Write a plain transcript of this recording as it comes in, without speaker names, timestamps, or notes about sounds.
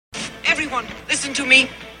Everyone, listen to me.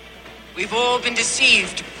 We've all been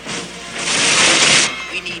deceived.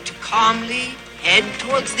 We need to calmly head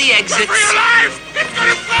towards the exits.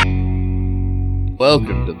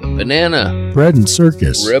 Welcome to the Banana Bread and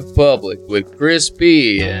Circus Republic with Chris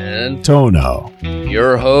B. and Tono,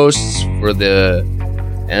 your hosts for the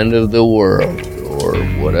end of the world, or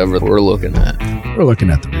whatever we're looking at. We're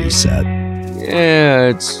looking at the reset. Yeah,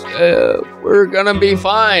 it's we're gonna be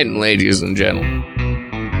fine, ladies and gentlemen.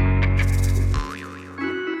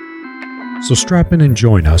 So strap in and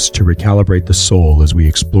join us to recalibrate the soul as we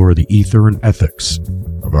explore the ether and ethics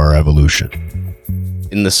of our evolution.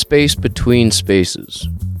 In the space between spaces,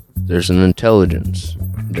 there's an intelligence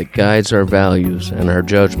that guides our values and our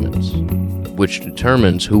judgments, which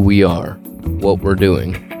determines who we are, what we're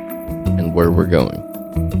doing, and where we're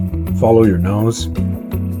going. Follow your nose.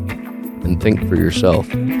 And think for yourself.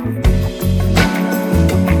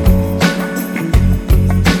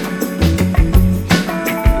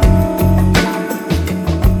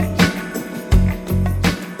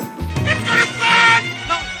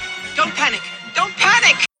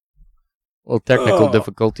 Well, technical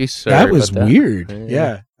difficulties. Sorry That was about weird. Yeah.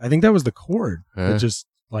 Yeah. I think that was the cord. Huh? It just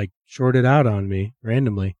shorted out on me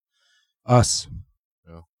randomly. Us.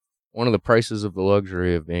 One of the prices of the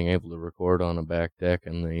luxury of being able to record on a back deck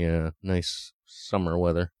in the nice summer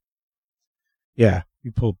weather. Yeah.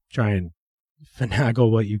 People try and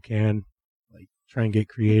finagle what you can. Like try and get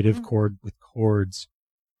creative with chords.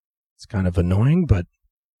 It's kind of annoying, but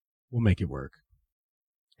we'll make it work.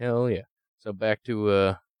 Hell yeah. So back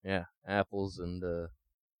to apples and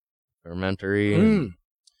fermentary. And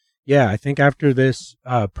Yeah, I think after this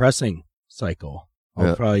pressing cycle, I'll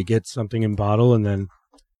Yeah. probably get something in bottle, and then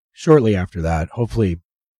shortly after that, hopefully,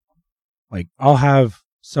 I'll have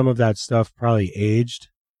some of that stuff probably aged,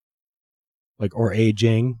 or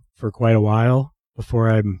aging for quite a while before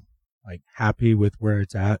I'm happy with where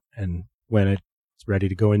it's at and when it's ready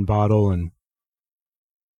to go in bottle, and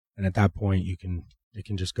at that point it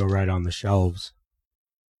can just go right on the shelves.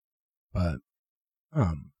 But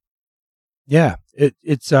yeah,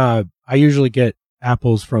 it's I usually get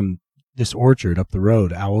apples from this orchard up the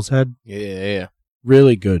road, Owl's Head. Yeah.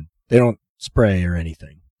 Really good. They don't spray or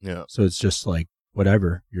anything. Yeah. So it's just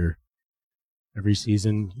whatever. Every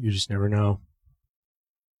season, you just never know.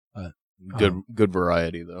 But Good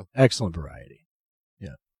variety, though. excellent variety.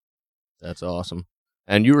 Yeah. That's awesome.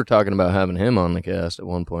 And you were talking about having him on the cast at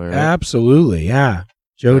one point, right? Absolutely. Yeah.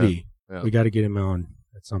 Jody, Yeah. we got to get him on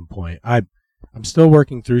at some point. I'm still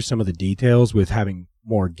working through some of the details with having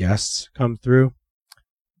more guests come through.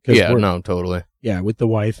 Yeah, no, totally. Yeah, with the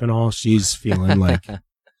wife and all, she's feeling like,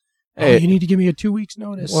 Hey, you need to give me a 2 weeks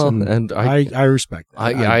notice. Well, and and I respect that.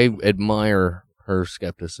 I admire her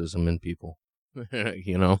skepticism in people.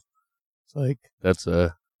 It's that's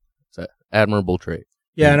it's an admirable trait.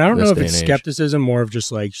 Yeah, and I don't know this if day it's and age. skepticism, more of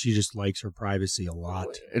just she just likes her privacy a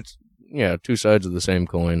lot. It's two sides of the same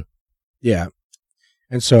coin. Yeah.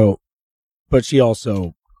 And so, but she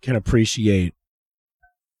also can appreciate,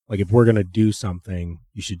 if we're going to do something,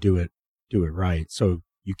 you should do it right. So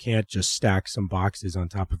you can't just stack some boxes on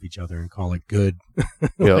top of each other and call it good.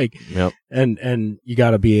 Yep. And you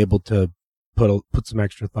got to be able to put some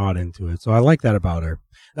extra thought into it. So I like that about her.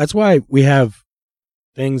 That's why we have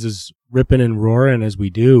things as ripping and roaring as we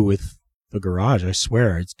do with the garage. I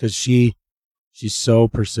swear it's because she's so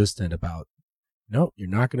persistent about, no, you're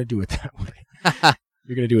not going to do it that way.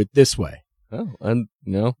 You're going to do it this way. Oh, and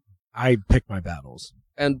I pick my battles.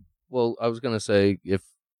 and well, I was gonna say if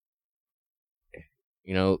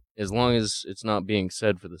as long as it's not being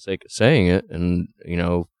said for the sake of saying it, and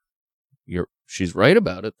she's right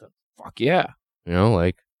about it, then fuck yeah,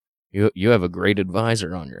 you have a great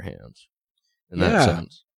advisor on your hands in that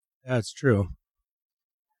sense. That's true.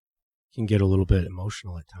 Can get a little bit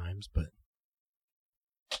emotional at times, but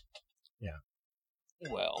yeah.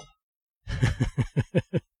 Well,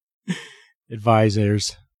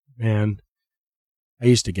 Advisors, man. I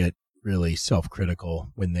used to get really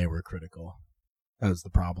self-critical when they were critical. That was the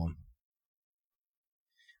problem.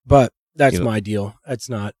 But that's my deal. That's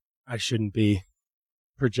not, I shouldn't be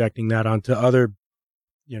projecting that onto other,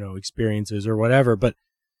 experiences or whatever. But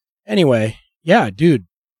anyway, yeah, dude,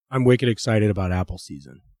 I'm wicked excited about apple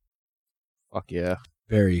season. fuck yeah.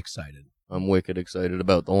 Very excited. I'm wicked excited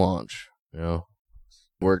about the launch.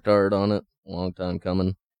 Worked hard on it, long time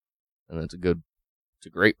coming, and it's a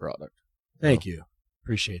great product. Thank you.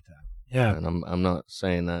 Appreciate that. Yeah. And I'm not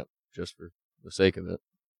saying that just for the sake of it.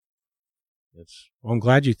 Well, I'm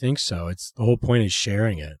glad you think so. It's the whole point is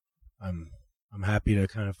sharing it. I'm happy to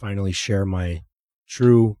kind of finally share my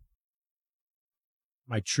true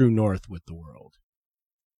north with the world.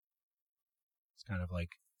 It's kind of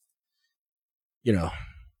like, the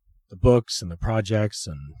books and the projects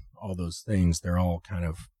and all those things, they're all kind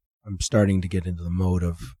of, I'm starting to get into the mode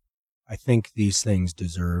of, I think these things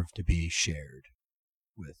deserve to be shared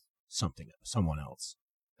with someone else.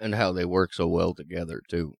 And how they work so well together,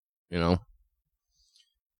 too,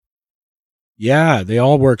 Yeah, they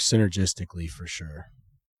all work synergistically for sure.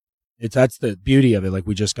 That's the beauty of it. Like,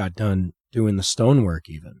 we just got done doing the stonework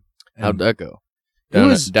even. And how'd that go?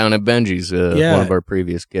 Down at Benji's, one of our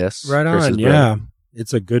previous guests. Right on, yeah.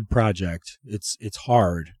 It's a good project. It's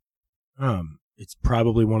hard. It's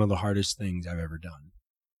probably one of the hardest things I've ever done.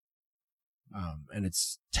 And it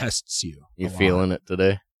tests you. You feeling it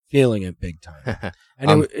today? Feeling it big time.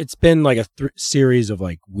 And it's been like a series of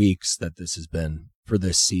like weeks that this has been for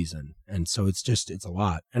this season. And so it's a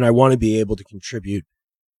lot. And I want to be able to contribute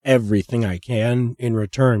everything I can in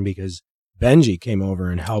return, because Benji came over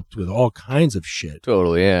and helped with all kinds of shit.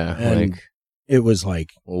 Totally, yeah. And it was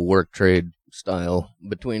like a work trade style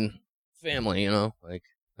between family, like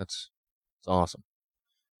it's awesome.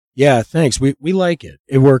 Yeah, thanks. We like it.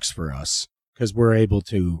 It works for us because we're able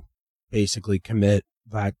to basically commit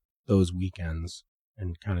those weekends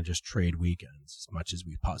and kind of just trade weekends as much as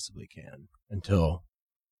we possibly can until,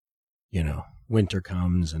 winter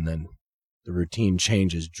comes and then the routine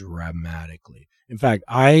changes dramatically. In fact,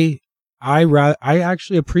 I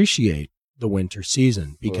actually appreciate the winter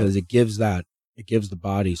season because it gives the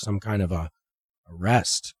body some kind of a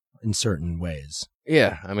rest in certain ways.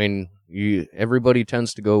 Yeah, I mean, everybody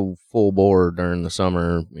tends to go full bore during the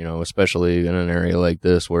summer, especially in an area like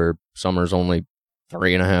this where summer's only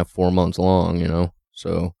 3.5, 4 months long,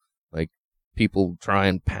 so like people try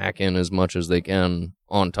and pack in as much as they can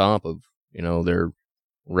on top of, their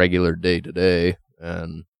regular day to day.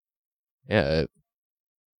 And yeah,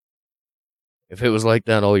 if it was like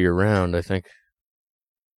that all year round, I think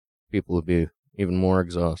people would be even more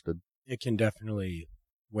exhausted. It can definitely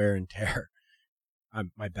wear and tear.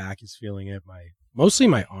 My back is feeling it. Mostly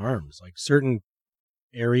my arms, like certain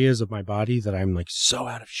areas of my body that I'm like so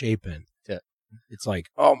out of shape in. Yeah. It's like,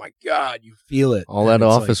 oh my God, you feel it. All that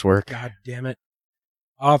office work. God damn it.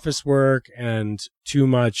 Office work and too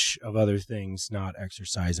much of other things, not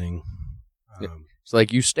exercising. It's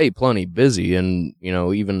like you stay plenty busy and,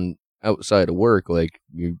 even outside of work, like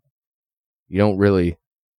you don't really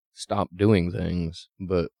stop doing things,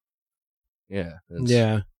 but yeah.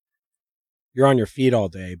 Yeah. You're on your feet all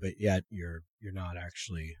day, but yet you're not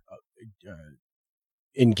actually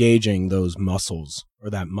engaging those muscles or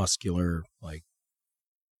that muscular, like,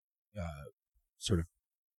 sort of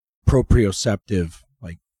proprioceptive,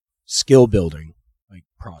 like skill building, like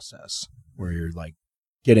process where you're like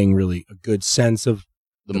getting really a good sense of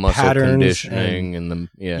the muscle patterns conditioning and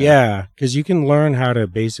yeah, because you can learn how to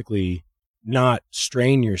basically not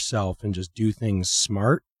strain yourself and just do things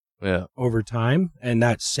smart over time, and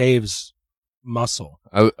that saves muscle.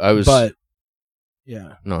 I was, but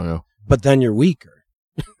yeah, no, but then you're weaker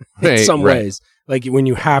in some ways. Like when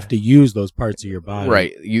you have to use those parts of your body,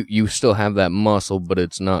 right? You still have that muscle, but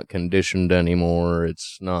it's not conditioned anymore.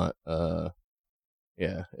 It's not.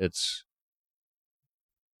 It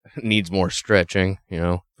needs more stretching,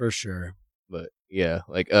 for sure. But yeah,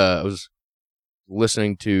 like I was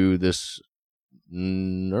listening to this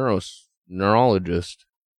neuroscientist,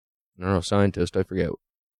 I forget.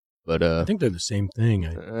 But I think they're the same thing,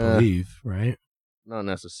 I believe, right? Not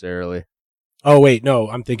necessarily. Oh, wait,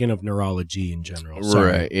 no, I'm thinking of neurology in general.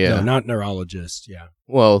 Sorry. Right, yeah. No, not neurologist, yeah.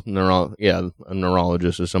 Well, a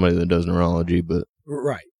neurologist is somebody that does neurology, but...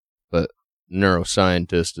 Right. But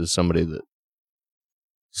neuroscientist is somebody that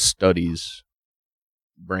studies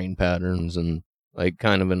brain patterns and, like,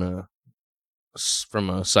 kind of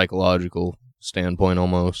from a psychological standpoint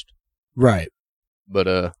almost. Right.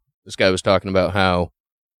 But this guy was talking about how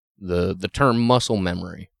the term muscle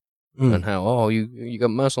memory and how, you got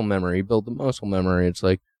muscle memory, you build the muscle memory. It's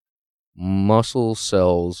like muscle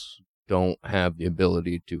cells don't have the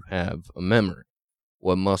ability to have a memory.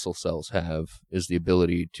 What muscle cells have is the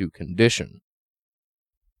ability to condition.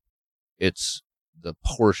 It's the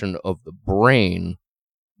portion of the brain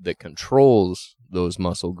that controls those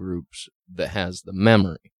muscle groups that has the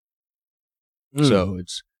memory. So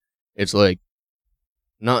it's like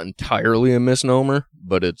not entirely a misnomer,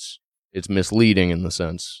 but it's misleading in the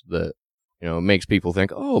sense that, it makes people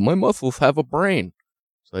think, oh, my muscles have a brain.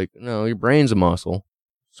 It's like, no, your brain's a muscle,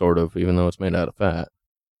 sort of, even though it's made out of fat.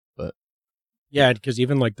 But yeah, because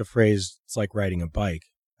even like the phrase, it's like riding a bike.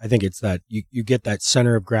 I think it's that you get that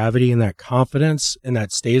center of gravity and that confidence, and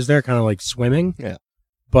that stays there, kind of like swimming. Yeah.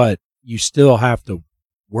 But you still have to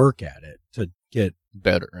work at it to get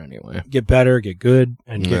better anyway. Get better, get good,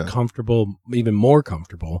 and Yeah. get comfortable, even more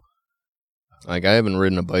comfortable. Like, I haven't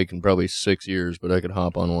ridden a bike in probably 6 years, but I could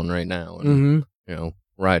hop on one right now and, Mm-hmm. you know,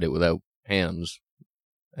 ride it without hands.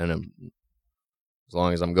 And as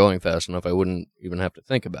long as I'm going fast enough, I wouldn't even have to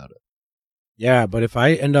think about it. Yeah, but if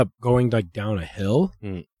I end up going like down a hill,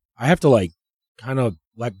 I have to like kind of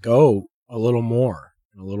let go a little more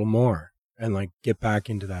and like get back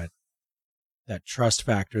into that trust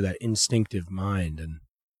factor, that instinctive mind. And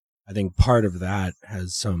I think part of that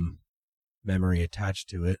has some memory attached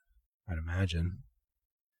to it, I'd imagine.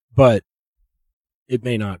 But it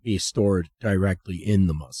may not be stored directly in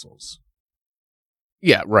the muscles.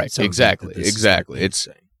 Yeah, right. It sounds Exactly. like that this is Exactly. what It's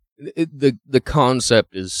saying. the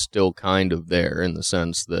concept is still kind of there in the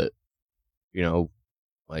sense that, you know,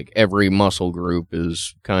 like every muscle group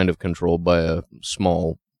is kind of controlled by a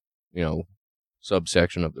small, you know,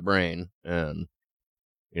 subsection of the brain. And,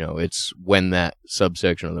 you know, it's when that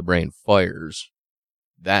subsection of the brain fires,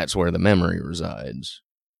 that's where the memory resides.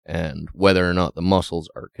 And whether or not the muscles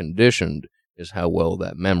are conditioned is how well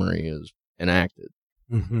that memory is enacted.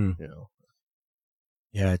 Mm-hmm. You know.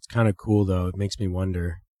 Yeah, it's kind of cool though. It makes me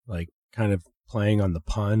wonder, like, kind of playing on the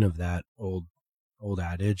pun of that old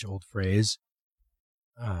adage, old phrase,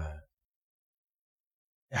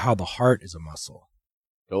 how the heart is a muscle.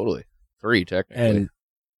 Totally. 3 technically.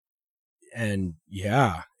 And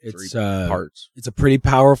yeah, it's 3 parts. It's a pretty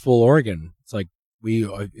powerful organ. It's like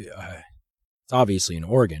it's obviously an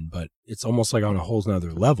organ, but it's almost like on a whole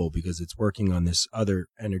nother level because it's working on this other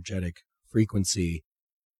energetic frequency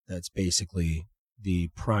that's basically the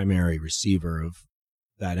primary receiver of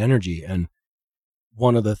that energy. And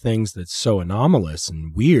one of the things that's so anomalous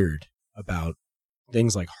and weird about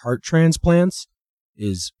things like heart transplants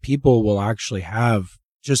is people will actually have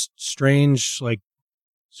just strange, like,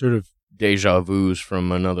 sort of Deja vus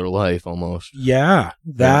from another life almost. yeah,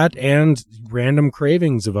 that and random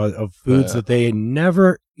cravings of foods that they had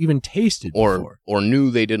never even tasted before. Or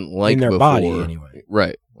knew they didn't like in their before. body anyway.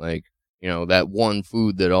 Right. Like, you know, that one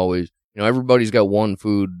food that always, you know, everybody's got one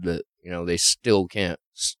food that, you know, they still can't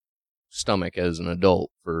stomach as an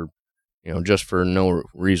adult for, you know, just for no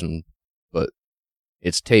reason but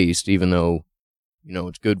its taste, even though, you know,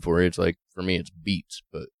 it's good for you. It's like, for me, it's beets,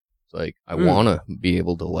 but it's like, I want to be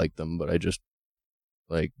able to like them, but I just,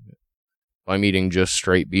 like, if I'm eating just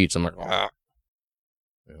straight beets, I'm like, ah.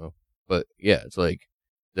 You know, but yeah, it's like,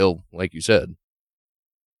 they'll, like you said,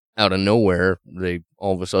 out of nowhere, they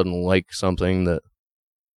all of a sudden like something that,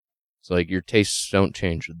 it's like your tastes don't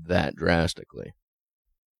change that drastically.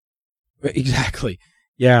 Exactly.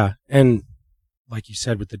 Yeah. And like you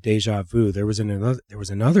said with the deja vu, there was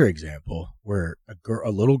another example where a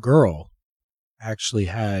little girl actually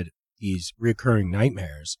had these recurring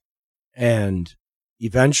nightmares, and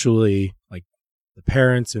eventually, like, the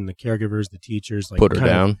parents and the caregivers, the teachers, like, put her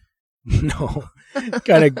down. No,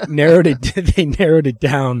 kind of narrowed it. They narrowed it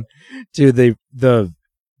down to the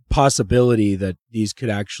possibility that these could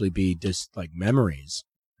actually be just like memories.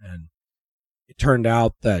 And it turned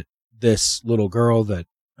out that this little girl that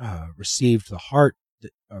received a heart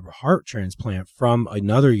transplant from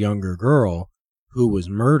another younger girl who was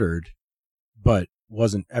murdered, but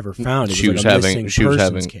wasn't ever found. It was like a missing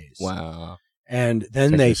persons case. Wow. And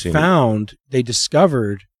then they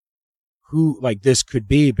discovered who, like, this could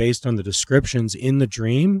be based on the descriptions in the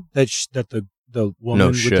dream that the woman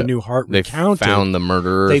with the new heart recounted. They found the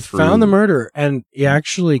murderer. They found the murderer, and he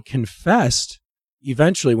actually confessed.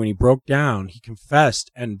 Eventually, when he broke down, he confessed,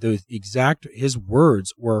 and his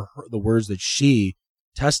words were the words that she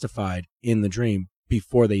testified in the dream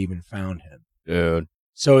before they even found him. Dude.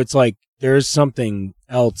 So it's like there's something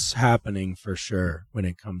else happening for sure when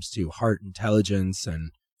it comes to heart intelligence.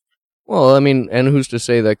 And well, I mean, and who's to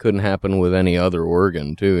say that couldn't happen with any other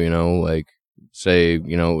organ too, you know, like, say,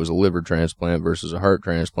 you know, it was a liver transplant versus a heart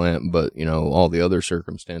transplant, but, you know, all the other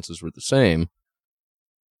circumstances were the same.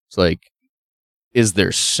 It's like, is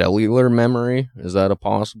there cellular memory? Is that a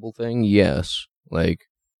possible thing? Yes. Like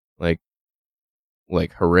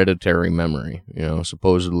hereditary memory, you know,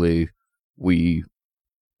 supposedly we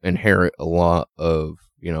inherit a lot of,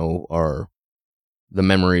 you know, the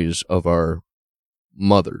memories of our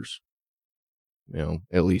mothers, you know,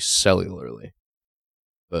 at least cellularly.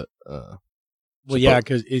 But, well, yeah,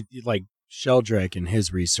 because it like Sheldrake in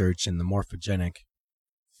his research in the morphogenic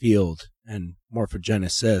field and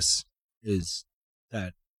morphogenesis is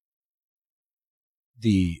that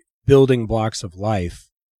the building blocks of life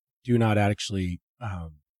do not actually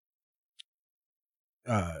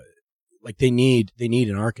like they need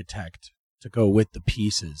an architect to go with the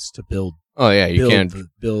pieces to build. Oh yeah, you can't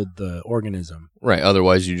build the organism. Right.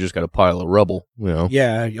 Otherwise, you just got a pile of rubble.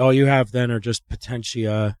 Yeah, all you have then are just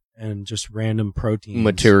potentia and just random proteins,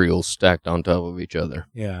 materials stacked on top of each other.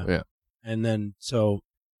 Yeah. And then so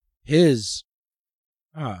his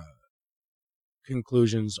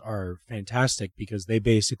conclusions are fantastic because they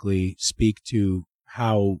basically speak to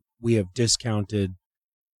how we have discounted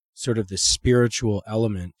sort of the spiritual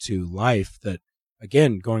element to life that,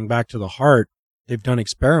 again, going back to the heart, they've done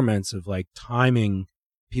experiments of like timing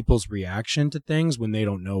people's reaction to things when they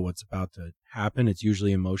don't know what's about to happen. It's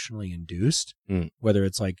usually emotionally induced, whether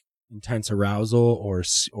it's like intense arousal or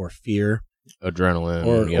fear,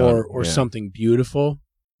 adrenaline, or something beautiful,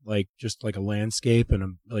 like just like a landscape,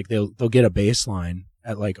 and like they'll get a baseline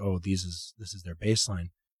at like, oh, this is their baseline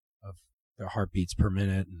of their heartbeats per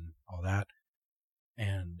minute and all that,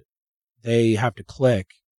 and they have to click,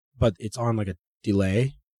 but it's on like a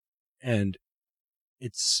delay, and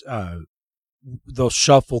it's they'll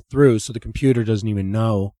shuffle through so the computer doesn't even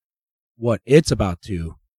know what it's about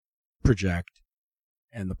to project,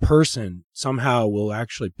 and the person somehow will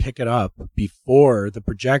actually pick it up before the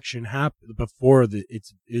projection happens, before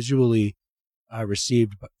it's visually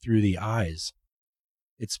received through the eyes.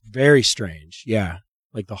 It's very strange. Yeah,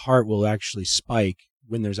 like the heart will actually spike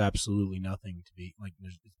when there's absolutely nothing to be, like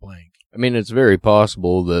it's blank. I mean, it's very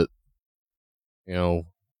possible that,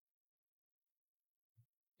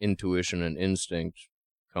 intuition and instinct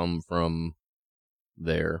come from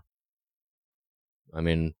there. I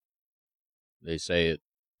mean, they say it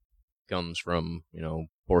comes from,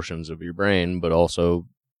 portions of your brain, but also,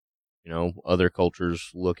 other cultures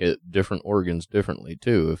look at different organs differently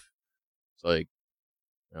too. If it's like,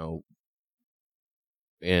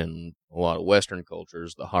 in a lot of Western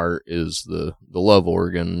cultures, the heart is the love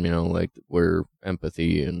organ, like where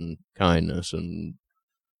empathy and kindness and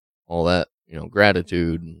all that,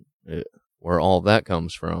 gratitude, where all that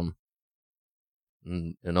comes from.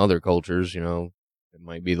 In other cultures, it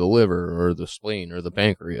might be the liver or the spleen or the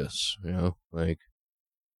pancreas, but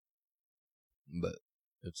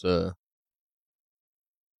it's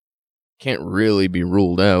can't really be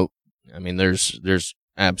ruled out. I mean, there's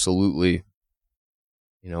absolutely,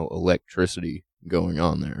 electricity going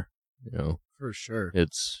on there, For sure.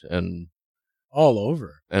 It's, and all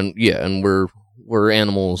over. And yeah, and we're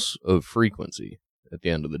animals of frequency at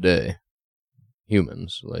the end of the day.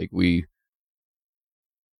 Humans, like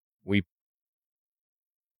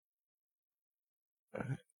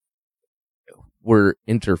we're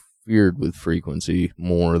interfered with frequency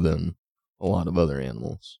more than a lot of other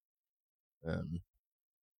animals. Well,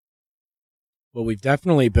 we've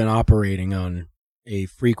definitely been operating on a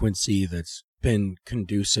frequency that's been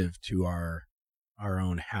conducive to our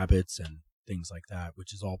own habits and things like that,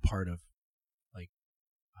 which is all part of, like,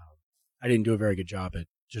 I didn't do a very good job at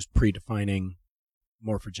just predefining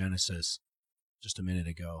morphogenesis just a minute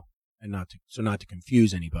ago, and not to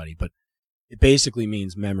confuse anybody, but it basically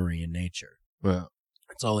means memory in nature. Yeah.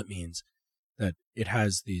 That's all it means. That it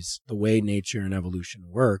has the way nature and evolution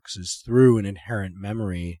works is through an inherent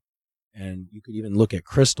memory, and you could even look at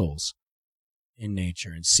crystals in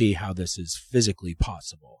nature and see how this is physically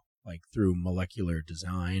possible, like through molecular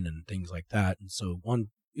design and things like that. And so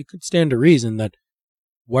it could stand to reason that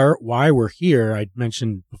why we're here. I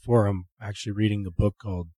mentioned before, I'm actually reading the book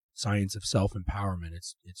called Science of Self-Empowerment.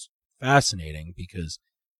 It's fascinating because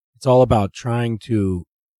it's all about trying to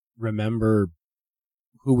remember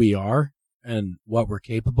who we are and what we're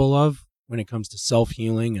capable of when it comes to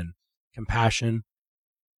self-healing and compassion,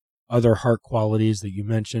 other heart qualities that you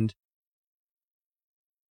mentioned.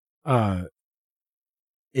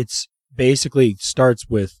 It's basically starts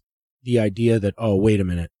with the idea that, oh, wait a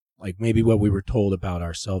minute, like maybe what we were told about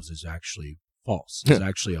ourselves is actually false. It's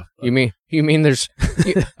actually you mean there's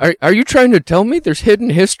are you trying to tell me there's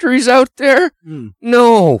hidden histories out there?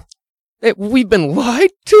 No, we've been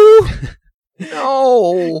lied to.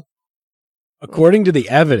 No. According to the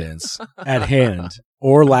evidence at hand,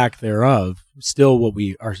 or lack thereof, still what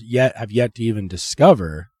we have yet to even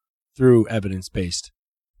discover through evidence-based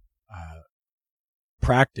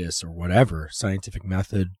practice or whatever, scientific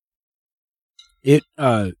method, it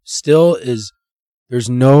still is, there's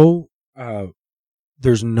no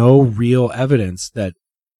real evidence that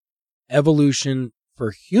evolution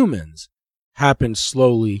for humans happened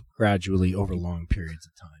slowly, gradually over long periods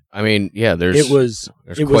of time. I mean, yeah, it was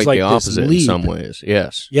quite like the opposite in some ways.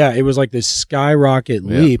 Yes. Yeah, it was like this skyrocket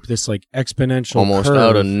leap, this like exponential almost curve.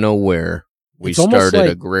 Out of nowhere. We started like,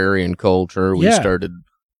 agrarian culture. We started,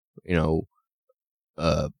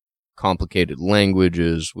 complicated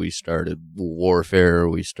languages. We started warfare.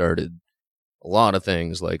 We started a lot of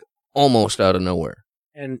things like almost out of nowhere.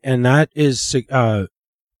 And that is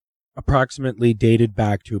approximately dated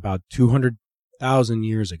back to about 200,000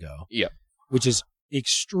 years ago. Yeah. Which is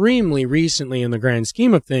extremely recently in the grand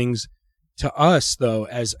scheme of things. To us, though,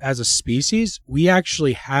 as a species, we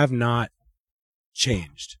actually have not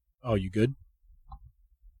changed. Oh, you good?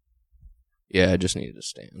 Yeah, I just needed to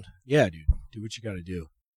stand. Yeah, dude. Do what you got to do.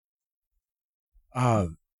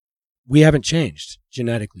 We haven't changed,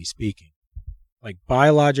 genetically speaking. Like,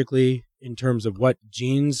 biologically, in terms of what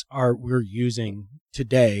genes we're using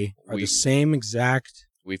today are the same exact.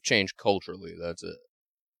 We've changed culturally, that's it.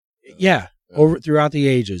 Yeah. Throughout the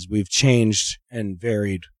ages, we've changed and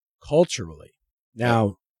varied culturally.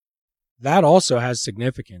 Now, that also has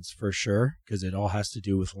significance for sure, because it all has to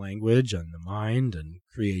do with language and the mind and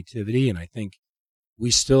creativity. And I think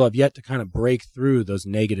we still have yet to kind of break through those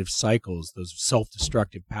negative cycles, those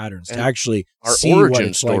self-destructive patterns, and to actually our see origin what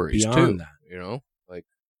it's stories like beyond too, that. You know, like,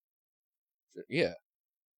 yeah,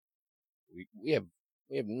 we have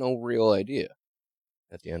no real idea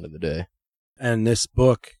at the end of the day. And this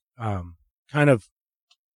book, kind of,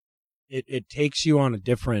 it takes you on a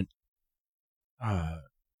different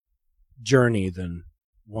journey than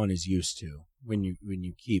one is used to when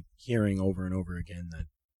you keep hearing over and over again that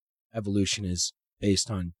evolution is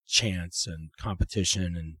based on chance and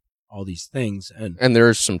competition and all these things, and there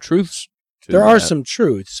are some truths to there that. are some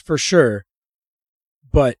truths for sure,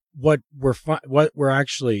 but what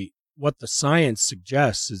the science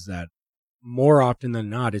suggests is that more often than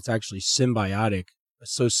not it's actually symbiotic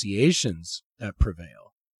associations that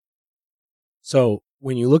prevail. So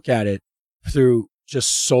when you look at it through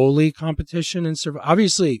just solely competition and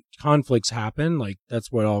obviously conflicts happen, like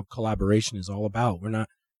that's what all collaboration is all about.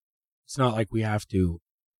 It's not like we have to,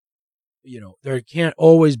 there can't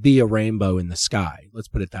always be a rainbow in the sky. Let's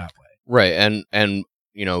put it that way. Right. And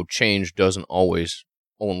change doesn't always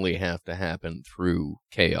only have to happen through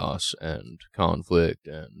chaos and conflict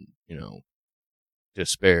and,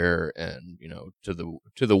 despair and, to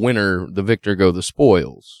the winner, the victor go the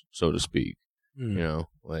spoils, so to speak.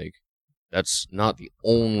 Like, that's not the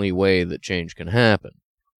only way that change can happen,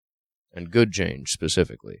 and good change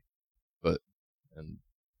specifically. But,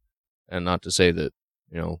 and not to say that,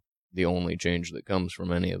 the only change that comes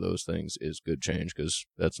from any of those things is good change, because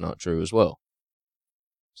that's not true as well.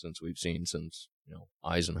 Since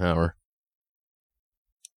Eisenhower.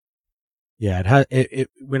 Yeah,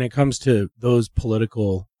 when it comes to those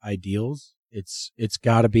political ideals, it's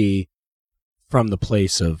got to be from the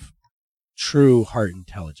place of true heart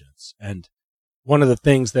intelligence. And one of the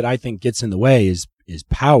things that I think gets in the way is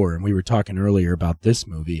power. And we were talking earlier about this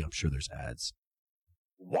movie. I'm sure there's ads.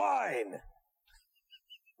 Wine!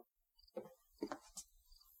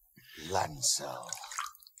 Lancel.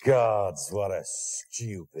 Gods, what a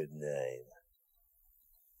stupid name.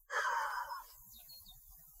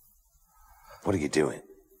 What are you doing?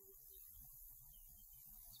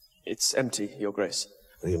 It's empty, Your Grace.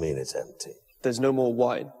 What do you mean it's empty? There's no more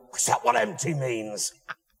wine. Is that what empty means?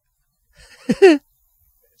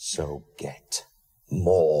 So get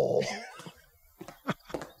more.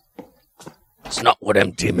 It's not what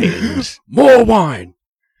empty means. More wine.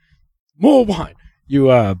 More wine.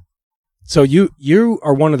 So you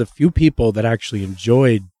are one of the few people that actually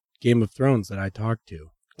enjoyed Game of Thrones that I talked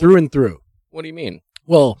to through and through. What do you mean?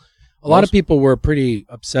 Well, a lot of people were pretty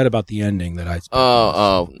upset about the ending that I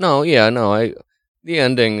spoke no, the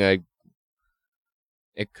ending,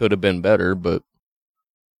 it could have been better, but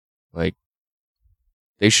like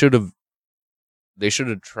they should have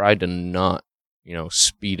tried to not,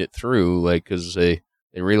 speed it through, like, because they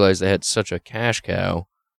realized they had such a cash cow,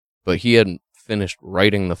 but he hadn't finished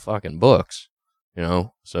writing the fucking books,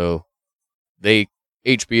 so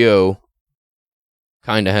HBO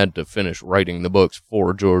kind of had to finish writing the books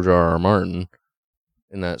for George R.R. Martin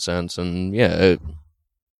in that sense. And yeah,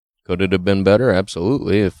 could it have been better?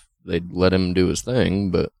 Absolutely, if they'd let him do his thing,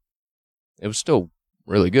 but it was still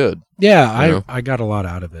really good. Yeah, I got a lot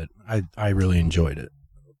out of it. I really enjoyed it.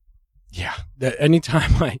 Yeah,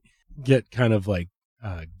 anytime I get kind of like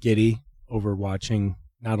giddy over watching,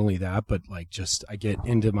 not only that, but like just I get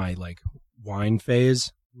into my like wine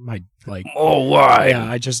phase. My like wine.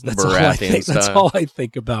 Yeah, that's all I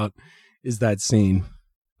think about is that scene.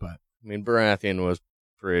 But I mean, Baratheon was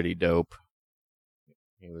pretty dope.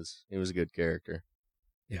 He was a good character.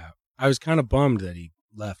 Yeah, I was kind of bummed that he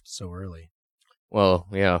left so early. Well,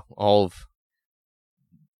 yeah,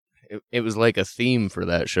 it was like a theme for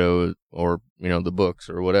that show, or the books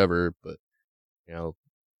or whatever. But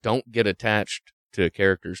don't get attached to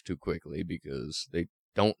characters too quickly, because they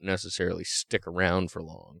don't necessarily stick around for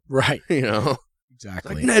long. Right.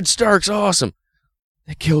 Exactly. Like, Ned Stark's awesome.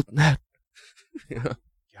 They killed Ned. Yeah.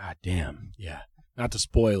 God damn. Yeah. Not to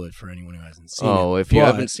spoil it for anyone who hasn't seen it. Oh, if you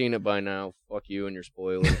haven't seen it by now, fuck you and your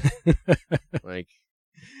spoilers. Like,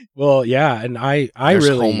 well, yeah, and I there's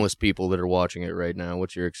really homeless people that are watching it right now.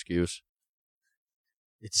 What's your excuse?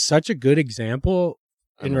 it's such a good example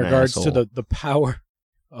in I'm an regards to asshole. the power.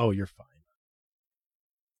 Oh, you're fine.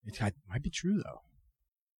 It might be true though.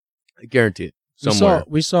 I guarantee it. Somewhere.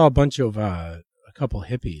 We saw a bunch of a couple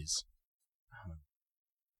hippies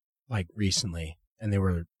like recently, and they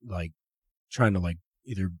were like trying to like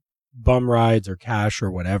either bum rides or cash or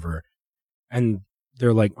whatever, and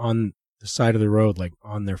they're like on the side of the road, like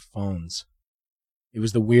on their phones. It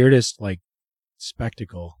was the weirdest like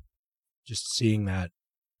spectacle, just seeing that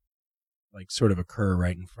like sort of occur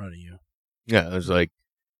right in front of you. Yeah, it was like,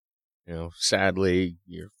 sadly,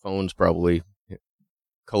 your phones probably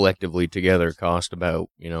collectively together cost about,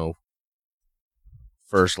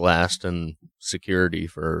 first, last, and security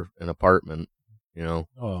for an apartment,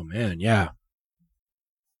 Oh man, yeah.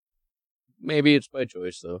 Maybe it's by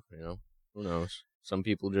choice, though, who knows? Some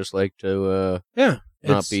people just like to Yeah.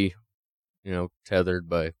 not be, tethered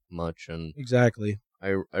by much, and exactly.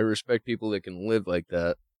 I respect people that can live like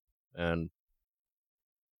that, and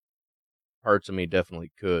parts of me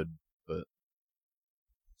definitely could, but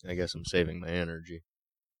I guess I'm saving my energy.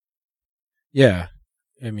 Yeah.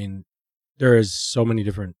 I mean, there is so many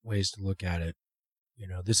different ways to look at it.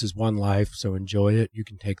 This is one life, so enjoy it. You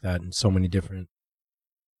can take that in so many different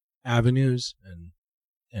avenues,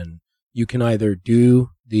 and you can either do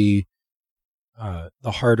the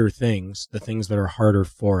harder things, the things that are harder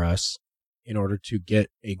for us, in order to get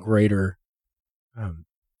a greater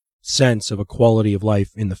sense of a quality of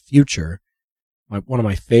life in the future. One of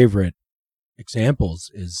my favorite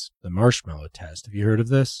examples is the marshmallow test. Have you heard of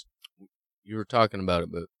this? You were talking about it,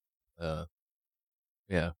 but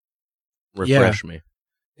refresh me.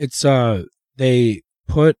 It's they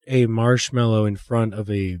put a marshmallow in front of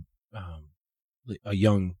a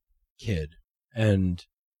young kid, and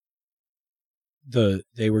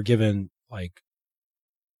they were given like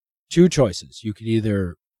two choices. You could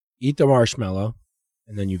either eat the marshmallow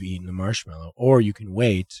and then you've eaten the marshmallow, or you can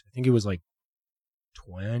wait. I think it was like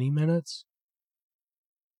 20 minutes.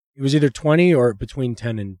 It was either 20 or between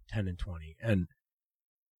 10 and 20. And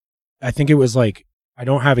I think it was like, I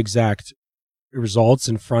don't have exact results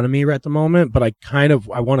in front of me at the moment, but I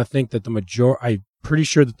want to think that I'm pretty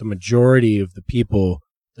sure that the majority of the people,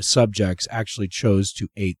 the subjects, actually chose to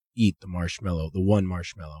eat the marshmallow, the one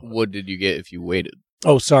marshmallow. What did you get if you waited?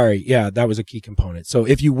 Oh, sorry. Yeah, that was a key component. So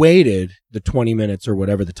if you waited the 20 minutes or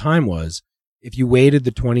whatever the time was, if you waited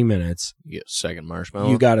the 20 minutes, You get a second marshmallow?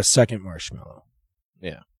 you got a second marshmallow.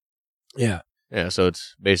 Yeah. Yeah. Yeah, so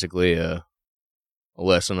it's basically a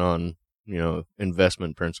lesson on,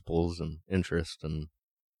 investment principles and interest and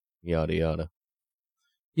yada yada.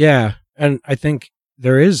 Yeah. And I think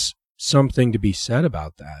there is something to be said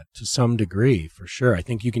about that to some degree, for sure. I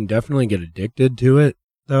think you can definitely get addicted to it,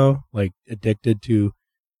 though, like addicted to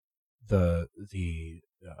the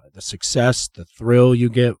success, the thrill you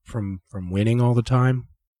get from winning all the time.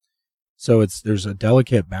 So there's a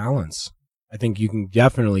delicate balance. I think you can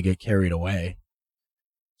definitely get carried away.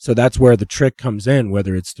 So that's where the trick comes in,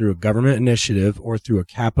 whether it's through a government initiative or through a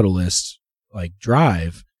capitalist like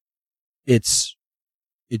drive. The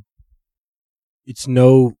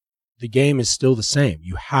game is still the same.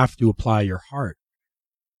 You have to apply your heart,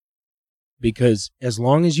 because as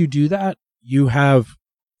long as you do that, you have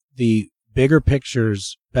the bigger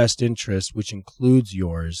picture's best interest, which includes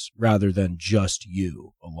yours rather than just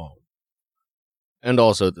you alone. And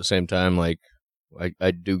also at the same time, like, I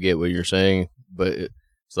do get what you're saying, but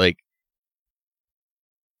it's like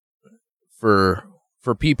for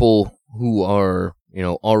people who are,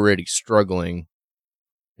 already struggling,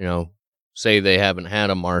 say they haven't had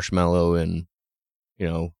a marshmallow in,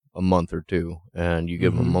 a month or two, and you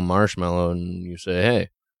give them a marshmallow and you say, hey,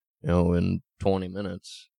 in 20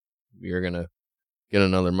 minutes, you're going to get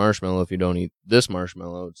another marshmallow if you don't eat this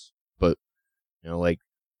marshmallow. But, like,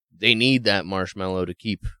 they need that marshmallow to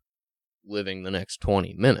keep living the next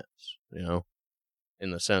 20 minutes, in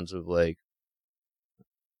the sense of like.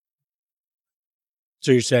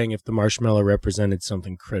 So you're saying if the marshmallow represented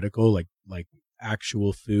something critical, like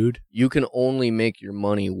actual food? You can only make your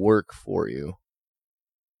money work for you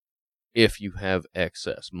if you have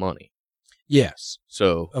excess money. Yes.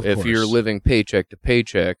 So if you're living paycheck to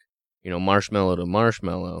paycheck, marshmallow to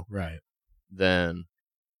marshmallow, right, then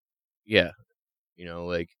yeah,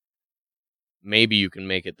 like maybe you can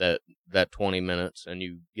make it that 20 minutes and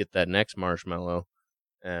you get that next marshmallow,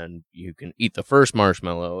 and you can eat the first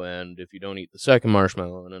marshmallow, and if you don't eat the second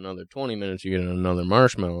marshmallow in another 20 minutes, you get another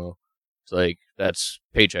marshmallow. It's like, that's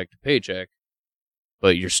paycheck to paycheck,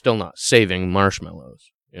 but you're still not saving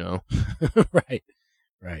marshmallows, Right.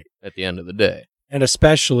 at the end of the day. And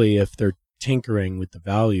especially if they're tinkering with the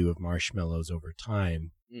value of marshmallows over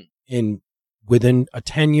time within a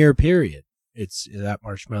 10-year period. That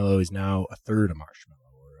marshmallow is now a third a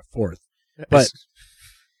marshmallow or a fourth. But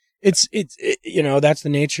it's that's the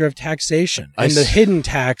nature of taxation and the hidden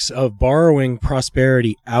tax of borrowing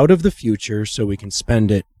prosperity out of the future so we can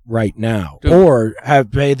spend it right now, or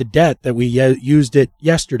pay the debt that we used it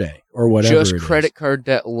yesterday or whatever. Just credit card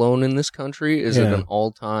debt alone in this country is at an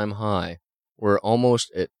all-time high. We're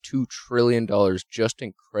almost at $2 trillion just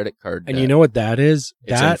in credit card debt. And you know what that is?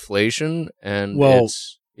 It's inflation, and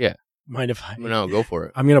Mind if I... No, go for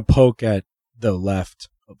it. I'm going to poke at the left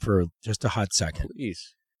for just a hot second.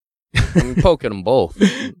 Please. I'm poking them both.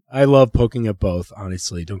 I love poking at both,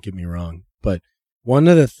 honestly. Don't get me wrong. But one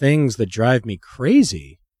of the things that drive me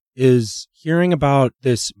crazy is hearing about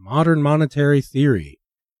this modern monetary theory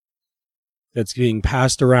that's being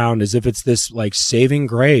passed around as if it's this like saving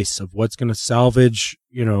grace of what's going to salvage,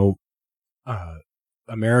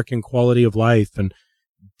 American quality of life and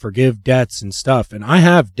forgive debts and stuff. And I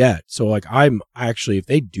have debt. So like, I'm actually, if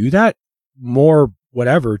they do that, more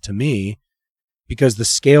whatever to me, because the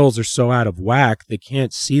scales are so out of whack, they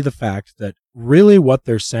can't see the fact that really what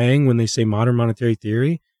they're saying when they say modern monetary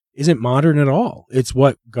theory isn't modern at all. It's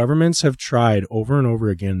what governments have tried over and over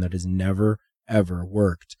again that has never, ever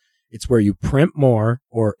worked. It's where you print more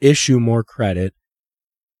or issue more credit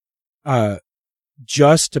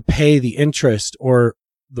just to pay the interest or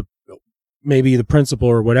maybe the principal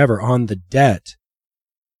or whatever on the debt.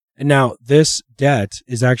 And now this debt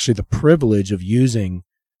is actually the privilege of using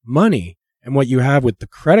money. And what you have with the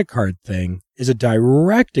credit card thing is a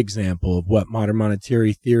direct example of what modern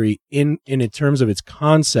monetary theory in terms of its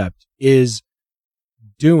concept is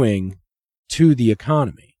doing to the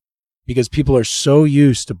economy, because people are so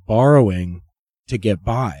used to borrowing to get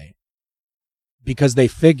by because they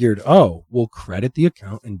figured, oh, we'll credit the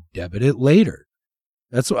account and debit it later.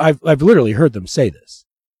 That's what I've literally heard them say this.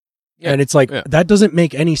 Yeah, and it's like, that doesn't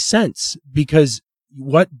make any sense, because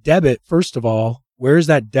what debit, first of all, where is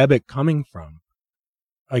that debit coming from?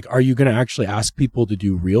 Like, are you going to actually ask people to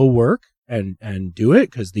do real work and do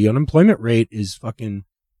it? Because the unemployment rate is fucking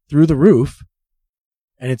through the roof.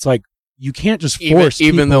 And it's like, you can't just force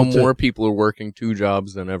even though more people are working 2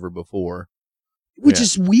 jobs than ever before. Which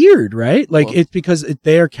is weird, right? Like, it's because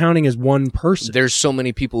they are counting as one person. There's so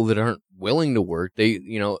many people that aren't willing to work. They,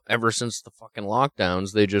 ever since the fucking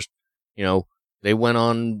lockdowns, they just, they went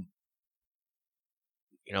on,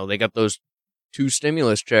 they got those 2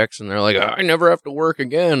 stimulus checks and they're like, I never have to work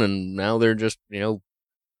again. And now they're just,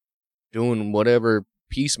 doing whatever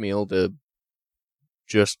piecemeal to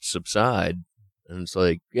just subside. And it's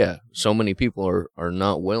like, so many people are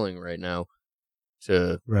not willing right now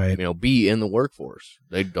to, be in the workforce.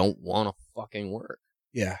 They don't want to fucking work.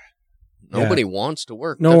 Yeah. Nobody wants to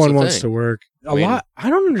work. No one wants to work. I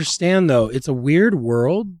don't understand, though. It's a weird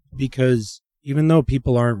world, because even though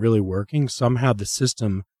people aren't really working, somehow the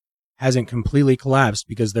system hasn't completely collapsed,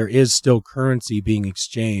 because there is still currency being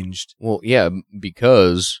exchanged. Well, yeah,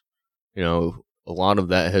 because, a lot of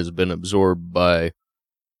that has been absorbed by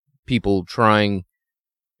people trying,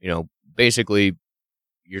 basically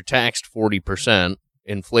you're taxed 40%.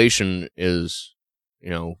 Inflation is,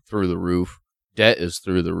 through the roof. Debt is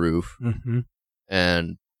through the roof. Mm-hmm.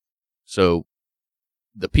 And so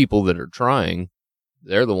the people that are trying,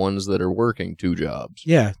 they're the ones that are working 2 jobs.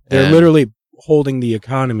 Yeah, they're literally holding the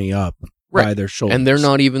economy up by their shoulders. And they're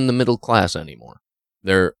not even the middle class anymore.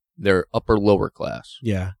 They're upper lower class.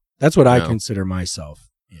 Yeah, that's what I consider myself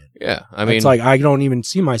in. Yeah, I mean, it's like I don't even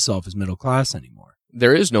see myself as middle class anymore.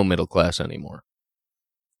 There is no middle class anymore.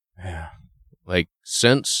 Yeah. Like,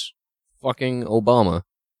 since fucking Obama,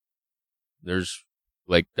 there's,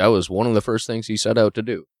 that was one of the first things he set out to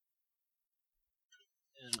do.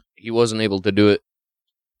 He wasn't able to do it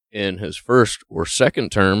in his first or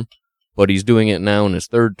second term, but he's doing it now in his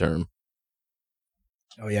 3rd term.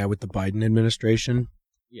 Oh, yeah, with the Biden administration?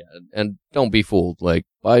 Yeah, and don't be fooled. Like,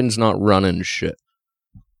 Biden's not running shit.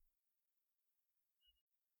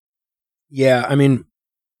 Yeah, I mean,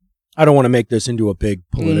 I don't want to make this into a big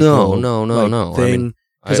political no. thing,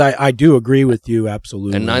 because I do agree with you,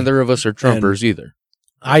 absolutely. And neither of us are Trumpers either.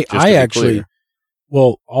 I actually,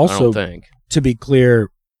 also, I don't think. To be clear,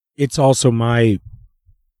 it's also my,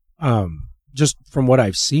 just from what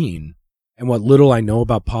I've seen and what little I know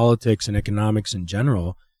about politics and economics in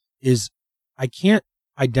general, is I can't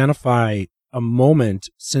identify a moment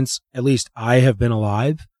since at least I have been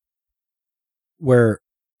alive where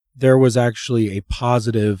there was actually a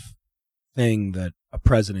positive thing that a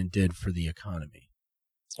president did for the economy,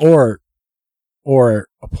 or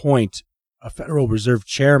appoint a Federal Reserve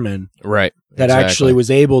chairman, Right. that exactly. actually was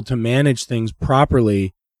able to manage things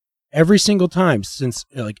properly every single time since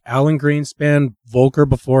like Alan Greenspan, Volcker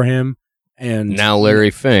before him, and Now Larry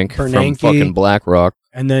Fink from Bernanke. fucking BlackRock.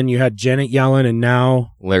 And then you had Janet Yellen, and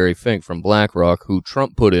now Larry Fink from BlackRock, who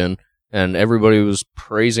Trump put in, and everybody was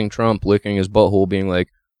praising Trump, licking his butthole, being like,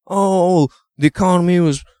 oh, the economy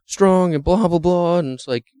was strong and blah, blah, blah. And it's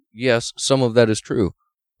like, yes, some of that is true.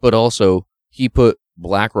 But also, he put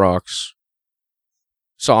BlackRock's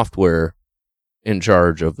software in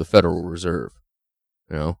charge of the Federal Reserve.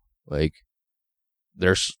 You know, like,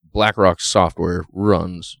 there's BlackRock's software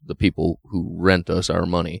runs the people who rent us our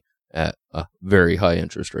money at a very high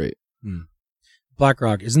interest rate.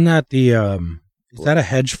 BlackRock, isn't that the is that a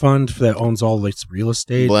hedge fund that owns all this real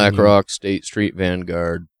estate? BlackRock, State Street,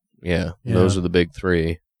 Vanguard. Yeah, those are the big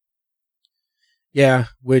three. Yeah,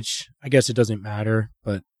 which I guess it doesn't matter,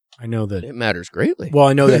 but I know that It matters greatly. Well,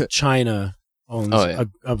 I know that China owns Oh,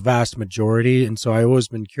 a vast majority, and so I've always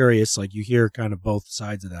been curious. Like, you hear kind of both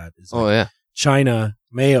sides of that. It's like, Oh, yeah. China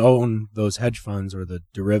may own those hedge funds or the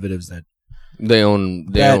derivatives that They own.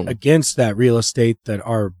 against that real estate that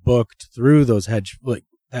are booked through those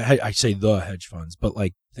I say the hedge funds, but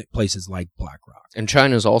like places like BlackRock. And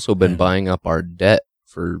China's also been Yeah. buying up our debt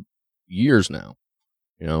for years now.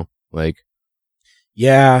 You know, like,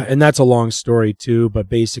 Yeah, and that's a long story too, but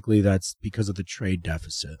basically that's because of the trade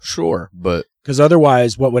deficit. sure, but Because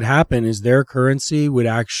otherwise, what would happen is their currency would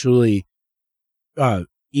actually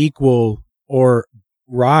equal or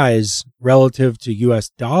rise relative to U.S.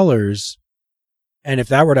 dollars. And if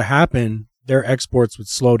that were to happen, their exports would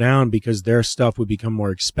slow down because their stuff would become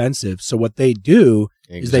more expensive. So what they do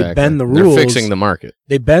is they bend the rules. They're fixing the market.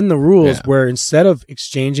 They bend the rules Yeah. where instead of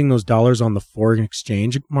exchanging those dollars on the foreign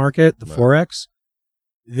exchange market, the Right. Forex,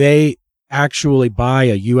 they actually buy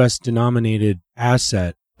a U.S. denominated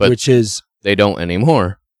asset, But which is They don't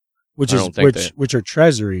anymore. which I is don't think which are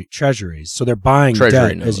treasuries. So they're buying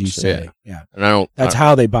Treasury debt, as you notes, say. Yeah. And I don't. That's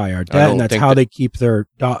how they buy our debt, don't and that's think how that- they keep their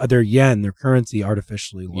yen, their currency,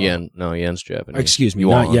 artificially low. Yen's Japanese. Excuse me,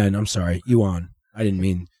 Yuan. not yen. I'm sorry, yuan. I didn't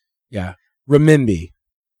mean. Yeah, renminbi.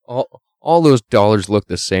 All those dollars look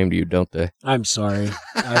the same to you, don't they? I'm sorry.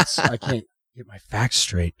 I can't get my facts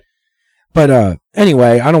straight. But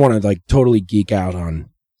anyway, I don't want to like totally geek out on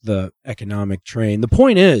the economic train. The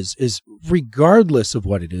point is regardless of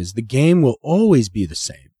what it is, the game will always be the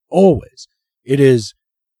same. Always. It is.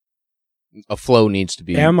 A flow needs to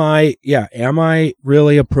be. Am I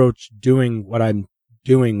really doing what I'm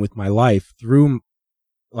doing with my life through,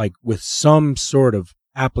 like, with some sort of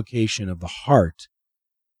application of the heart,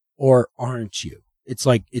 or aren't you? It's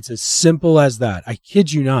like, it's as simple as that. I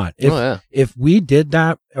kid you not. If we did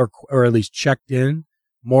that, or at least checked in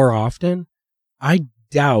more often, I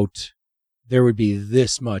doubt there would be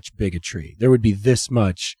this much bigotry. There would be this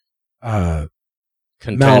much Contention,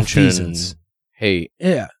 malfeasance. hate,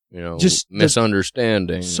 Yeah. just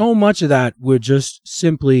misunderstanding. So much of that would just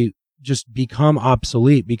simply just become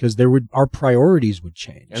obsolete because our priorities would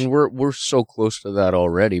change. And we're so close to that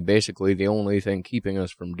already. Basically, the only thing keeping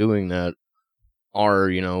us from doing that are,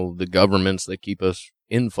 the governments that keep us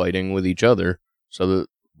infighting with each other, so that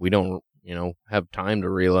we don't, have time to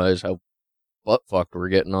realize how butt-fucked we're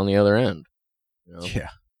getting on the other end. Yeah.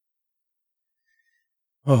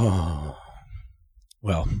 Oh.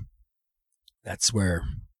 Well, that's where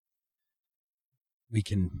we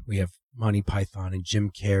have Monty Python and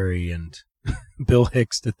Jim Carrey and Bill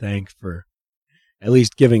Hicks to thank for at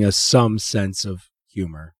least giving us some sense of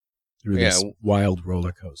humor through this wild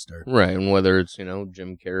roller coaster. Right, and whether it's,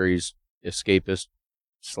 Jim Carrey's escapist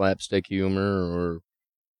slapstick humor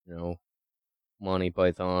or, Monty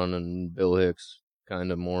Python and Bill Hicks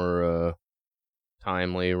kind of more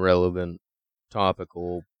timely, relevant,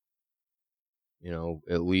 topical,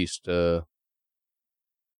 at least,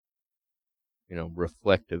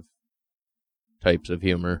 reflective types of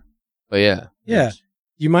humor. But yeah. Yeah. Do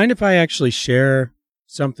you mind if I actually share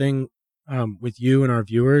something with you and our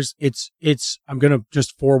viewers? I'm going to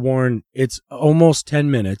just forewarn, it's almost 10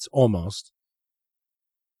 minutes, almost.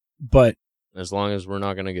 But as long as we're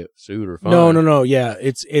not going to get sued or fined. No. Yeah,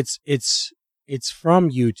 it's from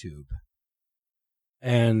YouTube.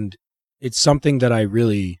 And it's something that I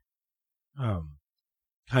really I've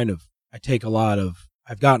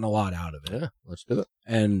gotten a lot out of it. Yeah, let's do it.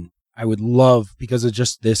 And I would love, because of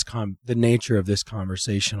just this the nature of this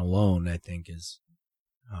conversation alone, I think is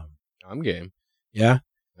I'm game. Yeah.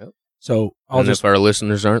 Yep. So I'll and just, if our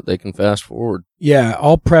listeners aren't, they can fast forward. yeah,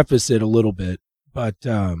 I'll preface it a little bit, but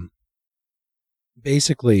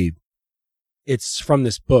basically it's from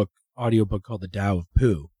this audiobook called The Tao of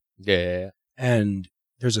Pooh. Yeah. And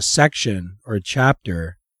there's a section or a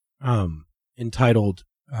chapter entitled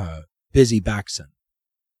Busy Baxen.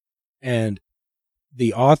 And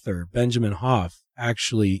the author, Benjamin Hoff,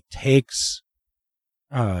 actually takes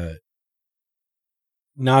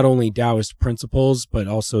not only Taoist principles, but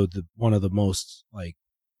also one of the most, like,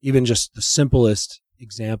 even just the simplest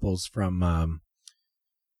examples from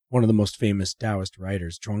one of the most famous Taoist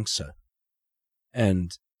writers, Zhuangzi.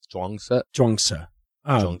 And Zhuangzi? Zhuangzi.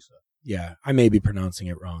 Zhuangzi. Yeah, I may be pronouncing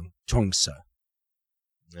it wrong. Zhuangzi.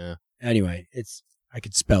 Yeah. Anyway, I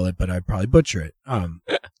could spell it, but I'd probably butcher it.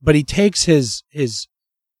 But he takes his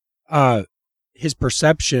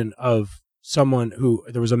perception of someone who,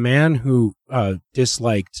 there was a man who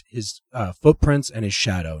disliked his footprints and his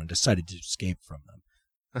shadow and decided to escape from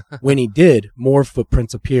them. When he did, more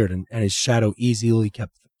footprints appeared, and his shadow easily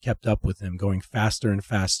kept up with him, going faster and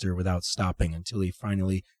faster without stopping until he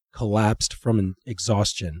finally collapsed from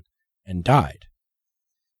exhaustion and died.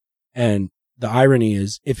 And the irony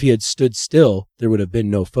is, if he had stood still, there would have been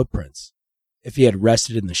no footprints. If he had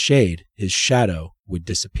rested in the shade, his shadow would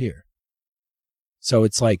disappear. So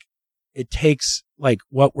it's like, it takes, like,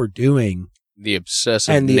 what we're doing. The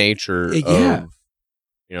obsessive nature of,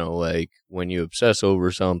 you know, like, when you obsess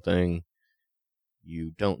over something,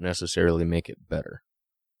 you don't necessarily make it better.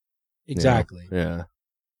 Exactly. You know?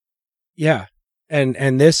 Yeah.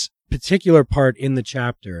 And this particular part in the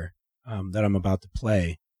chapter that I'm about to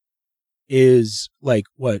play is like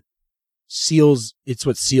what seals it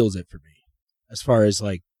for me, as far as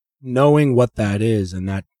like knowing what that is, and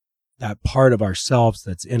that part of ourselves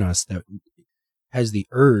that's in us that has the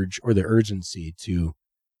urge or the urgency to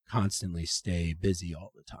constantly stay busy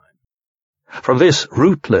all the time. From this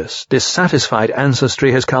rootless, dissatisfied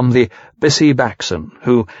ancestry has come the Bissi Baxen,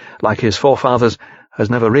 who, like his forefathers, has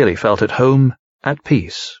never really felt at home, at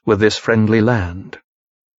peace with this friendly land.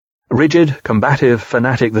 Rigid, combative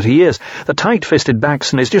fanatic that he is, the tight-fisted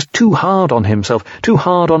Baxen is just too hard on himself, too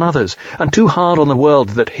hard on others, and too hard on the world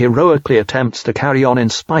that heroically attempts to carry on in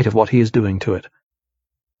spite of what he is doing to it.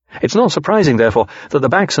 It's not surprising, therefore, that the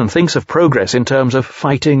Baxen thinks of progress in terms of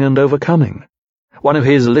fighting and overcoming. One of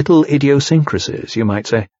his little idiosyncrasies, you might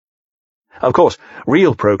say. Of course,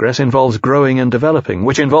 real progress involves growing and developing,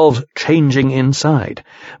 which involves changing inside,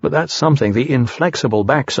 but that's something the inflexible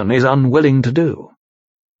Baxen is unwilling to do.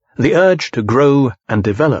 The urge to grow and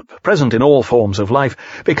develop, present in all forms of life,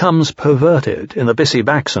 becomes perverted in the Bissi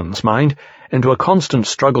Baxen's mind into a constant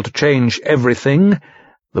struggle to change everything,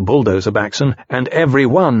 the bulldozer Baxen, and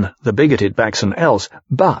everyone, the bigoted Baxen, else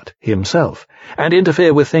but himself, and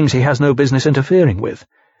interfere with things he has no business interfering with,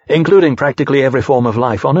 including practically every form of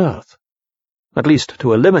life on Earth. At least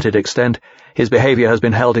to a limited extent, his behavior has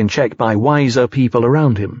been held in check by wiser people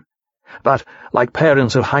around him. But, like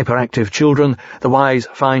parents of hyperactive children, the wise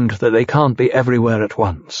find that they can't be everywhere at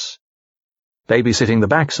once. Babysitting the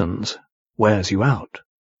Baxens wears you out.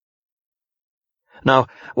 Now,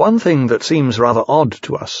 one thing that seems rather odd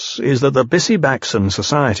to us is that the Bissi Baxen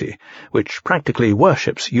society, which practically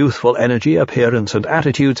worships youthful energy, appearance, and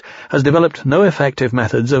attitudes, has developed no effective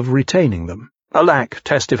methods of retaining them, a lack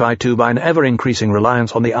testified to by an ever-increasing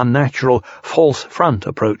reliance on the unnatural, false front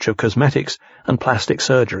approach of cosmetics and plastic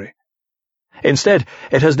surgery. Instead,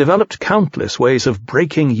 it has developed countless ways of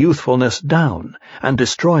breaking youthfulness down and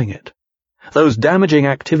destroying it. Those damaging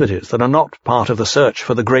activities that are not part of the search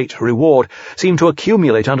for the great reward seem to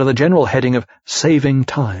accumulate under the general heading of saving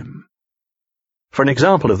time. For an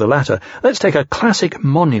example of the latter, let's take a classic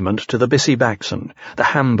monument to the Bissi Baxen, the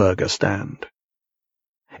hamburger stand.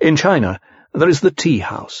 In China, there is the tea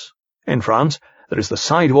house. In France, there is the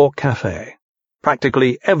sidewalk cafe.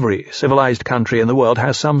 Practically every civilized country in the world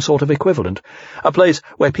has some sort of equivalent, a place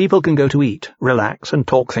where people can go to eat, relax, and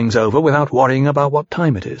talk things over without worrying about what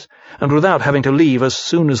time it is, and without having to leave as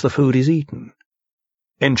soon as the food is eaten.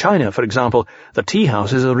 In China, for example, the tea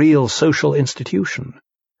house is a real social institution.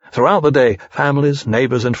 Throughout the day, families,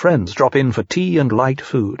 neighbors, and friends drop in for tea and light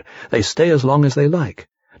food. They stay as long as they like.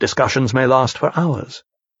 Discussions may last for hours.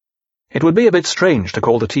 It would be a bit strange to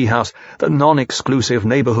call the tea house the non-exclusive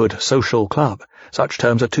neighborhood social club. Such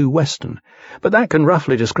terms are too Western, but that can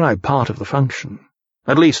roughly describe part of the function,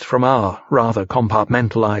 at least from our rather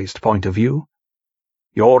compartmentalized point of view.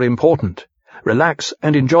 You're important. Relax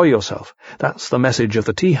and enjoy yourself. That's the message of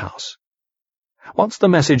the tea house. What's the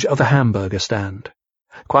message of the hamburger stand?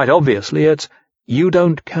 Quite obviously, it's, you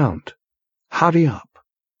don't count. Hurry up.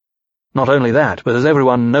 Not only that, but as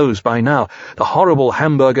everyone knows by now, the horrible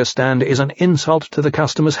hamburger stand is an insult to the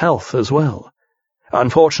customer's health as well.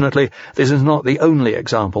 Unfortunately, this is not the only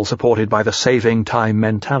example supported by the saving time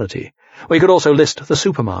mentality. We could also list the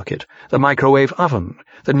supermarket, the microwave oven,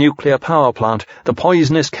 the nuclear power plant, the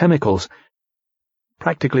poisonous chemicals.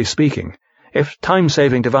 Practically speaking, if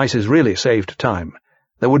time-saving devices really saved time,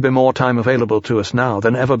 there would be more time available to us now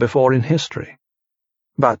than ever before in history.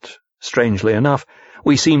 But, strangely enough,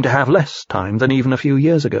 we seem to have less time than even a few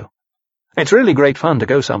years ago. It's really great fun to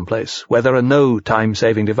go someplace where there are no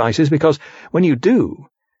time-saving devices because when you do,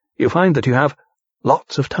 you find that you have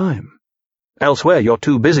lots of time. Elsewhere, you're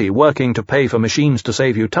too busy working to pay for machines to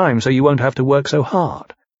save you time so you won't have to work so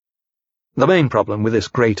hard. The main problem with this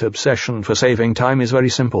great obsession for saving time is very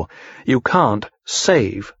simple. You can't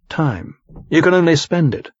save time. You can only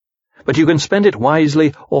spend it. But you can spend it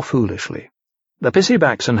wisely or foolishly. The pissy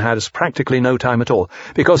Baxon has practically no time at all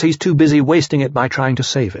because he's too busy wasting it by trying to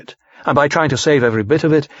save it. And by trying to save every bit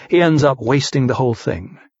of it, he ends up wasting the whole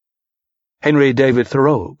thing. Henry David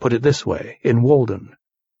Thoreau put it this way in Walden.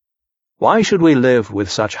 Why should we live with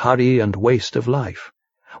such hurry and waste of life?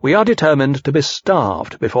 We are determined to be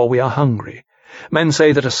starved before we are hungry. Men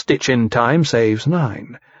say that a stitch in time saves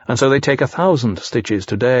 9, and so they take 1,000 stitches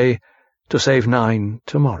today to save 9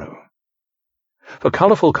 tomorrow. For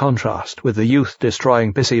colourful contrast with the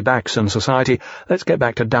youth-destroying pissy Baxon society, let's get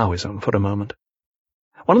back to Taoism for a moment.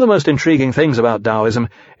 One of the most intriguing things about Taoism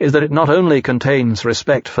is that it not only contains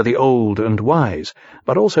respect for the old and wise,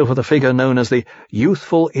 but also for the figure known as the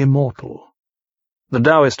youthful immortal. The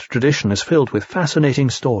Taoist tradition is filled with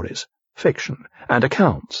fascinating stories, fiction, and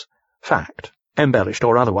accounts, fact, embellished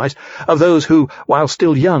or otherwise, of those who, while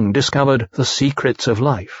still young, discovered the secrets of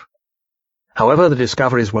life. However the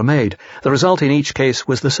discoveries were made, the result in each case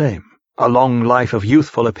was the same, a long life of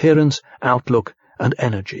youthful appearance, outlook, and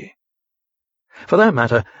energy. For that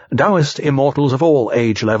matter, Taoist immortals of all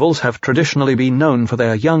age levels have traditionally been known for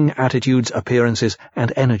their young attitudes, appearances,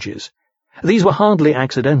 and energies. These were hardly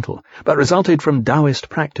accidental, but resulted from Taoist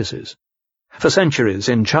practices. For centuries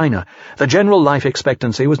in China, the general life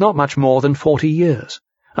expectancy was not much more than 40 years,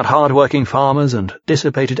 and hard-working farmers and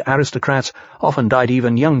dissipated aristocrats often died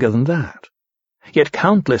even younger than that. Yet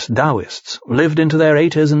countless Taoists lived into their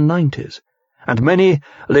 80s and 90s, and many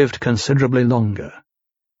lived considerably longer.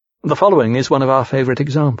 The following is one of our favourite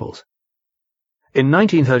examples. In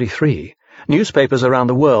 1933, newspapers around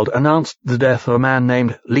the world announced the death of a man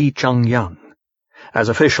named Li Chongyang. As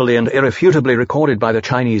officially and irrefutably recorded by the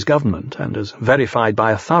Chinese government, and as verified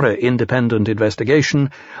by a thorough independent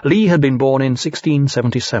investigation, Li had been born in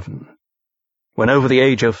 1677. When over the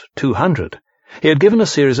age of 200, he had given a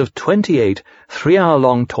series of 28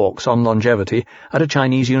 3-hour-long talks on longevity at a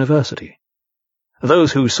Chinese university.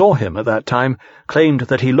 Those who saw him at that time claimed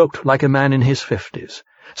that he looked like a man in his 50s,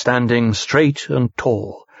 standing straight and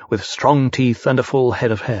tall, with strong teeth and a full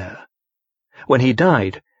head of hair. When he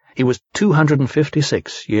died, he was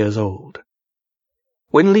 256 years old.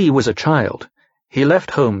 When Li was a child, he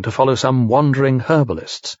left home to follow some wandering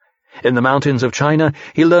herbalists. In the mountains of China,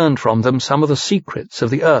 he learned from them some of the secrets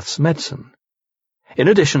of the earth's medicine. In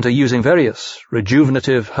addition to using various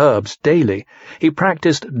rejuvenative herbs daily, he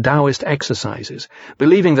practiced Taoist exercises,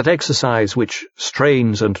 believing that exercise which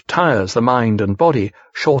strains and tires the mind and body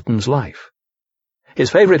shortens life. His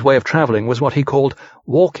favourite way of travelling was what he called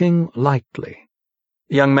walking lightly.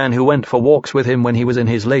 Young men who went for walks with him when he was in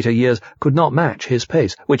his later years could not match his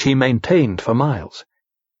pace, which he maintained for miles.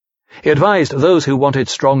 He advised those who wanted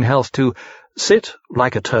strong health to sit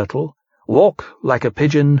like a turtle, walk like a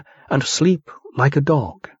pigeon, and sleep like a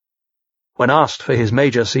dog. When asked for his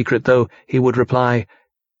major secret, though, he would reply,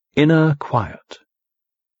 inner quiet.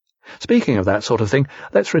 Speaking of that sort of thing,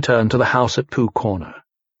 let's return to the house at Pooh Corner.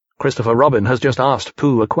 Christopher Robin has just asked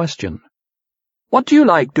Pooh a question. What do you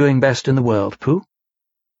like doing best in the world, Pooh?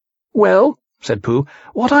 Well, said Pooh,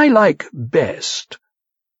 what I like best.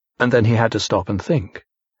 And then he had to stop and think.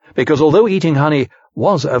 Because although eating honey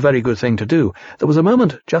was a very good thing to do, there was a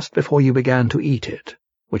moment just before you began to eat it,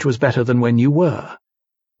 which was better than when you were.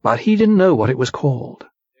 But he didn't know what it was called.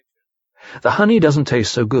 The honey doesn't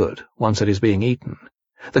taste so good once it is being eaten.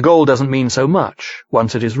 The goal doesn't mean so much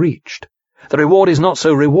once it is reached. The reward is not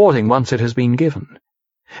so rewarding once it has been given.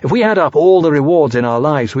 If we add up all the rewards in our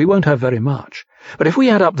lives, we won't have very much. But if we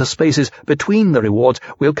add up the spaces between the rewards,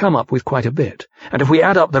 we'll come up with quite a bit. And if we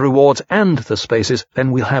add up the rewards and the spaces,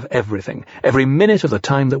 then we'll have everything, every minute of the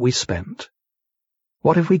time that we spent.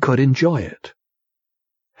 What if we could enjoy it?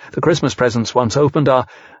 The Christmas presents once opened are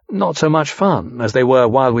not so much fun as they were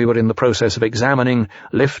while we were in the process of examining,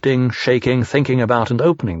 lifting, shaking, thinking about and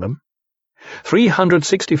opening them.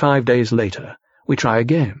 365 days later, we try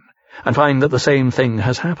again, and find that the same thing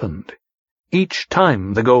has happened. Each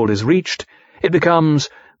time the goal is reached, it becomes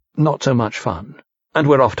not so much fun, and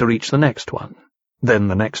we're off to reach the next one, then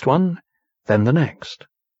the next one, then the next.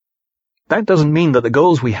 That doesn't mean that the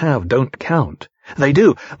goals we have don't count. They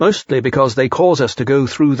do, mostly because they cause us to go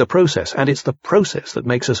through the process, and it's the process that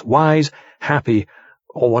makes us wise, happy,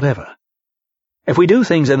 or whatever. If we do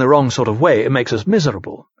things in the wrong sort of way, it makes us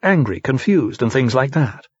miserable, angry, confused, and things like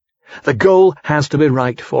that. The goal has to be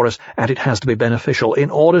right for us, and it has to be beneficial in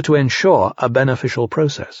order to ensure a beneficial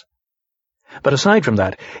process. But aside from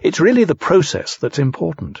that, it's really the process that's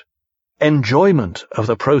important. Enjoyment of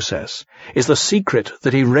the process is the secret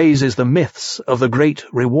that erases the myths of the great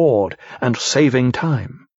reward and saving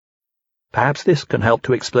time. Perhaps this can help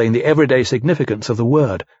to explain the everyday significance of the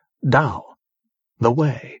word Dao, the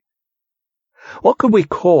way. What could we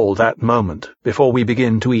call that moment before we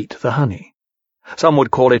begin to eat the honey? Some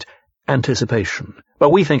would call it anticipation,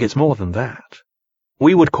 but we think it's more than that.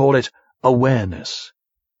 We would call it awareness.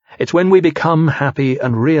 It's when we become happy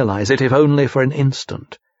and realize it, if only for an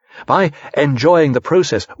instant. By enjoying the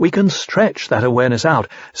process, we can stretch that awareness out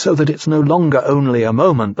so that it's no longer only a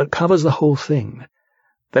moment but covers the whole thing.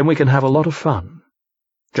 Then we can have a lot of fun,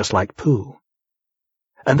 just like Pooh.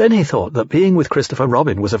 And then he thought that being with Christopher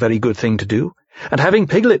Robin was a very good thing to do, and having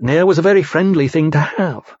Piglet near was a very friendly thing to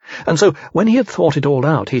have. And so, when he had thought it all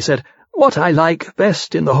out, he said, "What I like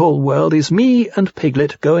best in the whole world is me and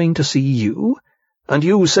Piglet going to see you, and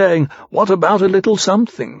you saying, 'What about a little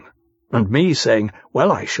something?' And me saying,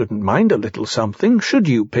 'Well, I shouldn't mind a little something, should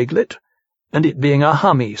you, Piglet?' And it being a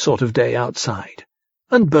hummy sort of day outside,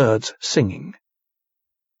 and birds singing.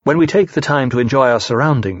 When we take the time to enjoy our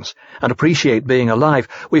surroundings and appreciate being alive,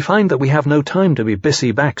 we find that we have no time to be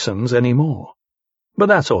busy Baxons anymore. But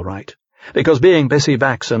that's all right, because being busy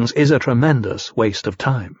Baxons is a tremendous waste of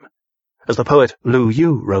time. As the poet Lu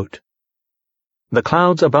Yu wrote, "The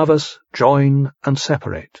clouds above us join and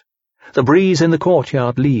separate. The breeze in the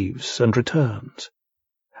courtyard leaves and returns.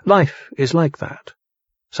 Life is like that,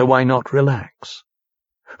 so why not relax?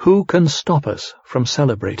 Who can stop us from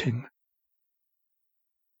celebrating?"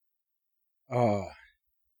 Oh,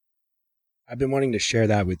 I've been wanting to share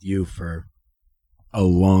that with you for a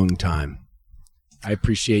long time. I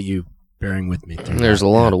appreciate you bearing with me through There's that, a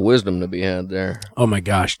lot man. of wisdom to be had there. Oh my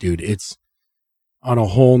gosh, dude. It's on a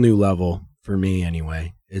whole new level for me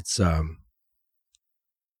anyway. It's,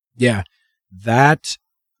 yeah, that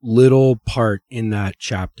little part in that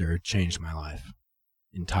chapter changed my life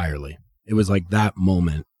entirely. It was like that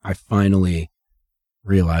moment I finally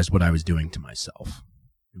realized what I was doing to myself.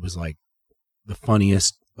 It was like the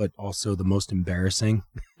funniest, but also the most embarrassing,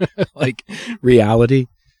 like, reality.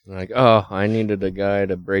 Like, oh, I needed a guy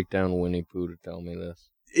to break down Winnie Pooh to tell me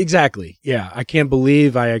this. Exactly. Yeah. I can't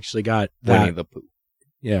believe I actually got that. Winnie the Pooh.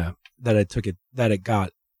 Yeah. That it took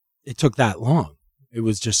that long. It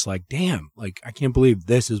was just like, damn, like, I can't believe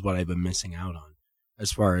this is what I've been missing out on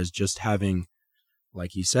as far as just having,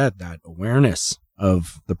 like you said, that awareness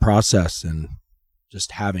of the process and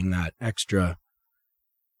just having that extra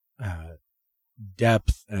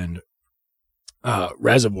depth and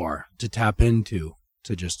reservoir to tap into,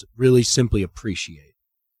 to just really simply appreciate.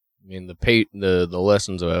 I mean, the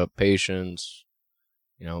lessons about patience,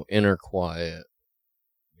 inner quiet,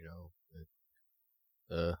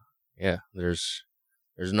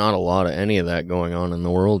 there's not a lot of any of that going on in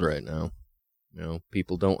the world right now.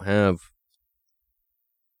 People don't have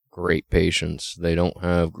great patience. They don't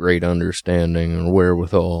have great understanding or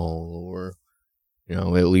wherewithal, or, at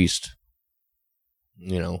least,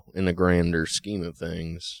 in the grander scheme of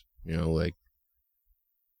things, like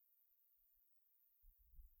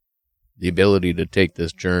the ability to take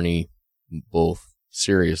this journey both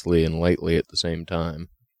seriously and lightly at the same time.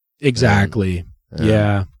 Exactly.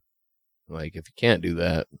 Yeah. Like, if you can't do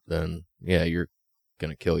that, then, yeah, you're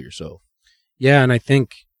going to kill yourself. Yeah, and I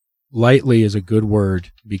think lightly is a good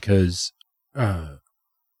word because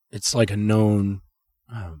it's like a known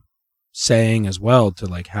saying as well to,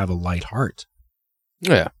 like, have a light heart.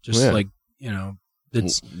 Yeah. Just like,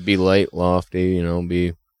 it's... Be light, lofty,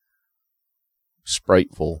 be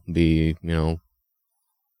spriteful, be,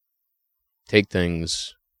 take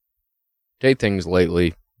things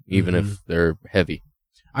lightly, even if they're heavy.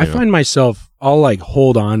 I find myself, I'll like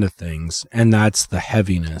hold on to things, and that's the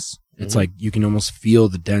heaviness. It's like you can almost feel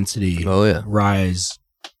the density rise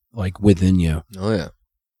like within you. Oh,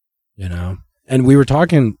 yeah. And we were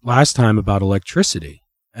talking last time about electricity,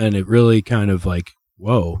 and it really kind of like,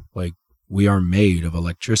 whoa, like we are made of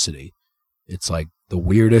electricity. It's like the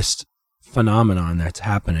weirdest phenomenon that's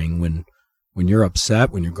happening when when you're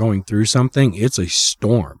upset, when you're going through something, it's a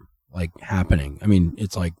storm like happening. I mean,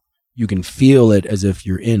 it's like you can feel it as if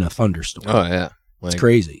you're in a thunderstorm. Oh yeah, It's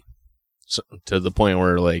crazy. So, to the point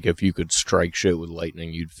where like if you could strike shit with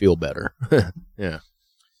lightning, you'd feel better. Yeah.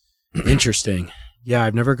 Interesting. Yeah,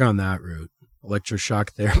 I've never gone that route.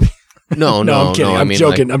 Electroshock therapy. No, I'm kidding. I I'm mean,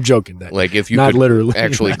 joking. like, I'm joking. That like if you not could literally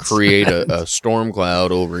actually That's- create a storm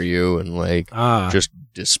cloud over you and like Ah, just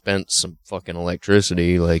dispense some fucking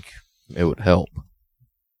electricity, like it would help.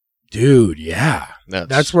 dude, yeah.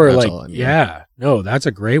 That's where like all I mean. yeah. No, that's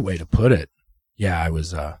a great way to put it. Yeah, I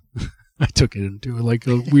was I took it into like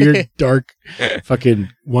a weird dark fucking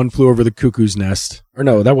One Flew Over the Cuckoo's Nest. Or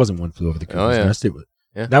no, that wasn't One Flew Over the Cuckoo's Nest. It was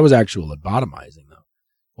that was actual lobotomizing though.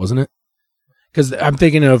 Wasn't it? Cuz I'm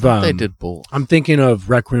thinking of They did both. I'm thinking of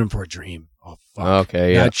Requiem for a Dream. Oh fuck.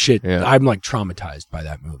 Okay, yeah. That shit. Yeah. I'm like traumatized by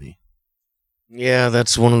that movie. Yeah,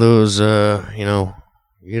 that's one of those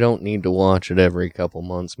you don't need to watch it every couple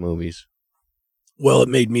months movies. Well, it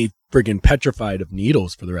made me friggin' petrified of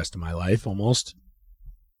needles for the rest of my life almost.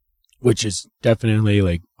 Which is definitely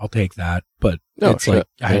like, I'll take that. But No, it's shit. like,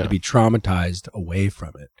 I had Yeah. to be traumatized away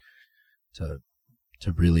from it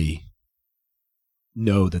to really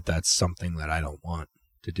know that that's something that I don't want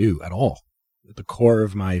to do at all. At the core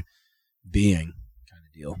of my being kind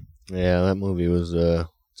of deal. Yeah, that movie was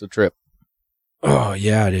it's a trip. Oh,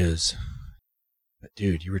 yeah, it is. But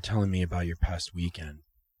dude, you were telling me about your past weekend.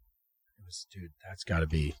 It was, dude, that's got to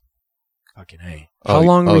be fucking A. How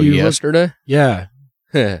long were you? yesterday? Yeah.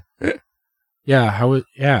 Yeah. Yeah. How it?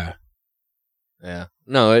 Yeah. Yeah.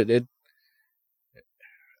 No, it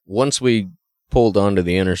once we pulled onto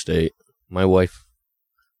the interstate, my wife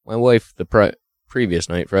the previous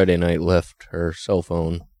night, Friday night, left her cell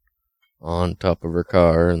phone on top of her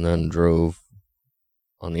car and then drove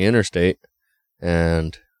on the interstate,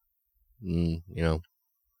 and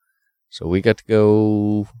so we got to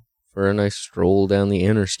go for a nice stroll down the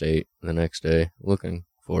interstate the next day looking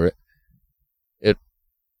for it.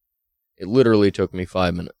 It literally took me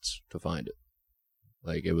 5 minutes to find it.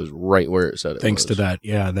 Like, it was right where it said it Thanks was. to that,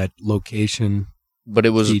 that location But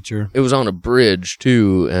it was feature. it was on a bridge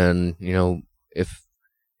too, and if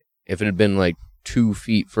it had been like 2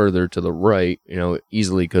 feet further to the right, it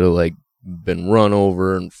easily could have like been run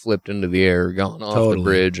over and flipped into the air, gone off the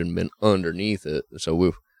bridge and been underneath it. So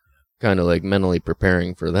we're kind of like mentally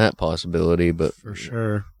preparing for that possibility, but For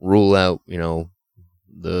sure. rule out,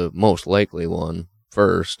 the most likely one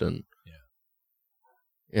first. And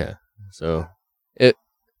yeah. So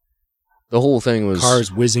the whole thing was Cars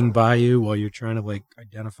whizzing by you while you're trying to like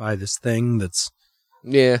identify this thing that's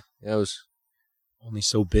I was only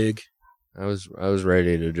so big. I was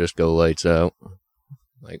ready to just go lights out.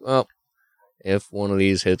 Like, well, if one of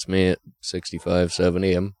these hits me at 65,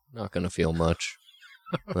 70, I'm not going to feel much.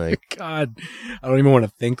 Like, God, I don't even want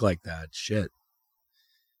to think like that. Shit.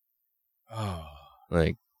 Oh,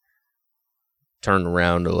 like, turn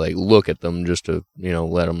around to like look at them just to,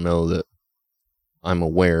 let them know that I'm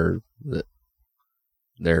aware that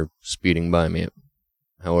they're speeding by me at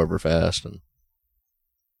however fast. And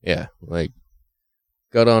yeah, like,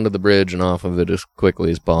 got onto the bridge and off of it as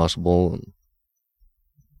quickly as possible. And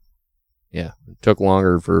yeah, it took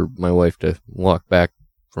longer for my wife to walk back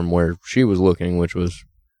from where she was looking, which was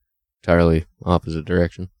entirely opposite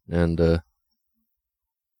direction. And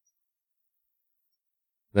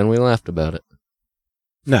then we laughed about it.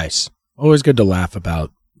 nice. Always good to laugh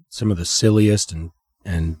about some of the silliest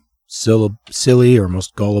and silly or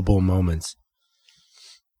most gullible moments.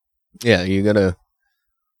 Yeah, you gotta,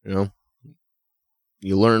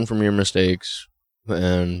 you learn from your mistakes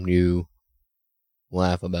and you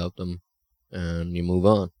laugh about them and you move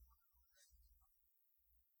on.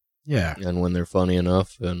 Yeah. And when they're funny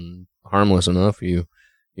enough and harmless enough, you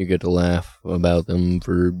get to laugh about them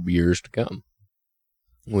for years to come,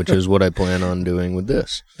 which is what I plan on doing with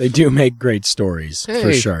this. They do make great stories, for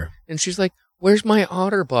Hey. sure. And she's like, "Where's my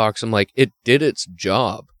otter box?" I'm like, "It did its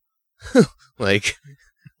job." like,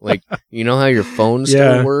 you know how your phone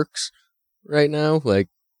still Yeah. works right now? Like,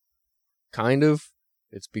 kind of.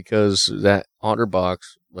 It's because that otter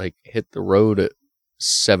box like hit the road at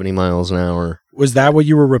 70 miles an hour. Was that what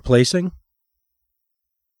you were replacing?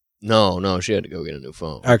 No, she had to go get a new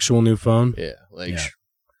phone. Actual new phone? Yeah, like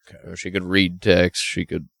Yeah. she could read text, she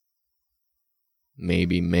could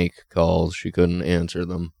maybe make calls, she couldn't answer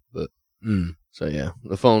them, but so yeah,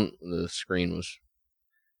 the screen was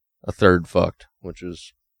a third fucked, which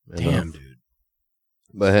is Damn, enough. dude.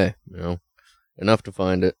 But hey, enough to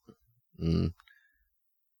find it. And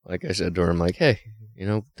like I said to her, I'm like, hey,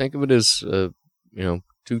 think of it as a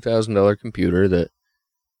 $2,000 computer that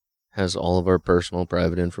has all of our personal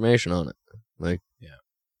private information on it. Like, Yeah.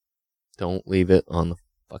 don't leave it on the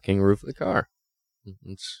fucking roof of the car.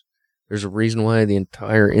 There's a reason why the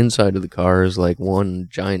entire inside of the car is like one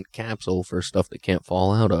giant capsule for stuff that can't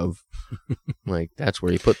fall out of. Like, that's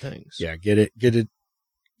where you put things. Yeah, get it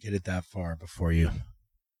that far before you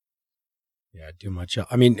do much else.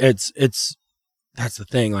 I mean, it's that's the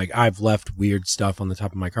thing. Like, I've left weird stuff on the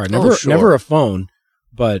top of my car. Never a phone,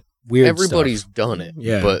 but weird Everybody's stuff. done it.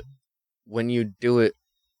 Yeah. But when you do it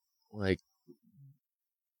like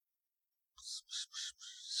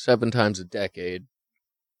 7 times a decade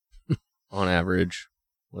on average,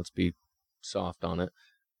 let's be soft on it.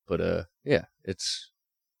 But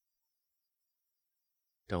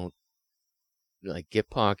don't, like, get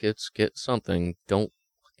pockets, get something. Don't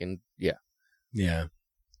fucking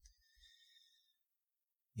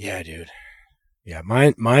Yeah, dude. Yeah,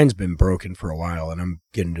 mine's been broken for a while, and I'm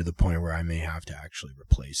getting to the point where I may have to actually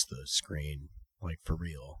replace the screen, like, for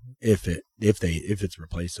real. If it's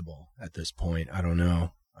replaceable at this point, I don't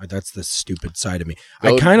know. That's the stupid side of me.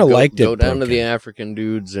 I kind of liked it. Go down to broken. the African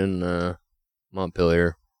dudes in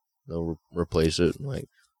Montpelier. They'll replace it. Like,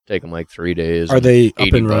 take them like 3 days. Are they up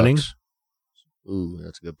 $80 and running? Ooh,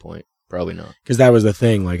 that's a good point. Probably not. Because that was the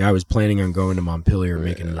thing. Like, I was planning on going to Montpelier,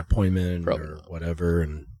 making an appointment Probably or not. whatever,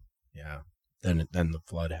 and then the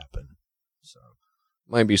flood happened. So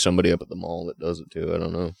Might be somebody up at the mall that does it too. I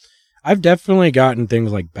don't know. I've definitely gotten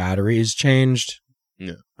things like batteries changed.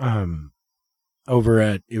 Yeah. Over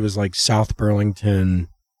at, it was like South Burlington,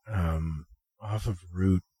 off of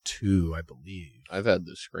Route 2, I believe. I've had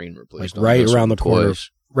the screen replaced. Like right around the corner,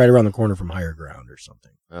 twice. right around the corner from Higher Ground or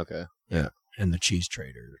something. Okay. Yeah, and the Cheese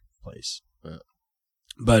Trader place. Yeah.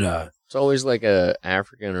 But it's always like a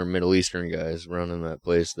African or Middle Eastern guys running that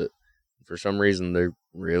place that, for some reason, they're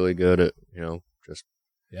really good at, just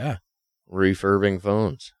refurbing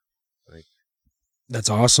phones. Like, that's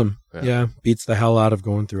awesome. Yeah, beats the hell out of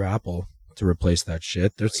going through Apple to replace that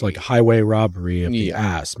shit. There's like highway robbery of the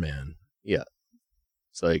ass, man. Yeah.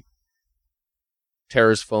 It's like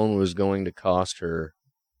Tara's phone was going to cost her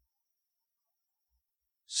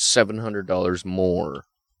 $700 more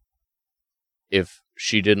if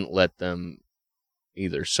she didn't let them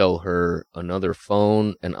either sell her another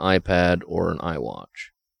phone, an iPad, or an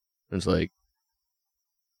iWatch. It's like,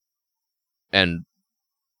 and,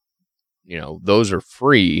 those are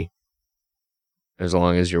free as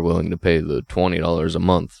long as you're willing to pay the $20 a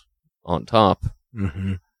month on top.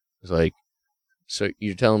 Mm-hmm. It's like, so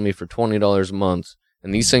you're telling me for $20 a month,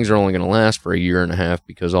 and these things are only going to last for a year and a half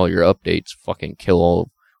because all your updates fucking kill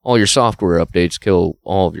all your software updates kill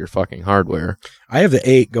all of your fucking hardware. I have the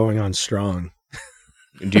 8 going on strong.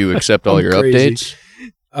 Do you accept all your crazy.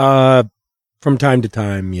 updates? From time to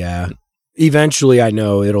time, yeah. Eventually, I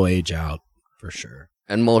know it'll age out for sure.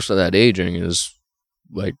 And most of that aging is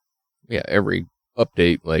like, every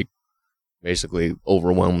update like basically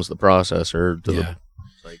overwhelms the processor to the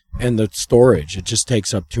and the storage. It just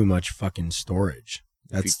takes up too much fucking storage.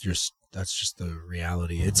 That's just the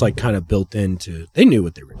reality. It's like kind of built into. They knew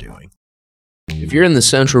what they were doing. If you're in the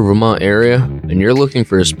central Vermont area and you're looking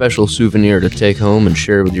for a special souvenir to take home and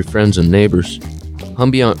share with your friends and neighbors,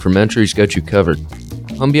 Humbiant Fermentory's got you covered.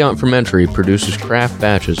 Humbiant Fermentory produces craft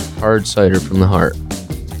batches of hard cider from the heart.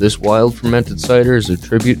 This wild fermented cider is a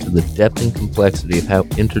tribute to the depth and complexity of how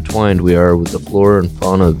intertwined we are with the flora and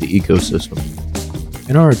fauna of the ecosystem.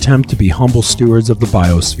 In our attempt to be humble stewards of the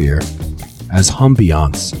biosphere, as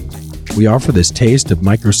Humbiants, we offer this taste of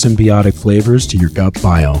microsymbiotic flavors to your gut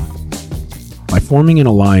biome. By forming an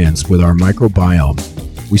alliance with our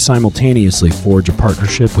microbiome, we simultaneously forge a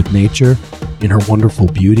partnership with nature in her wonderful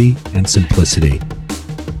beauty and simplicity,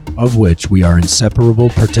 of which we are inseparable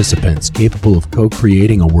participants capable of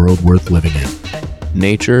co-creating a world worth living in.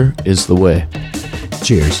 Nature is the way.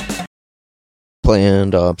 Cheers.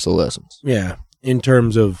 Planned obsolescence. Yeah, in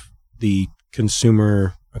terms of the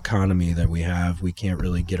consumer economy that we have, we can't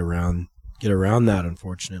really get around that,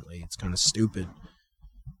 unfortunately. It's kind of stupid.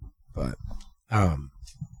 But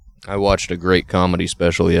I watched a great comedy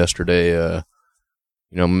special yesterday,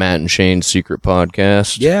 Matt and Shane's Secret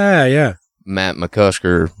Podcast. Yeah. Matt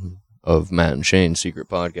McCusker of Matt and Shane's Secret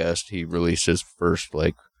Podcast, he released his first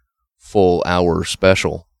full hour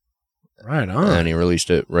special. Right on. And he released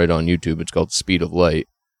it right on YouTube. It's called Speed of Light.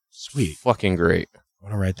 Sweet. Fucking great. I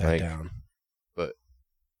want to write that down. But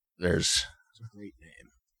there's a great name.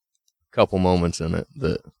 A couple moments in it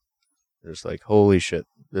that there's like, holy shit,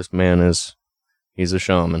 this man he's a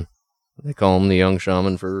shaman. They call him the young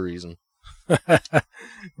shaman for a reason.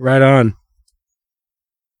 Right on.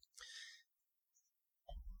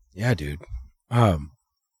 Yeah, dude. A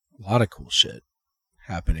lot of cool shit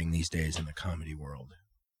happening these days in the comedy world.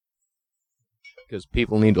 Because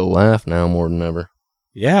people need to laugh now more than ever.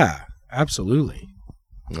 Yeah, absolutely.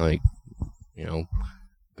 Like,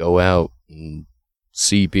 go out and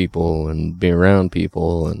see people and be around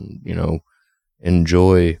people and,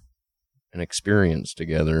 enjoy an experience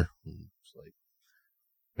together. It's like,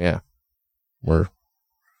 yeah, we're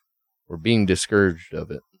being discouraged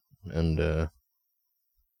of it, and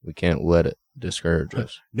we can't let it discourage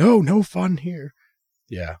us. No fun here.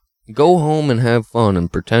 Yeah. Go home and have fun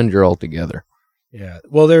and pretend you're all together. Yeah.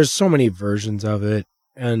 Well, there's so many versions of it,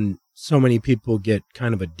 and so many people get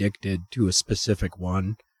kind of addicted to a specific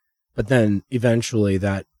one, but then eventually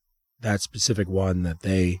that specific one that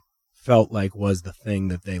they felt like was the thing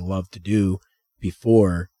that they loved to do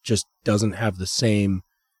before just doesn't have the same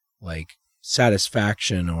like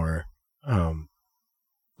satisfaction or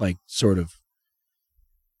like sort of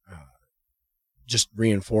just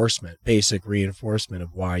basic reinforcement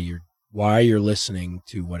of why you're listening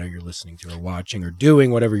to whatever you're listening to or watching or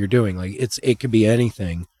doing whatever you're doing. Like it could be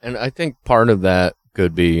anything. And I think part of that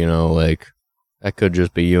could be, like that could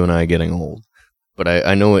just be you and I getting old. But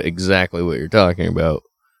I know exactly what you're talking about.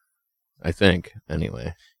 I think,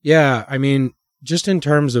 anyway. Yeah, I mean, just in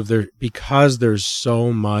terms of because there's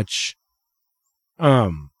so much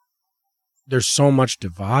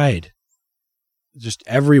divide just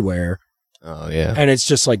everywhere. Oh, yeah. And it's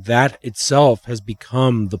just like that itself has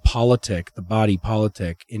become the body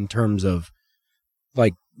politic in terms of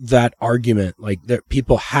like that argument, like that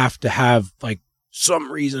people have to have like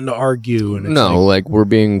some reason to argue. And it's like we're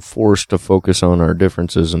being forced to focus on our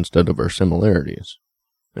differences instead of our similarities.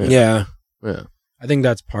 Yeah. I think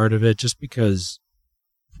that's part of it, just because,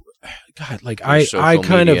 God, like I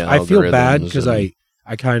feel bad because I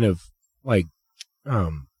kind of like,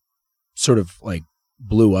 sort of like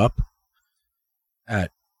blew up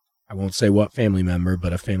at, I won't say what family member,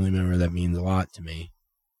 but a family member that means a lot to me,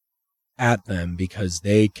 at them because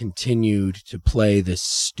they continued to play this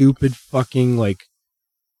stupid fucking like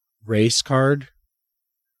race card.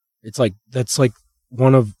 It's like, that's like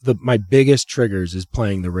one of my biggest triggers is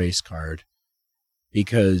playing the race card,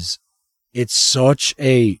 because it's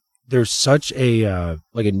there's such a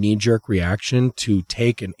like a knee-jerk reaction to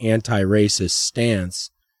take an anti-racist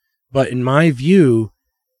stance. But in my view,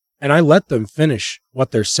 and I let them finish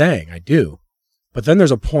what they're saying, I do, but then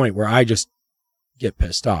there's a point where I just get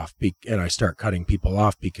pissed off and I start cutting people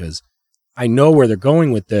off because I know where they're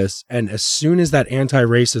going with this. And as soon as that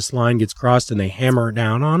anti-racist line gets crossed and they hammer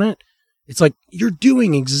down on it, it's like, you're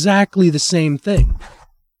doing exactly the same thing.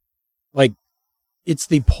 Like, it's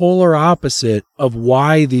the polar opposite of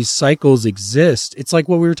why these cycles exist. It's like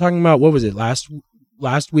what we were talking about. What was it last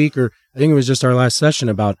week? Or I think it was just our last session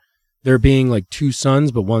about there being like two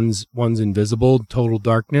suns, but one's invisible, total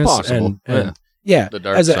darkness. Possible. And yeah, the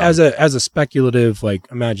dark as sun. a speculative, like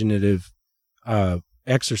imaginative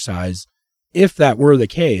exercise. If that were the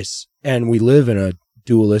case, and we live in a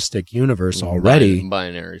dualistic universe already,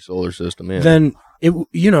 binary solar system, yeah. Then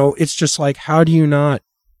it's just like, how do you not,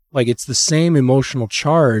 like, it's the same emotional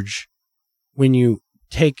charge when you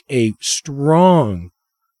take a strong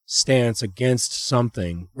stance against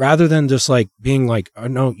something rather than just like being like, oh,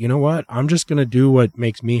 no, you know what? I'm just going to do what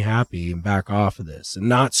makes me happy and back off of this and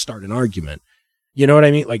not start an argument. You know what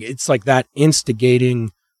I mean? Like, it's like that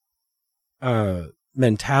instigating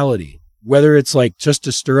mentality, whether it's like just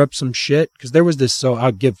to stir up some shit. Cause there was this, so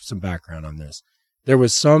I'll give some background on this. There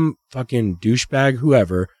was some fucking douchebag,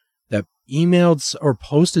 whoever, that emailed or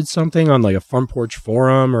posted something on like a front porch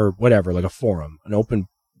forum or whatever, like a forum, an open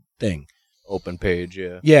thing. Open page,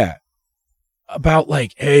 yeah. Yeah. About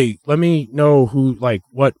like, hey, let me know who, like,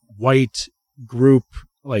 what white group,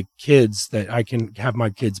 like, kids that I can have my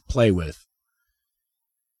kids play with.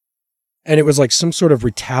 And it was like some sort of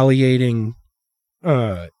retaliating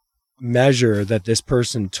measure that this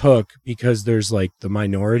person took because there's like the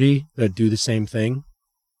minority that do the same thing.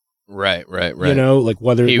 Right. You know, like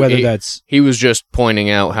whether that's... He was just pointing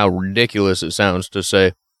out how ridiculous it sounds to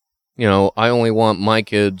say, I only want my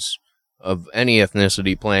kids of any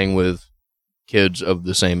ethnicity playing with kids of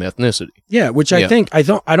the same ethnicity. Yeah, which I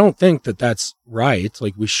don't think that that's right.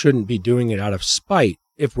 Like, we shouldn't be doing it out of spite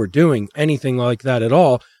if we're doing anything like that at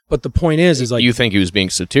all. But the point is like... You think he was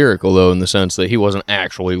being satirical, though, in the sense that he wasn't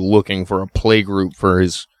actually looking for a play group for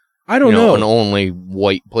his... I don't know. An only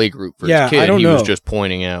white play group for his kid. He was just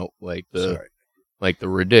pointing out like the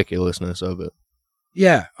ridiculousness of it.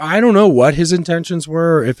 Yeah, I don't know what his intentions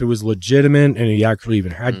were, if it was legitimate and he actually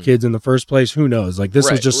even had kids in the first place. Who knows? Like, this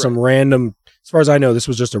was just some random, as far as I know, this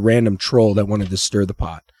was just a random troll that wanted to stir the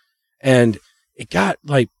pot. And it got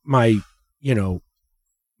like my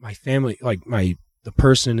family, like the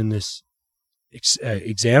person in this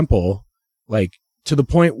example, like, to the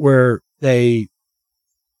point where they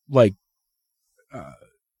like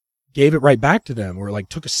gave it right back to them, or like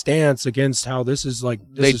took a stance against how this is like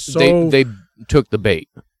they took the bait.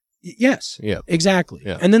 Yes. Yeah. Exactly.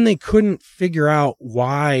 Yeah. And then they couldn't figure out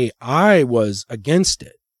why I was against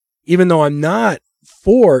it, even though I'm not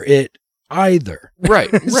for it either.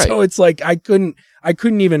 Right. Right. So it's like I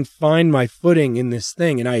couldn't even find my footing in this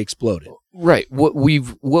thing, and I exploded. Right.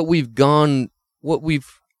 What's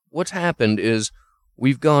happened is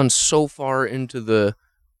we've gone so far into the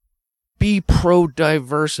be pro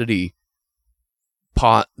diversity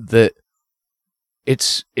pot that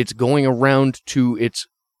it's going around to its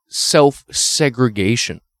self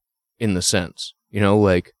segregation in the sense,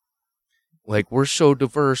 like we're so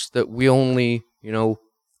diverse that we only,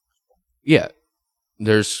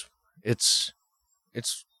 it's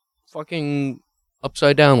fucking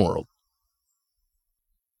upside down world.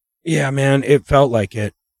 Yeah, man, it felt like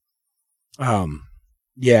it.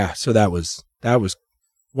 Yeah, so that was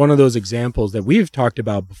one of those examples that we've talked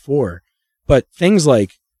about before, but things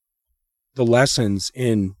like the lessons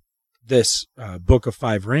in this Book of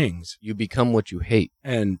Five Rings. You become what you hate.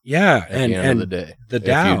 And yeah, at the end of the day. The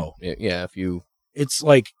Tao. If you it's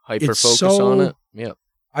like hyper focus on it. Yeah.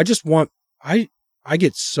 I just want I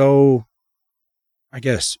get so, I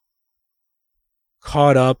guess,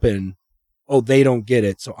 caught up in, oh, they don't get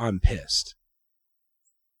it, so I'm pissed.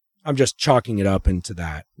 I'm just chalking it up into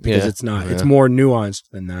that because it's not. Yeah. It's more nuanced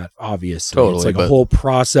than that. Obviously, totally, it's like a whole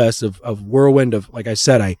process of whirlwind of, like I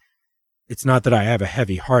said, It's not that I have a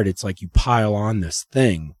heavy heart. It's like you pile on this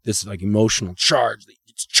thing, this like emotional charge.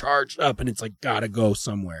 It's charged up, and it's like gotta go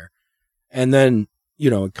somewhere. And then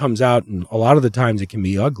it comes out, and a lot of the times it can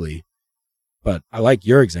be ugly. But I like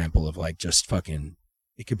your example of like just fucking.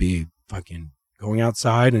 It could be fucking going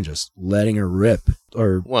outside and just letting her rip.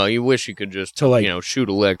 Or well, you wish you could just shoot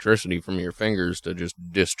electricity from your fingers to just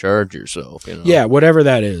discharge yourself. Yeah, whatever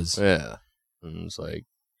that is. Yeah, and it's like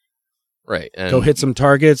right. And go hit some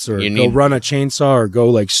targets, or go run a chainsaw, or go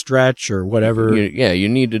like stretch or whatever. You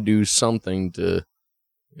need to do something to,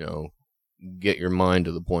 get your mind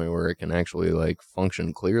to the point where it can actually like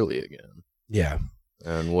function clearly again. Yeah,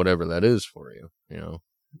 and whatever that is for you,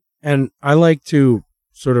 And I like to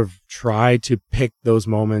sort of try to pick those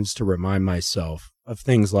moments to remind myself of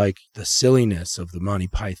things like the silliness of the Monty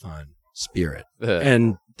Python spirit,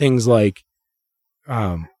 and things like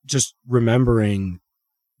just remembering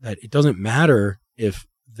that it doesn't matter if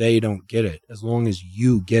they don't get it, as long as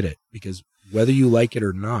you get it, because whether you like it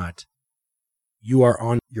or not, you are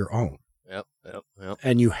on your own. Yep.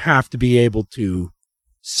 And you have to be able to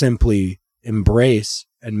simply embrace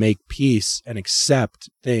and make peace and accept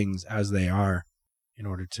things as they are in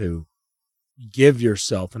order to give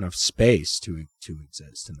yourself enough space to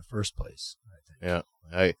exist in the first place, I think.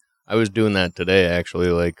 Yeah. I was doing that today, actually,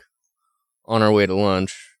 like on our way to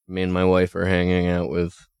lunch. Me and my wife are hanging out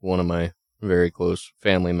with one of my very close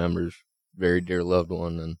family members, very dear loved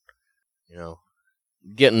one, and,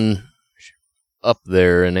 getting up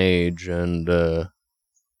there in age, and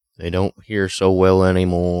they don't hear so well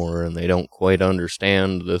anymore, and they don't quite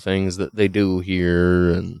understand the things that they do hear,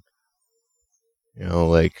 and,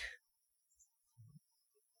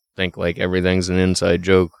 think like everything's an inside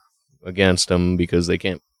joke against them because they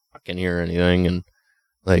can't fucking hear anything, and,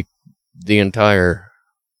 like, the entire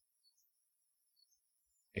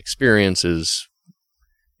experience is,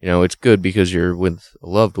 it's good because you're with a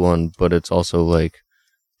loved one, but it's also, like,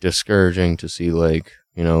 discouraging to see, like,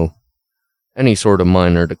 any sort of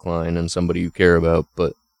minor decline in somebody you care about,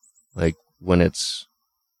 but, like, when it's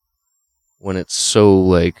so,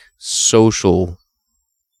 like, social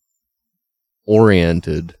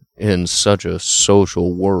oriented in such a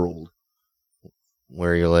social world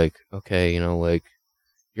where you're like, okay, like,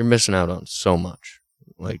 you're missing out on so much.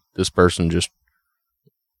 Like, this person just,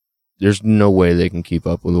 there's no way they can keep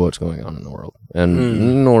up with what's going on in the world.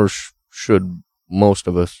 And nor should most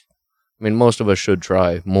of us. I mean, most of us should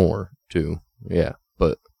try more too. Yeah.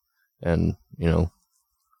 But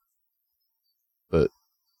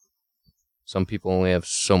some people only have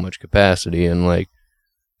so much capacity, and like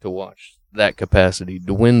to watch that capacity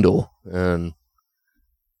dwindle, and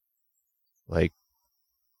like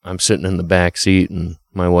I'm sitting in the back seat and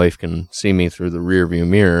my wife can see me through the rearview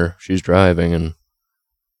mirror. She's driving, and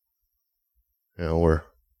we're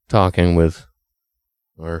talking with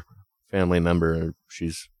our family member.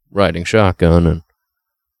 She's riding shotgun, and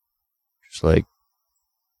just like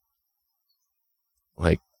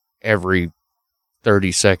every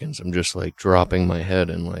 30 seconds, I'm just like dropping my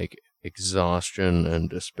head in like exhaustion and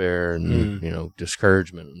despair and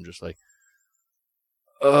discouragement. I'm just like,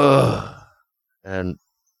 ugh. And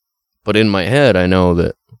But in my head, I know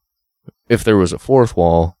that if there was a fourth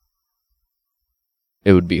wall,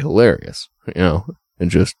 it would be hilarious, and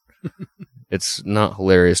just, it's not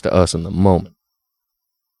hilarious to us in the moment.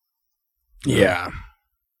 Yeah.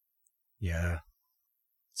 Yeah.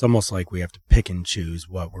 It's almost like we have to pick and choose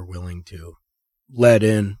what we're willing to let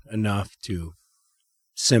in enough to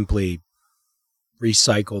simply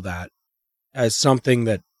recycle that as something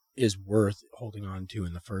that is worth holding on to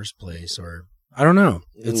in the first place, or I don't know.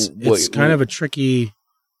 It's kind of a tricky.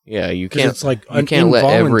 Yeah, you can't. It's like you can't let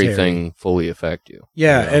everything fully affect you.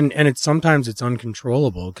 Yeah, and it's sometimes it's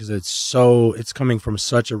uncontrollable because it's coming from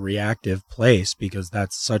such a reactive place because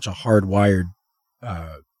that's such a hardwired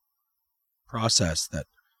process that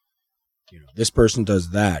this person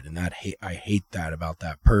does that, and I hate that about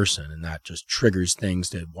that person, and that just triggers things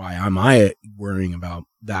to why am I worrying about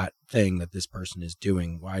that thing that this person is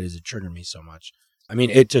doing? Why does it trigger me so much? I mean,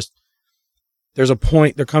 there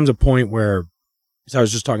comes a point where, so I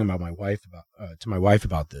was just talking about to my wife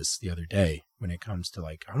about this the other day, when it comes to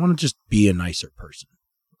like, I want to just be a nicer person.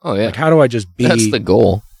 Oh yeah. Like, how do I just be? That's the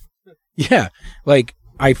goal. Yeah. Like,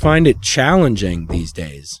 I find it challenging these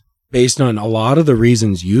days based on a lot of the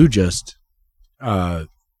reasons you just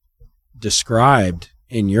described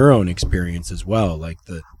in your own experience as well, like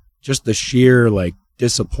the sheer like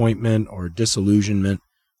disappointment or disillusionment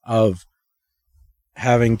of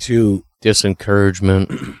having to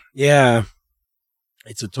disencouragement. Yeah,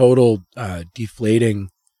 it's a total deflating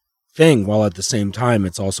thing, while at the same time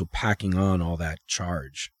it's also packing on all that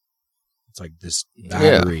charge. It's like this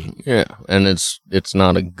battery. Yeah, and it's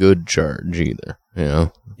not a good charge either.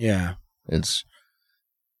 Yeah, it's.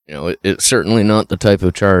 It's certainly not the type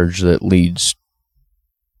of charge that leads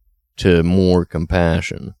to more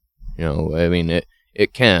compassion. I mean,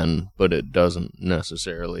 it can, but it doesn't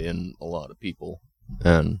necessarily in a lot of people.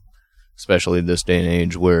 And especially this day and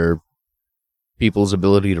age where people's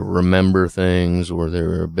ability to remember things or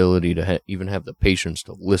their ability to even have the patience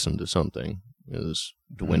to listen to something is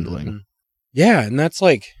dwindling. Mm-hmm. Yeah, and that's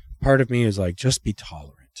like, part of me is like, just be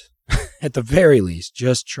tolerant. At the very least,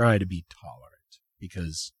 just try to be tolerant,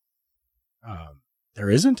 because there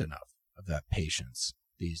isn't enough of that patience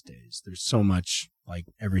these days. There's so much, like,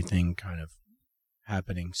 everything kind of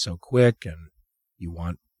happening so quick, and you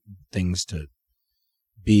want things to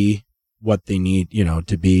be what they need,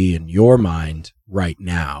 to be in your mind right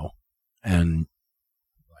now. And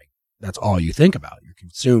like, that's all you think about. You're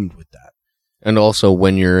consumed with that. And also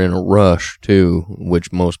when you're in a rush too,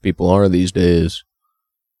 which most people are these days,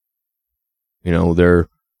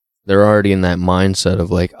 they're already in that mindset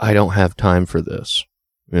of like, I don't have time for this,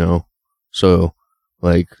 So,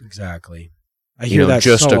 like, exactly. I hear that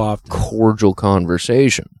just so a often. cordial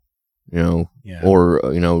conversation, or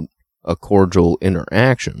a cordial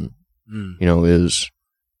interaction,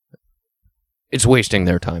 it's wasting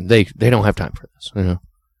their time. They don't have time for this,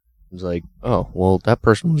 It's like, oh, well, that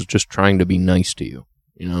person was just trying to be nice to you,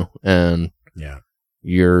 and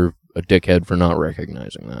you're a dickhead for not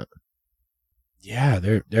recognizing that. Yeah,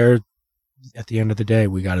 they're at the end of the day,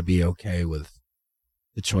 we got to be okay with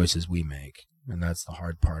the choices we make. And that's the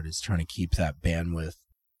hard part, is trying to keep that bandwidth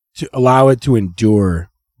to allow it to endure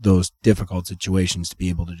those difficult situations, to be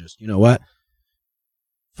able to just, what?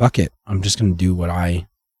 Fuck it. I'm just going to do what I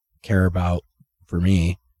care about for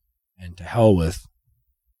me, and to hell with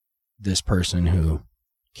this person who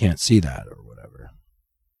can't see that or whatever.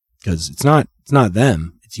 Because it's not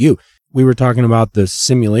them, it's you. We were talking about the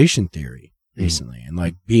simulation theory recently, and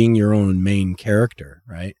like being your own main character,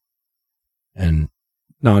 right? And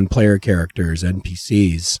non-player characters,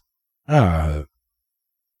 NPCs,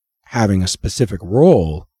 having a specific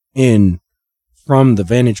role from the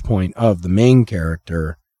vantage point of the main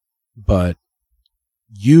character, but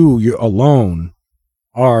you alone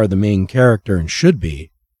are the main character and should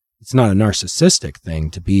be. It's not a narcissistic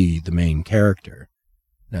thing to be the main character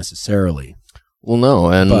necessarily. Well, no,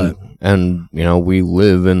 and we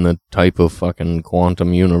live in the type of fucking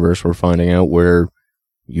quantum universe we're finding out where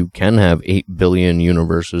you can have 8 billion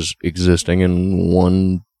universes existing in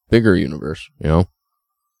one bigger universe,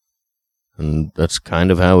 And that's kind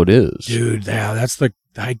of how it is. Dude, yeah,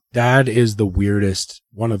 that is the weirdest,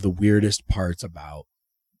 one of the weirdest parts about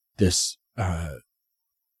this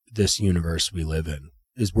universe we live in,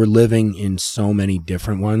 is we're living in so many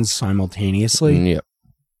different ones simultaneously. Yep.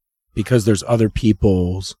 Because there's other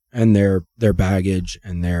people's and their baggage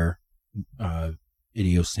and their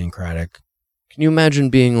idiosyncratic. Can you imagine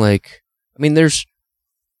being like, I mean, there's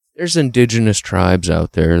indigenous tribes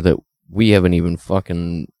out there that we haven't even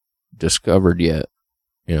fucking discovered yet,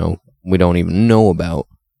 we don't even know about.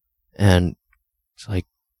 And it's like,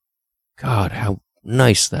 God,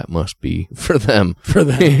 nice that must be for them. For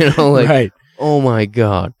them. You know, like, right. oh my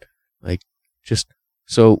God. Like, just,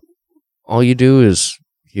 so all you do is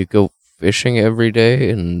you go fishing every day,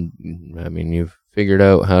 and I mean, you've figured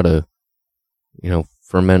out how to, you know,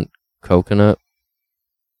 ferment coconut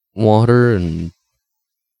water, and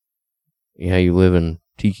yeah, you live in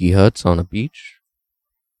tiki huts on a beach.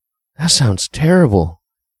 That sounds terrible.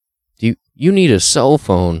 You need a cell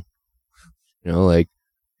phone, you know, like,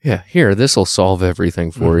 yeah, here, this'll solve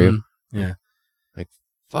everything for you. Yeah. Like,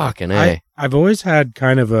 fucking A. I've always had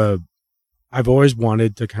I've always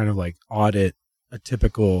wanted to kind of like audit a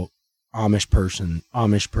typical Amish person.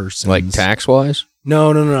 Like tax-wise?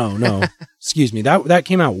 No. Excuse me. That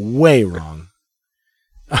came out way wrong.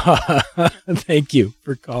 Thank you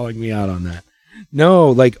for calling me out on that. No,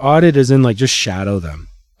 like audit as in like just shadow them.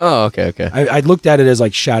 Oh, okay. I looked at it as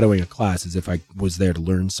like shadowing a class, as if I was there to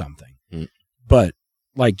learn something. But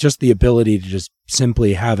like just the ability to just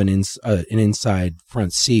simply have an inside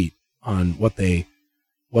front seat on what they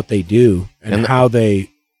do and how they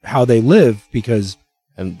live, because.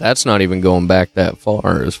 And that's not even going back that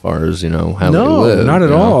far as, you know, how they live. No, not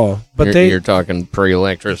at all. But you're talking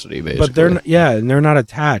pre-electricity, basically. But they're not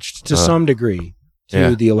attached to some degree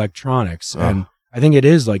to the electronics. And I think it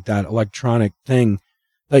is like that electronic thing.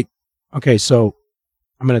 Like, okay, so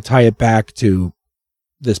I'm going to tie it back to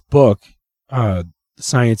this book, The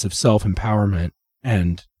Science of Self-Empowerment,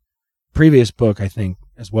 and previous book, I think,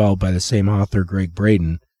 as well, by the same author, Greg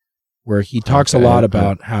Braden, where he talks a lot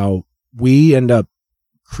about how we end up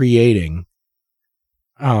creating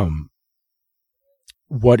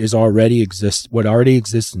what already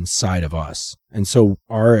exists inside of us. And so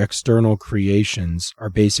our external creations are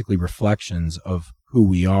basically reflections of who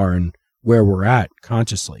we are and where we're at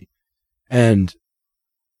consciously. And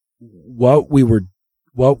what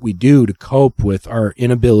we do to cope with our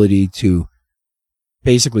inability to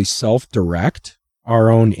basically self-direct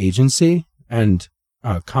our own agency and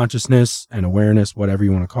consciousness and awareness, whatever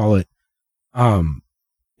you want to call it,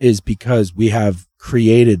 is because we have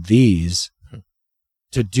created these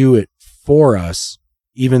to do it for us,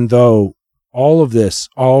 even though all of this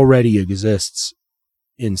already exists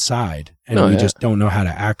inside, and we just don't know how to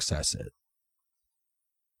access it.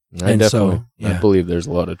 I believe there's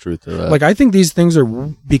a lot of truth to that. Like, I think these things are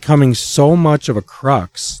becoming so much of a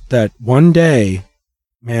crux that one day,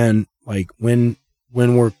 man, like when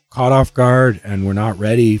we're caught off guard and we're not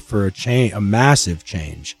ready for a massive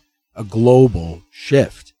change, a global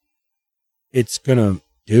shift, it's gonna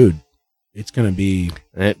be.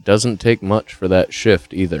 And it doesn't take much for that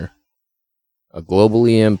shift either. A global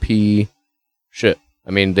EMP shit.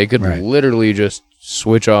 I mean, they could literally just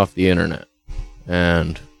switch off the internet,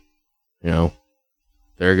 and you know,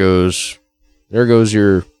 there goes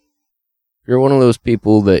your. If you're one of those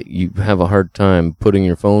people that you have a hard time putting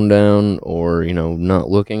your phone down, or, you know, not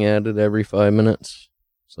looking at it every 5 minutes,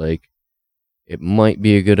 it's like, it might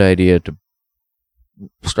be a good idea to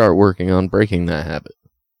start working on breaking that habit.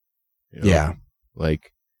 You know? Yeah.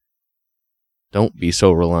 Like, don't be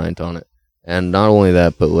so reliant on it. And not only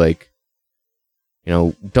that, but like, you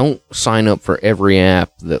know, don't sign up for every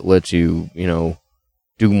app that lets you, you know,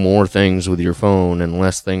 do more things with your phone and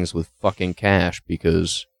less things with fucking cash,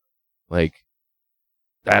 because like,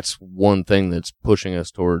 that's one thing that's pushing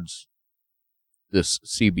us towards this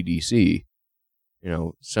CBDC, you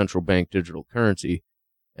know, central bank digital currency.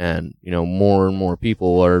 And, you know, more and more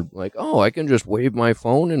people are like, oh, I can just wave my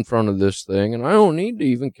phone in front of this thing, and I don't need to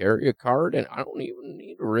even carry a card, and I don't even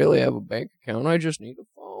need to really have a bank account. I just need a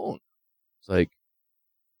phone. It's like,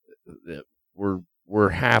 we're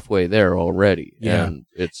halfway there already. Yeah.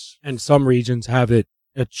 And some regions have it,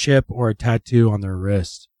 a chip or a tattoo on their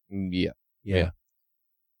wrist. Yeah.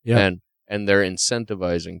 And they're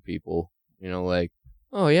incentivizing people, you know, like,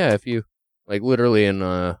 oh yeah, if you, like, literally in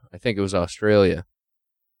I think it was Australia,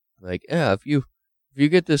 like, yeah, if you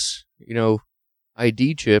get this, you know,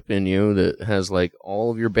 ID chip in you that has like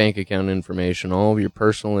all of your bank account information, all of your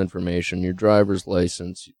personal information, your driver's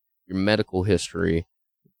license, your medical history,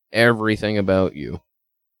 everything about you,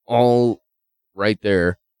 all right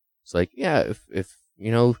there. It's like, yeah, if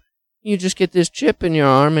you know, you just get this chip in your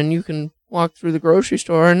arm and you can walk through the grocery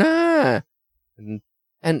store, and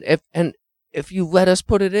if you let us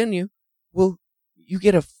put it in you, well, you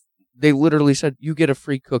get they literally said, you get a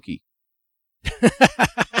free cookie.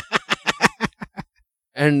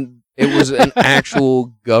 And it was an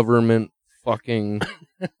actual government fucking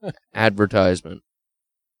advertisement.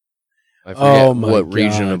 I forget what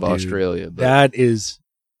region of Australia. But that is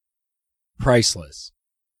priceless.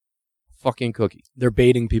 Fucking cookie. They're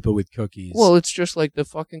baiting people with cookies. Well, it's just like the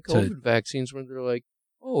fucking COVID vaccines where they're like,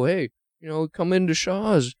 oh, hey, come into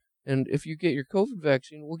Shaw's, and if you get your COVID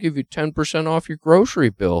vaccine, we'll give you 10% off your grocery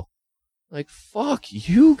bill. Like, fuck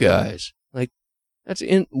you guys. Like, that's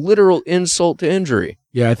literal insult to injury.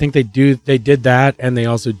 Yeah, I think they did that, and they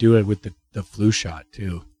also do it with the flu shot,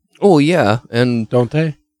 too. Oh, yeah, and... Don't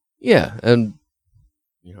they? Yeah, and,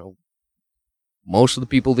 most of the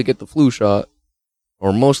people that get the flu shot,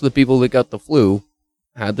 or most of the people that got the flu,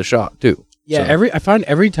 had the shot, too. Yeah, So. I find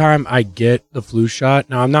every time I get the flu shot,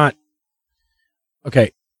 now I'm not...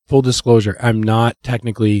 Okay, full disclosure, I'm not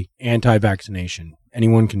technically anti-vaccination.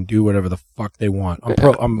 Anyone can do whatever the fuck they want.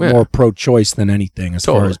 I'm more pro-choice than anything as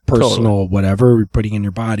far as personal whatever you're putting in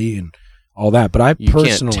your body and all that. But you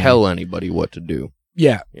can't tell anybody what to do.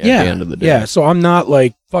 Yeah, at the end of the day. Yeah, so I'm not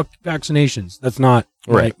like, fuck vaccinations. That's not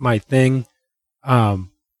my thing. I'm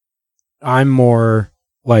more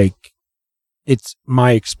like, it's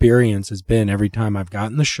my experience has been every time I've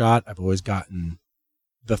gotten the shot, I've always gotten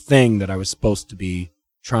the thing that I was supposed to be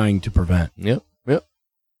trying to prevent. Yep.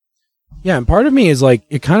 Yeah, and part of me is like,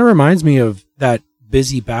 it kind of reminds me of that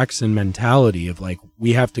busy Baxton mentality of like,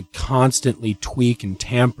 we have to constantly tweak and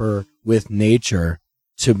tamper with nature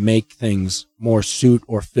to make things more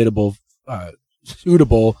suitable or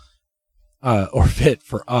fit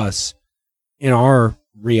for us in our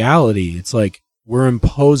reality. It's like we're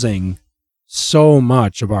imposing so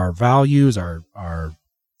much of our values, our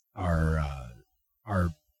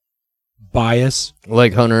bias.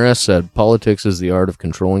 Like Hunter S. said, politics is the art of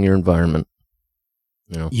controlling your environment.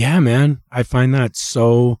 Yeah, man. I find that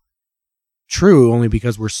so true only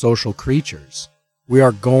because we're social creatures. We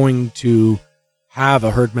are going to have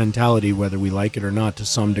a herd mentality whether we like it or not to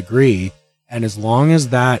some degree. And as long as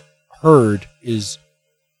that herd is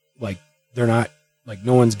like, they're not like,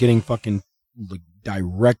 no one's getting fucking like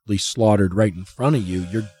directly slaughtered right in front of you,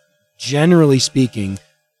 you're generally speaking,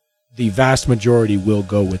 the vast majority will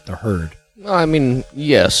go with the herd. I mean,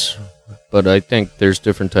 yes, but I think there's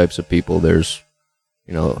different types of people. There's,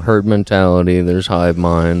 herd mentality, there's hive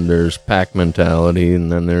mind, there's pack mentality,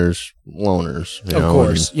 and then there's loners. Of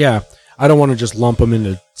course, yeah. I don't want to just lump them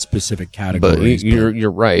into specific categories. But you're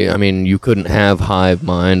right. I mean, you couldn't have hive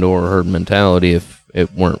mind or herd mentality if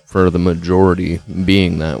it weren't for the majority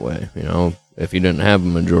being that way. If you didn't have a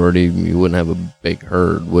majority, you wouldn't have a big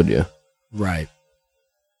herd, would you? Right.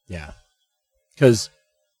 Yeah. Because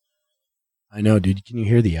I know, dude. Can you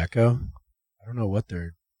hear the echo? I don't know what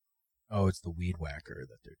they're... Oh, it's the weed whacker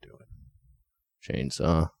that they're doing.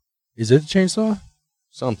 Chainsaw. Is it a chainsaw?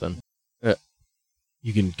 Something.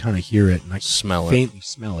 You can kind of hear it, and I can faintly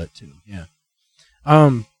smell it, too. Yeah.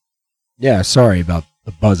 Yeah, sorry about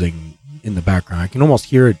the buzzing in the background. I can almost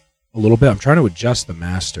hear it a little bit. I'm trying to adjust the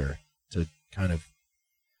master to kind of...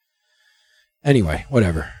 Anyway,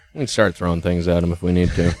 whatever. We can start throwing things at them if we need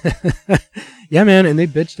to. Yeah, man, and they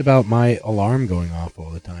bitched about my alarm going off all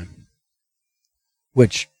the time.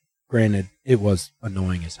 Which, granted, it was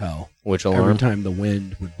annoying as hell. Which alarm? Every time the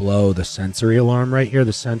wind would blow, the sensory alarm right here,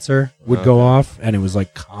 the sensor would go off, and it was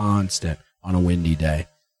like constant on a windy day.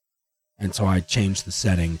 And so I changed the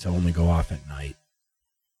setting to only go off at night.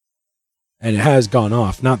 And it has gone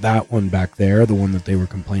off. Not that one back there, the one that they were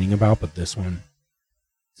complaining about, but this one.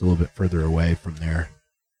 It's a little bit further away from their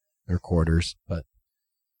quarters, but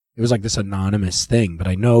it was like this anonymous thing. But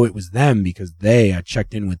I know it was them because I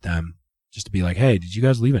checked in with them just to be like, hey, did you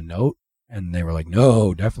guys leave a note? And they were like,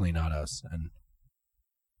 no, definitely not us. And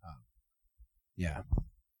yeah.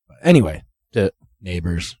 But anyway,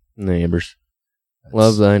 neighbors.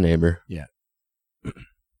 Love thy neighbor. Yeah.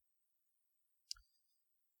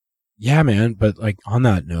 Yeah, man. But like on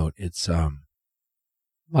that note, it's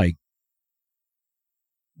like,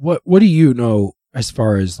 what do you know as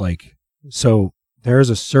far as like, so there's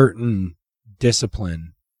a certain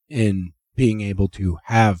discipline in being able to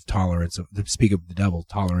have tolerance of, to speak of the devil,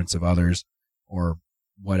 tolerance of others or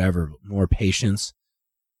whatever, more patience.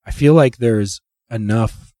 I feel like there's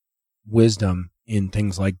enough wisdom in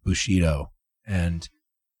things like Bushido and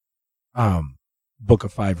Book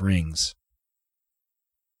of Five Rings,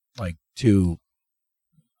 like to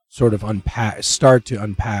sort of start to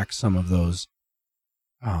unpack some of those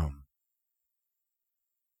I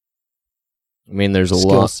mean, there's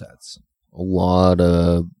skill sets. A lot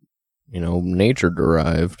of, nature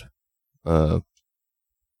derived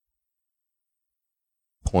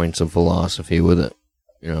points of philosophy with it,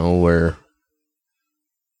 where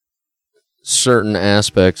certain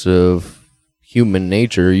aspects of human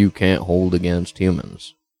nature you can't hold against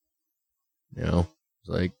humans. It's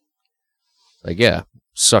like, yeah,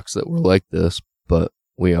 sucks that we're like this, but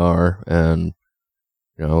we are, and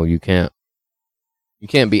you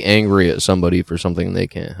can't be angry at somebody for something they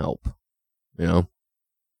can't help,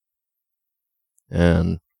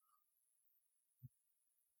 And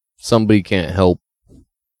somebody can't help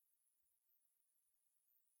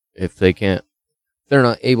if they're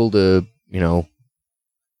not able to,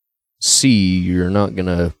 see, you're not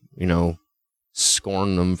gonna,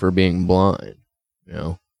 scorn them for being blind,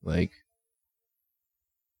 like.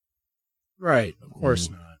 Right, of course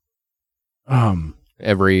not.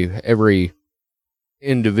 Every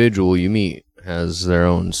individual you meet has their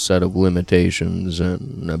own set of limitations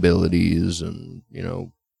and abilities and,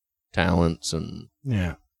 talents, and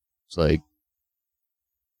Yeah. it's like,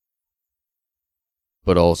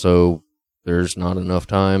 but also there's not enough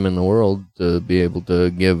time in the world to be able to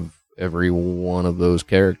give every one of those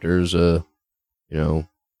characters a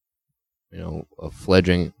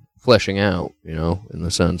fleshing out, in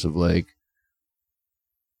the sense of like,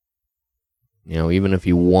 even if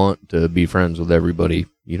you want to be friends with everybody,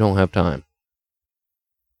 you don't have time.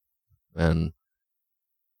 And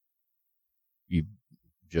you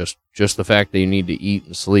just the fact that you need to eat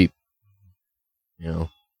and sleep,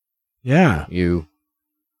 Yeah. You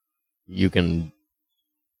can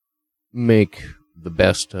make the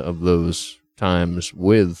best of those times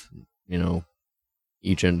with,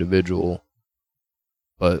 each individual,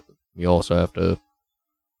 but you also have to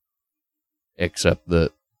accept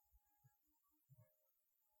that,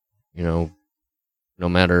 no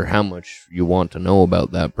matter how much you want to know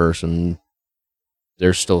about that person,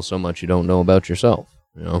 there's still so much you don't know about yourself,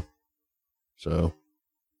 So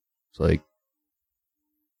it's like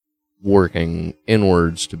working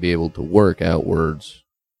inwards to be able to work outwards.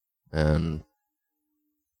 And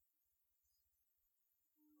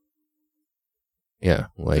yeah,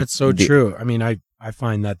 like that's so true. I mean, I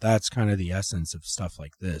find that that's kind of the essence of stuff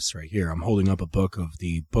like this right here. I'm holding up a book of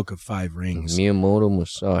the Book of Five Rings. Miyamoto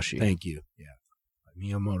Musashi. Thank you. Yeah.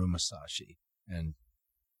 Miyamoto Musashi. And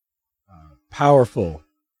powerful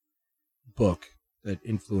book that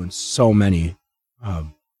influenced so many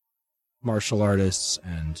martial artists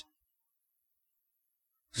and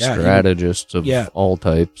strategists of all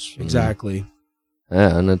types. Exactly.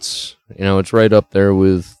 And it's, it's right up there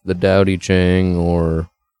with the Tao Te Ching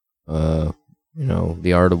or,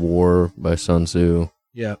 The Art of War by Sun Tzu.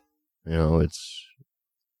 Yeah. It's...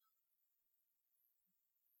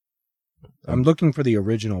 I'm looking for the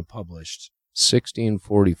original published.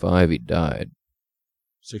 1645 he died.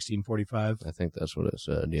 1645? I think that's what it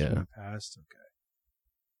said, yeah. Passed? Okay.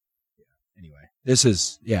 Yeah. Anyway, this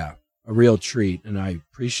is, a real treat, and I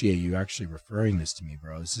appreciate you actually referring this to me,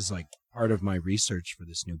 bro. This is like part of my research for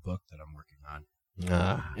this new book that I'm working on.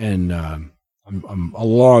 And I'm a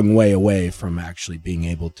long way away from actually being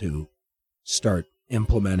able to start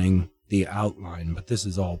implementing the outline, but this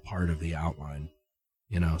is all part of the outline,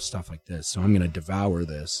 stuff like this. So I'm going to devour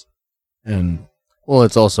this. And well,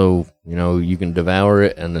 it's also, you can devour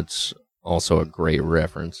it, and it's also a great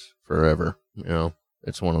reference forever.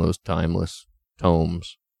 It's one of those timeless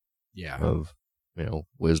tomes. Yeah. Of,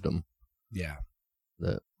 wisdom. Yeah.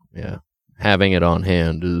 That, having it on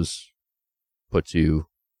hand puts you,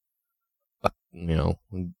 at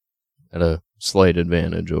a slight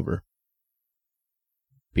advantage over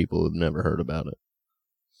people who've never heard about it.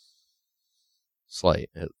 Slight,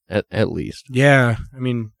 at least. Yeah. I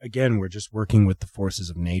mean, again, we're just working with the forces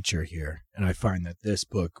of nature here. And I find that this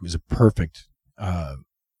book was a perfect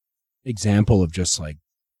example of just like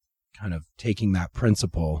kind of taking that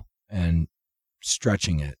principle and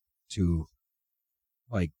stretching it to,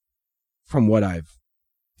 like, from what I've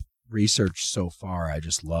researched so far, I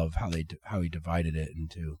just love how he divided it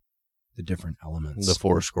into the different elements. The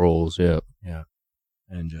 4 scrolls, yeah. Yeah.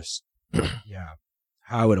 And just,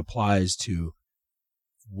 how it applies to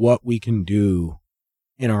what we can do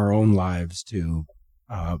in our own lives to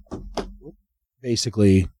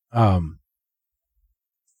basically have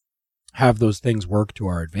those things work to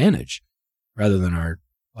our advantage rather than our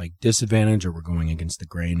like disadvantage, or we're going against the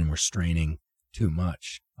grain and we're straining too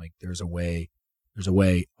much. Like there's a way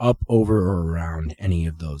up, over, or around any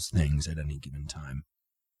of those things at any given time.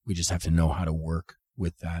 We just have to know how to work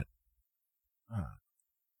with that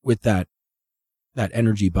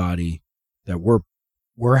energy body that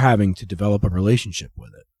we're having to develop a relationship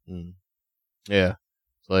with it. Mm. Yeah.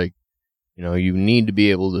 It's like, you need to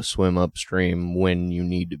be able to swim upstream when you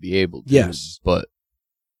need to be able to. Yes. But,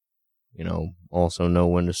 also know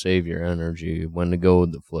when to save your energy, when to go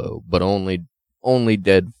with the flow. But only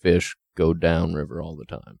dead fish go downriver all the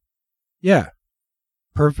time. Yeah.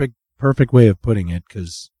 Perfect way of putting it,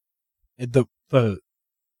 because the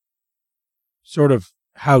sort of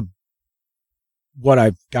what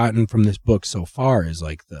I've gotten from this book so far is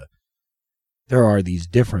like there are these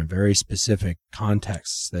different, very specific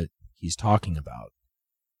contexts that he's talking about,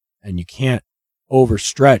 and you can't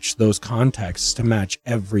overstretch those contexts to match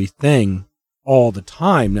everything all the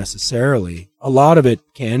time necessarily. A lot of it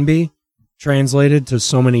can be translated to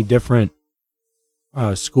so many different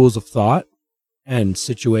schools of thought and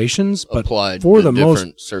situations, but applied for to the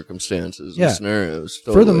different most circumstances Yeah. and scenarios.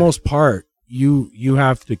 for the totally. most part, you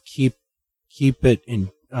have to keep it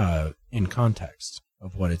in context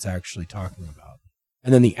of what it's actually talking about.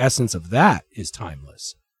 And then the essence of that is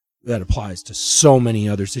timeless. That applies to so many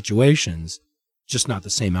other situations, just not the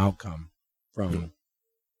same outcome from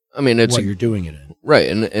I mean, it's what you're doing it in. right.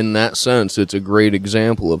 And in that sense, it's a great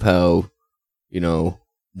example of how,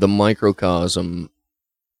 the microcosm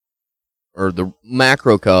or the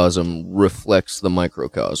macrocosm reflects the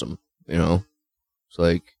microcosm, It's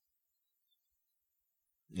like,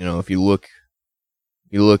 if you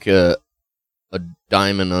look at a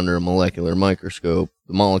diamond under a molecular microscope,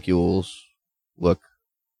 the molecules look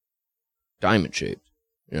diamond shaped,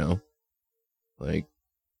 Like,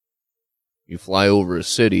 you fly over a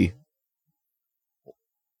city,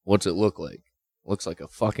 what's it look like? It looks like a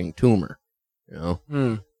fucking tumor,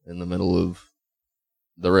 in the middle of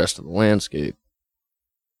the rest of the landscape.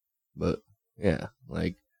 But, yeah,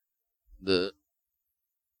 like,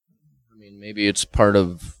 maybe it's part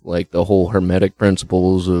of, like, the whole hermetic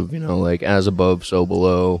principles of, like, as above, so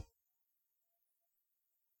below.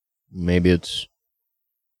 Maybe it's...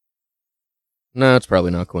 No, it's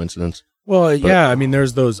probably not coincidence. Well, yeah, I mean,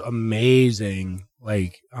 there's those amazing,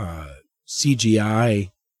 like,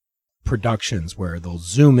 CGI productions where they'll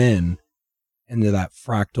zoom in into that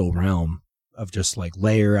fractal realm of just, like,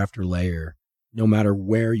 layer after layer. No matter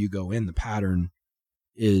where you go in, the pattern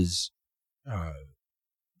is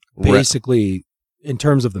basically, in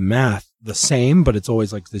terms of the math, the same, but it's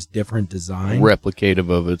always, like, this different design. Replicative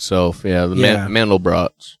of itself, yeah. The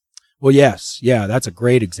Mandelbrot's. Well, yes, yeah, that's a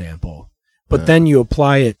great example. But then you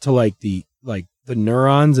apply it to like the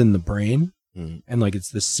neurons in the brain, and like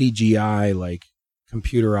it's the CGI, like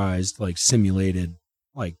computerized, like simulated,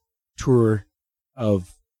 like tour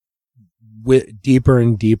of deeper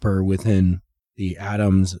and deeper within the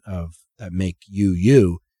atoms of that make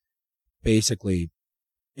you. Basically,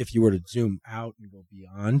 if you were to zoom out and go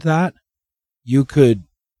beyond that, you could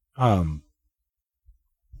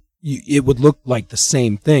it would look like the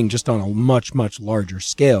same thing, just on a much, much larger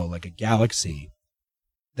scale, like a galaxy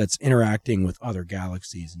that's interacting with other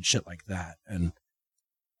galaxies and shit like that. And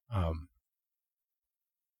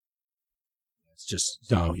it's just,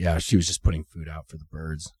 she was just putting food out for the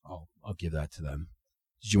birds. I'll give that to them.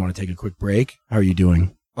 Did you want to take a quick break? How are you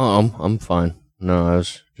doing? Oh, I'm fine. No, I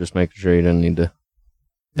was just making sure you didn't need to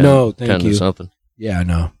thank you. to something. Yeah,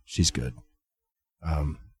 no, she's good.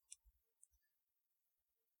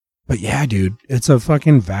 But yeah, dude, it's a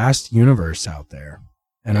fucking vast universe out there.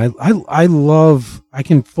 And I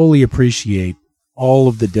can fully appreciate all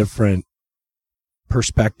of the different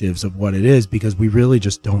perspectives of what it is, because we really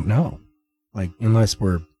just don't know. Like, unless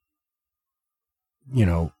we're,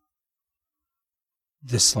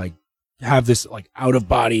 this like, have this like out of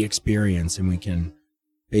body experience, and we can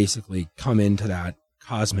basically come into that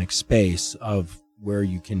cosmic space of where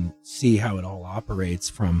you can see how it all operates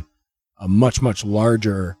from a much, much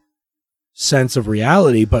larger sense of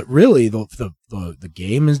reality. But really the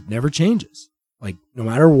game never changes. Like, no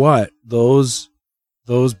matter what, those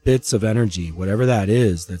bits of energy, whatever that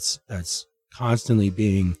is, that's constantly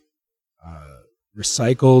being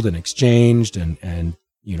recycled and exchanged and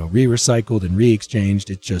re-recycled and re-exchanged.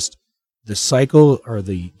 It's just the cycle, or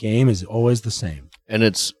the game, is always the same. And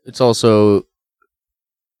it's also,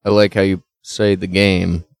 I like how you say the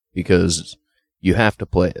game, because you have to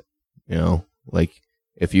play it. Like,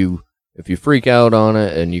 if you freak out on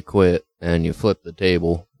it and you quit and you flip the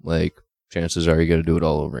table, like, chances are you're going to do it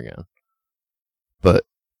all over again. But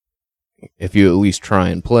if you at least try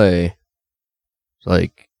and play,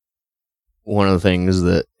 like, one of the things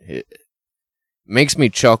that it makes me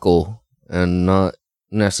chuckle, and not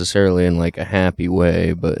necessarily in like a happy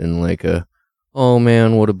way, but in like a, oh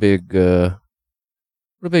man, what a big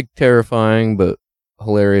terrifying but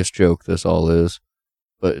hilarious joke this all is.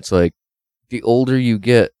 But it's like, the older you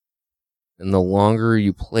get and the longer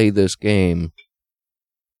you play this game,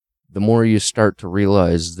 the more you start to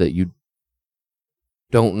realize that you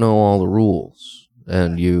don't know all the rules.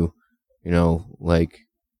 And like...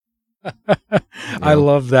 I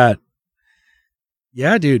love that.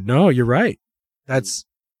 Yeah, dude, no, you're right. That's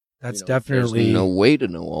definitely... There's no way to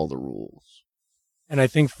know all the rules. And I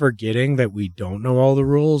think forgetting that we don't know all the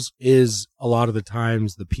rules is a lot of the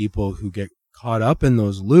times the people who get caught up in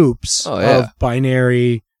those loops of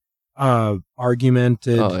binary,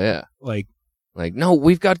 argumented, like Like, no,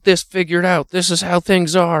 we've got this figured out. This is how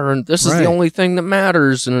things are, and this is the only thing that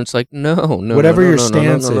matters. And it's like, no, whatever your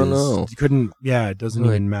stance is, no. you couldn't. Yeah, it doesn't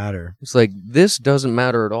even matter. It's like, this doesn't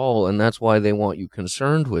matter at all, and that's why they want you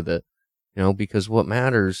concerned with it. Because what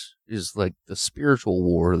matters is like the spiritual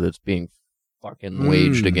war that's being fucking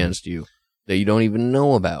waged against you that you don't even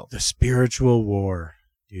know about. The spiritual war,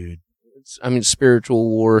 dude. Spiritual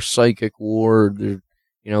war, psychic war,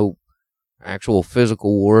 actual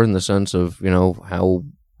physical war in the sense of, how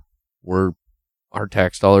our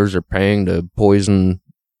tax dollars are paying to poison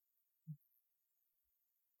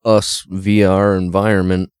us via our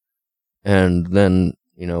environment and then,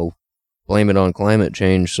 blame it on climate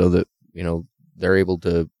change so that, they're able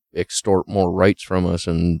to extort more rights from us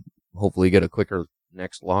and hopefully get a quicker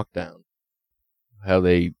next lockdown. How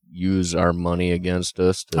they use our money against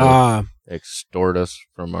us to extort us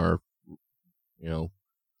from our,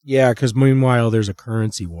 Yeah, because meanwhile, there's a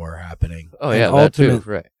currency war happening. Oh, yeah, that too,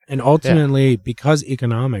 right. And ultimately, because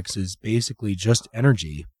economics is basically just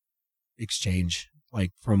energy exchange,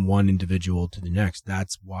 like from one individual to the next,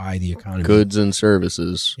 that's why the economy... Goods and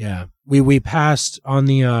services. Yeah. We passed on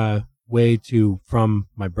the way from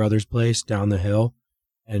my brother's place down the hill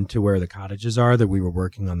and to where the cottages are that we were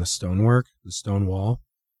working on the stonework, the stone wall.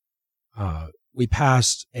 We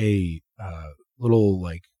passed a little,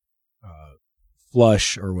 like,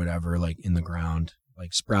 flush or whatever, like in the ground,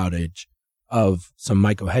 like sproutage of some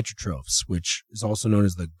mycoheterotrophs, which is also known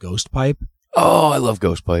as the ghost pipe. Oh, I love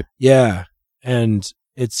ghost pipe. Yeah. And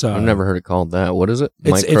it's I've never heard it called that. What is it?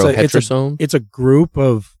 Microheterosome? It's a group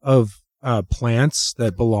of plants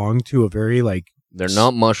that belong to a very, like... They're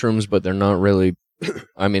not mushrooms, but they're not really...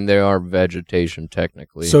 they are vegetation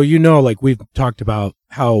technically. So, like we've talked about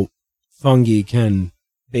how fungi can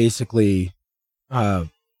basically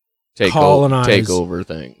take over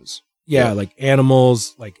things. Yeah, like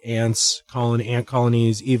animals, like ants, ant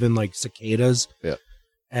colonies, even like cicadas. Yeah.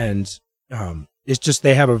 And it's just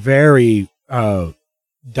they have a very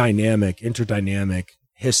interdynamic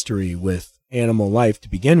history with animal life to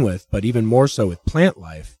begin with, but even more so with plant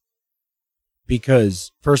life.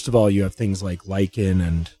 Because, first of all, you have things like lichen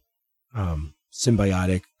and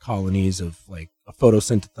symbiotic colonies of like a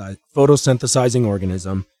photosynthesizing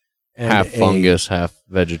organism. And half fungus, half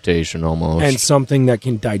vegetation almost. And something that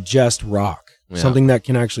can digest rock. Yeah. Something that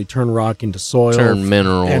can actually turn rock into soil. Turn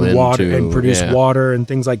mineral and into... water and produce water and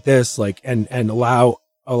things like this. Like and allow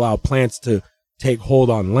plants to take hold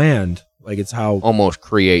on land. Like it's how... Almost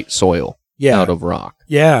create soil out of rock.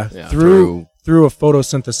 Yeah. Through a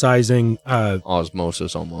photosynthesizing...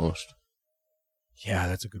 osmosis almost. Yeah,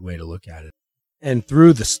 that's a good way to look at it. And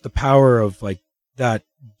through the power of like that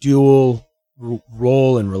dual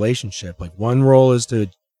role and relationship. Like one role is to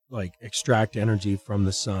like extract energy from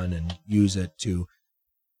the sun and use it to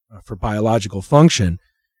for biological function.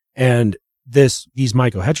 And these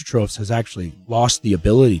mycoheterotrophs has actually lost the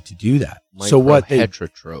ability to do that.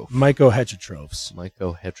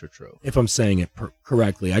 Mycoheterotrophs. If I'm saying it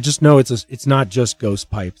correctly. I just know it's not just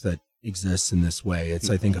ghost pipe that exists in this way.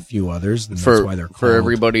 It's I think a few others. And that's why they're called. For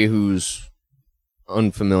everybody who's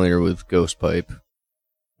unfamiliar with ghost pipe,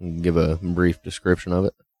 give a brief description of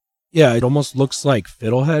it. Yeah, it almost looks like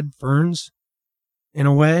fiddlehead ferns in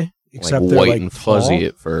a way, except like they're white like and fuzzy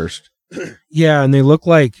at first. Yeah, and they look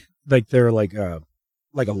like they're like a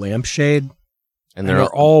lampshade, and they're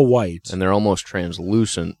all white, and they're almost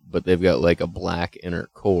translucent, but they've got like a black inner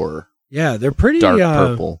core. Yeah, they're pretty dark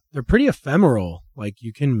purple. They're pretty ephemeral. Like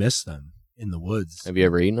you can miss them in the woods. Have you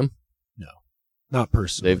ever eaten them? No, not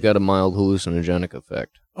personally. They've got a mild hallucinogenic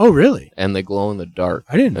effect. Oh, really? And they glow in the dark.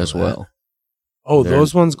 I didn't know as that. Well. Oh,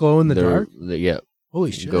 those ones glow in the dark? Yeah.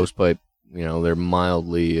 Holy shit. Ghost pipe, they're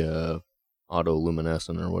mildly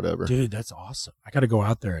autoluminescent or whatever. Dude, that's awesome. I got to go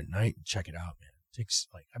out there at night and check it out, man. It takes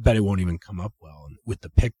I bet it won't even come up well with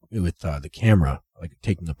the camera, like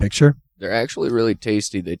taking a picture. They're actually really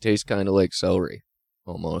tasty. They taste kind of like celery,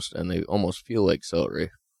 almost, and they almost feel like celery.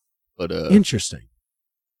 But interesting.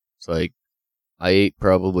 It's like I ate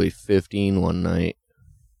probably 15 one night,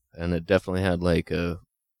 and it definitely had like a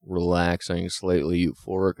relaxing, slightly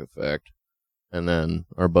euphoric effect. And then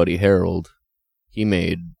our buddy Harold, he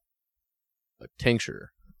made a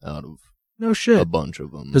tincture out of no shit a bunch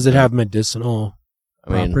of them. Does it have medicinal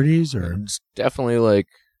properties, or it's definitely like?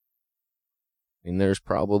 There's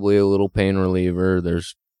probably a little pain reliever.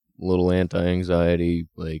 There's a little anti-anxiety,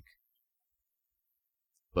 like.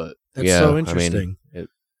 But that's so interesting.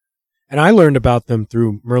 And I learned about them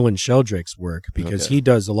through Merlin Sheldrick's work because he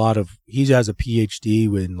has a PhD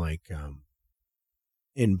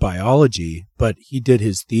in biology, but he did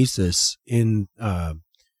his thesis in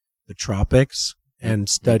the tropics and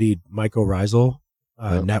studied mycorrhizal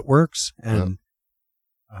networks and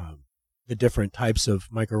the different types of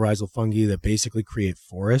mycorrhizal fungi that basically create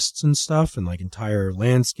forests and stuff and like entire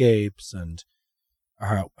landscapes and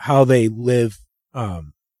how they live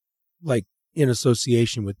like in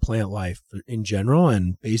association with plant life in general.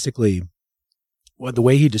 And basically the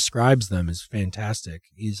way he describes them is fantastic.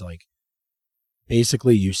 He's like,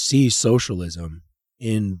 basically you see socialism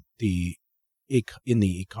in the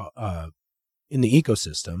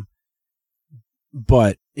ecosystem,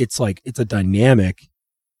 but it's like it's a dynamic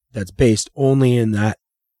that's based only in that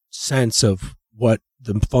sense of what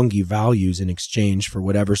the fungi values in exchange for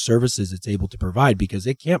whatever services it's able to provide, because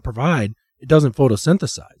it can't provide, it doesn't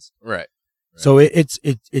photosynthesize. Right. So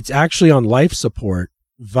it's actually on life support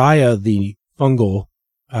via the fungal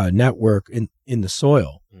network in the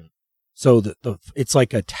soil. So it's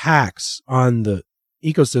like a tax on the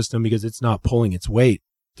ecosystem because it's not pulling its weight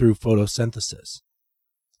through photosynthesis.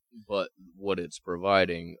 But what it's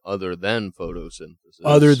providing other than photosynthesis.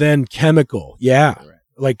 Other than chemical. Yeah. Right.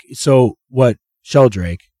 Like, so what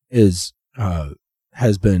Sheldrake has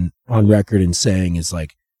been on record in saying is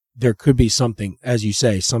like, there could be something, as you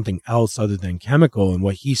say, something else other than chemical. And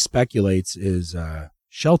what he speculates is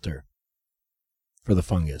shelter for the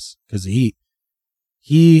fungus. Because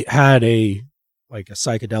he had a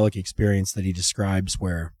psychedelic experience that he describes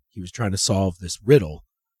where he was trying to solve this riddle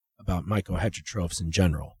about mycoheterotrophs in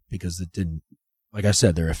general, because it didn't, like I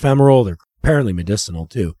said, they're ephemeral, they're apparently medicinal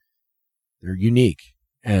too. They're unique.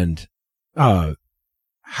 And why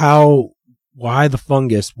the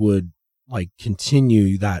fungus would like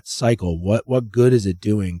continue that cycle, what good is it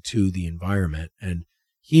doing to the environment? And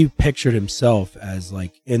he pictured himself as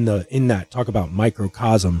like in that talk about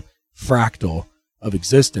microcosm fractal of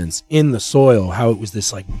existence in the soil, how it was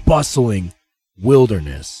this like bustling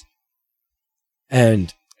wilderness.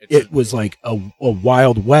 And it was like a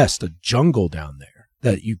wild west, a jungle down there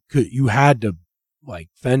that you had to like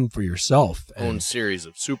fend for yourself. Own series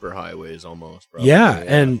of superhighways almost. Probably. Yeah.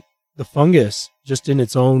 And the fungus, just in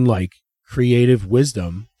its own like creative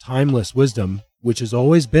wisdom, timeless wisdom, which has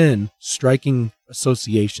always been striking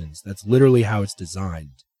associations. That's literally how it's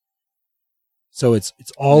designed. So it's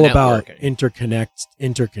all about interconnectedness. Yeah,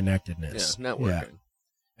 networking. Yeah.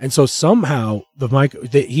 And so somehow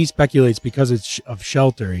he speculates because it's of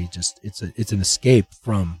shelter. It's an escape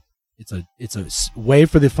from. It's a way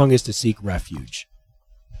for the fungus to seek refuge.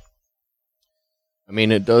 I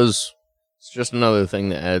mean, it does. It's just another thing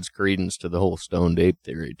that adds credence to the whole stoned ape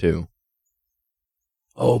theory too.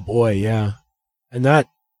 Oh boy, yeah, and that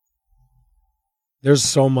there's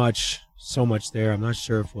so much there. I'm not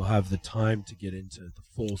sure if we'll have the time to get into the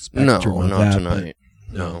full spectrum of not that, tonight.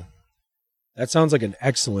 No. That sounds like an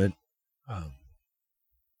excellent,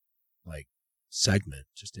 like segment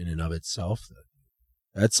just in and of itself.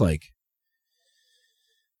 That's like,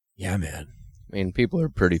 yeah, man. I mean, people are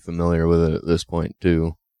pretty familiar with it at this point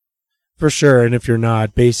too. For sure. And if you're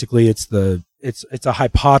not, basically it's a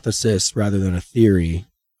hypothesis rather than a theory.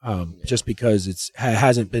 Just because it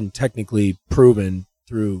hasn't been technically proven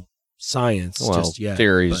through science just yet.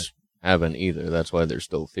 Theories haven't either. That's why they're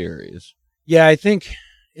still theories. Yeah, I think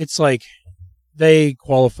it's like they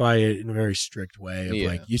qualify it in a very strict way of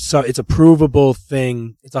like it's a provable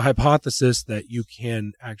thing. It's a hypothesis that you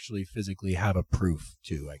can actually physically have a proof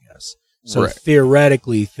to, I guess. So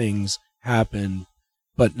theoretically things happen,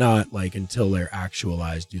 but not like until they're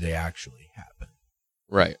actualized do they actually happen.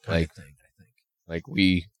 Right. Like thing, I think.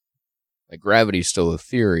 Like gravity's still a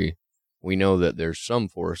theory. We know that there's some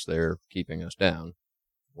force there keeping us down,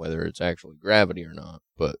 whether it's actually gravity or not.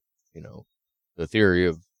 But, the theory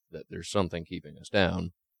of that there's something keeping us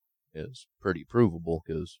down is pretty provable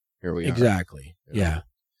because here we are. Exactly. Yeah.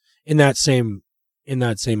 In that same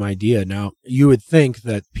idea. Now, you would think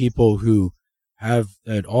that people who have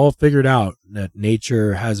that all figured out, that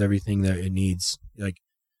nature has everything that it needs, like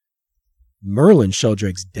Merlin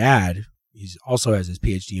Sheldrake's dad, he also has his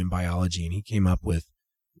PhD in biology, and he came up with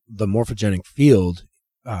the morphogenic field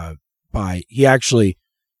he actually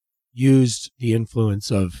used the influence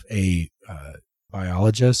of a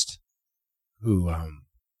biologist who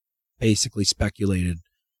basically speculated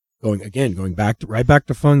going back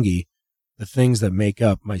to fungi, the things that make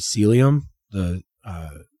up mycelium, the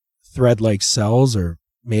thread-like cells are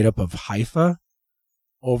made up of hypha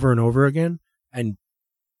over and over again, and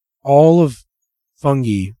all of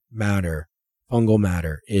fungal matter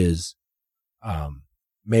is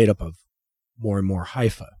made up of more and more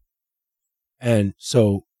hypha. And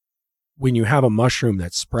so when you have a mushroom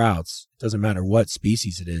that sprouts, it doesn't matter what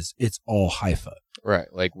species it is, it's all hypha. Right,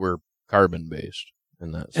 like we're carbon-based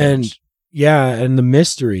in that sense. And yeah, and the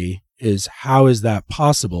mystery is how is that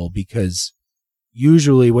possible? Because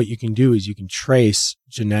usually what you can do is you can trace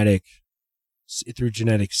through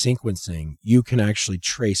genetic sequencing, you can actually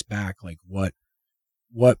trace back like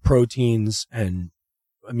what proteins and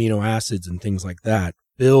amino acids and things like that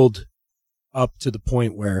build up to the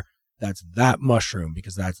point where that's that mushroom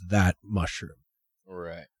because that's that mushroom.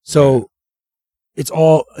 Right. So right. it's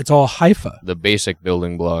all hypha. The basic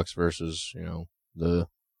building blocks versus, the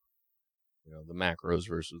macros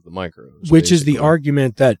versus the micros. Which is the basically.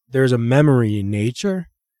 argument that there's a memory in nature,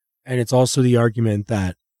 and it's also the argument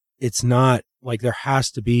that it's not like there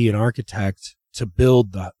has to be an architect to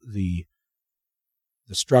build the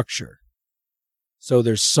structure. So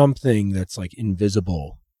there's something that's like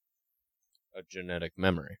invisible. A genetic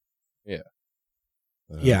memory. Yeah.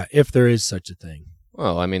 Yeah, if there is such a thing.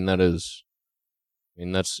 Well, it's,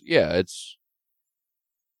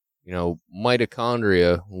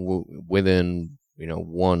 mitochondria within,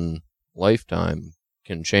 one lifetime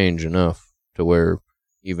can change enough to where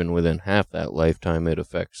even within half that lifetime, it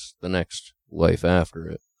affects the next life after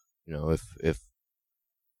it.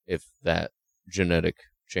 If that genetic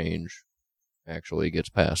change actually gets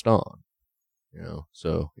passed on,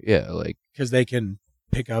 so yeah, like, because they can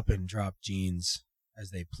pick up and drop genes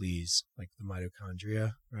as they please, like the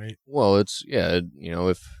mitochondria, right? Well, it's,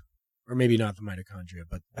 if, or maybe not the mitochondria,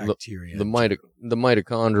 but bacteria. The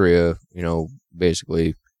mitochondria,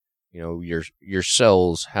 basically, your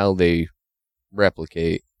cells, how they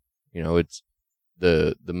replicate, it's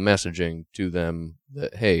the messaging to them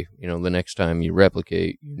that, hey, the next time you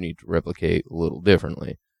replicate, you need to replicate a little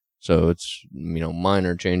differently. So it's,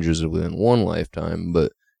 minor changes within one lifetime,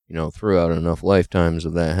 but, throughout enough lifetimes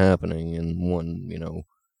of that happening in one,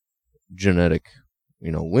 genetic,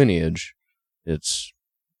 lineage, that's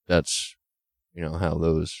how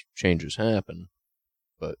those changes happen.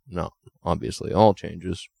 But not obviously all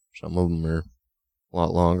changes. Some of them are a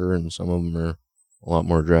lot longer and some of them are a lot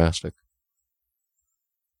more drastic.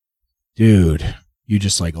 Dude, you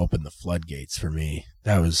just like opened the floodgates for me.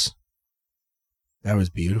 That was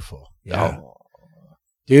beautiful. Yeah. Oh.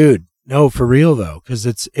 Dude, no, for real though, because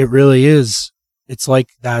it really is. It's like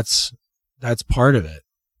that's part of it.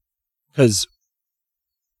 Because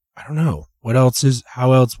I don't know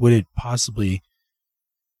how else would it possibly?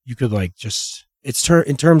 You could like just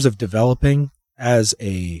in terms of developing as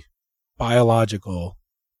a biological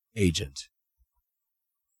agent.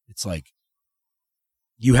 It's like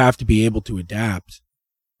you have to be able to adapt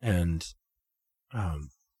and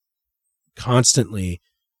constantly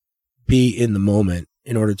be in the moment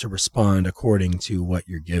in order to respond according to what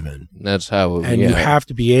you're given. That's how, and you have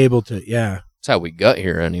to be able to, yeah. That's how we got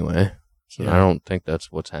here anyway. So Yeah. I don't think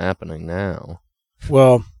that's what's happening now.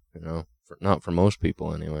 Well, not for most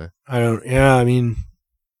people anyway. Again,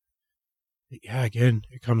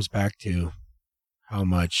 it comes back to how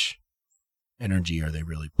much energy are they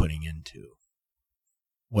really putting into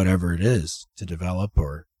whatever it is to develop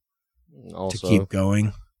or Also, to keep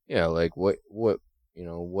going. Yeah, like what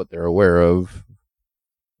they're aware of,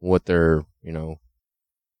 what their,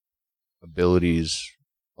 abilities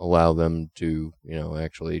allow them to,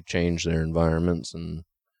 actually change their environments and,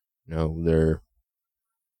 their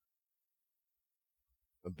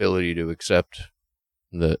ability to accept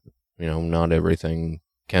that, not everything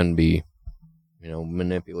can be,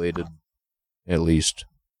 manipulated, at least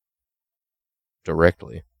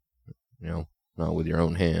directly, not with your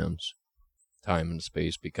own hands. Time and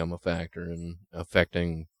space become a factor in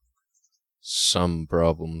affecting some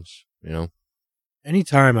problems,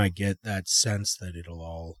 Anytime I get that sense that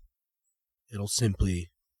it'll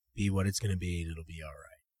simply be what it's going to be and it'll be all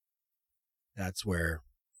right. That's where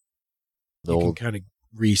you can kind of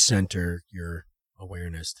recenter your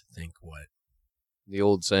awareness to think what. The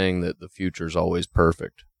old saying that the future's always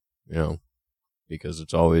perfect, because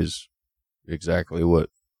it's always exactly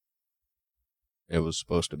what it was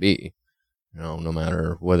supposed to be, no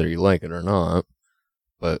matter whether you like it or not.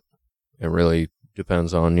 But it really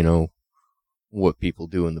depends on, what people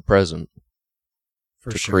do in the present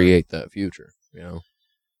to create that future,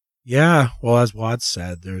 Yeah, well, as Watts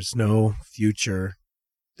said, there's no future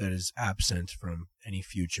that is absent from any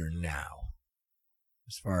future now.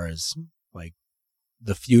 As far as, like,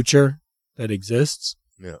 the future that exists,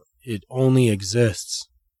 yeah, it only exists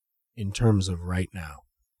in terms of right now.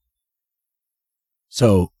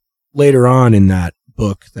 So, later on in that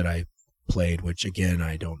book that I played, which, again,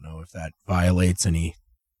 I don't know if that violates any,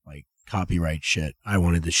 like, copyright shit, I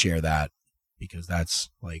wanted to share that because that's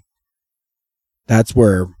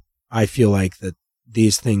where I feel like that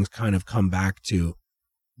these things kind of come back to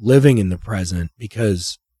living in the present,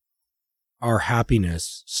 because our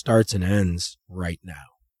happiness starts and ends right now.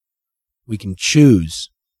 we can choose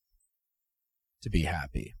to be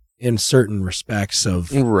happy in certain respects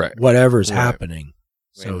of Right. whatever's Right. happening.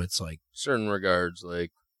 So Right. it's like, certain regards,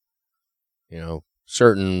 like,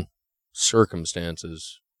 certain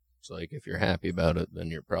circumstances, it's like if you're happy about it, then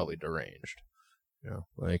you're probably deranged.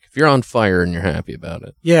 Like if you're on fire and you're happy about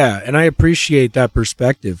it. yeah, and I appreciate that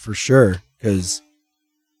perspective for sure, because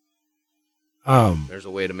There's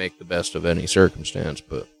a way to make the best of any circumstance,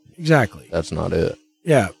 but exactly. that's not it.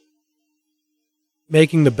 Yeah.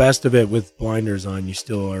 Making the best of it with blinders on, you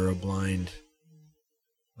still are blind.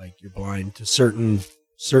 Like you're blind to certain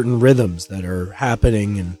rhythms that are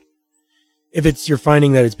happening, and if you're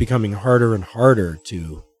finding that it's becoming harder and harder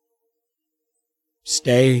to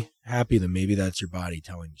stay happy, then maybe that's your body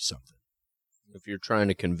telling you something. If you're trying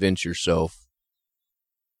to convince yourself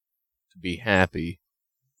to be happy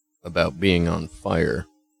about being on fire,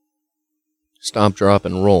 stop, drop,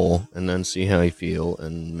 and roll, and then see how you feel,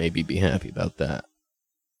 and maybe be happy about that.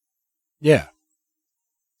 Yeah.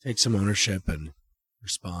 Take some ownership and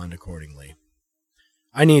respond accordingly.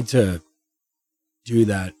 I need to do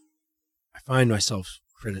that. I find myself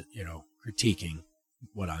critiquing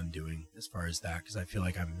what I'm doing as far as that, because I feel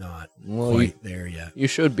like I'm not quite there yet. You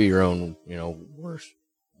should be your own,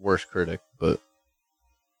 worst critic, but,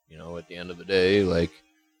 at the end of the day, like,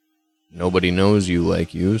 nobody knows you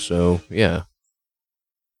like you, so, yeah.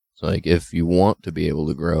 It's like, if you want to be able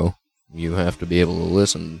to grow, you have to be able to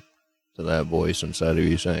listen to that voice inside of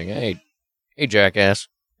you saying, hey, jackass,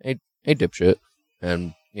 hey, dipshit,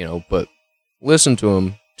 and, but listen to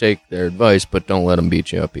them, take their advice, but don't let them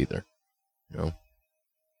beat you up either,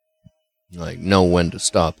 Like, know when to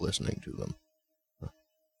stop listening to them.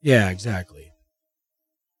 Yeah, exactly.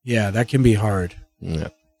 Yeah, that can be hard. Yeah.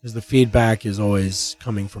 Because the feedback is always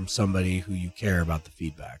coming from somebody who you care about the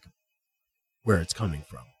feedback, where it's coming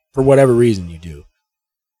from. For whatever reason you do.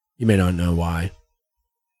 You may not know why.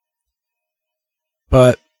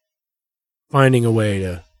 But finding a way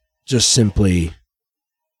to just simply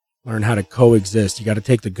learn how to coexist. You got to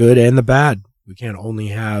take the good and the bad. We can't only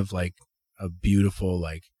have like a beautiful,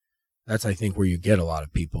 like, that's, I think, where you get a lot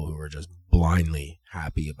of people who are just blindly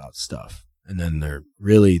happy about stuff. And then they're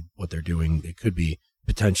really, what they're doing, it could be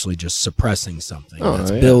potentially just suppressing something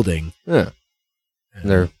that's building. Yeah. And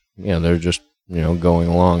they're just, going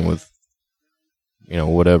along with,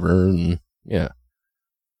 whatever. And yeah.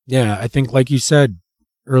 Yeah, I think, like you said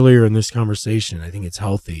earlier in this conversation, I think it's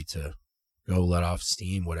healthy to go let off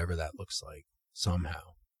steam, whatever that looks like, somehow.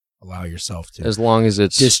 Allow yourself to, as long as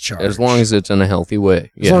it's discharge. As long as it's in a healthy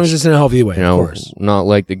way. As long as it's in a healthy way, of course. Not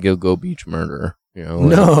like the Gilgo Beach murderer.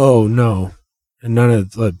 No. And none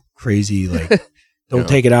of the crazy, like, don't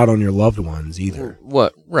take it out on your loved ones either.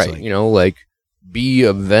 What? Right. Like, like, be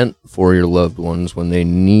a vent for your loved ones when they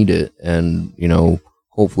need it. And,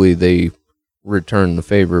 hopefully they return the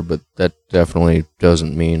favor. But that definitely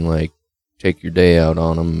doesn't mean, like, take your day out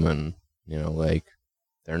on them. And, like,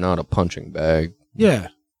 they're not a punching bag. Yeah.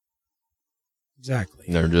 Exactly.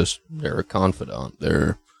 They're a confidant.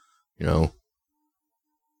 They're, it's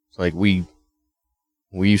like we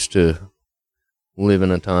used to live in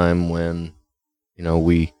a time when,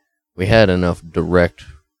 we had enough direct,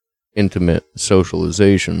 intimate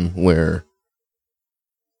socialization where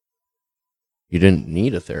you didn't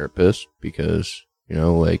need a therapist because,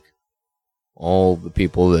 like, all the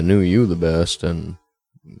people that knew you the best and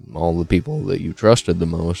all the people that you trusted the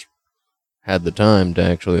most had the time to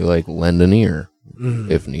actually, like, lend an ear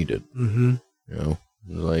if needed. Mm-hmm.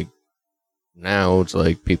 Like, now it's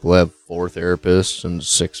like people have 4 therapists and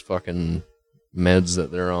 6 fucking meds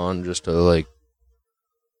that they're on just to, like,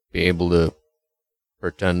 be able to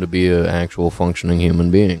pretend to be an actual functioning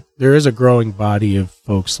human being. There is a growing body of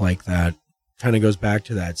folks like that. Kind of goes back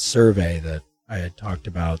to that survey that I had talked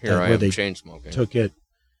about. Here I where am they chain smoking. took it.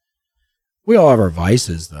 We all have our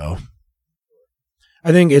vices, though.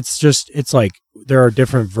 I think it's like there are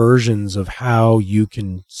different versions of how you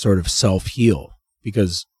can sort of self-heal,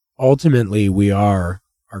 because ultimately we are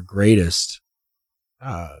our greatest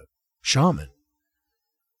shaman.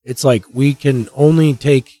 It's like we can only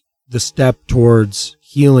take the step towards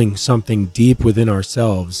healing something deep within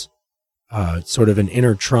ourselves, sort of an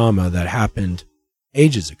inner trauma that happened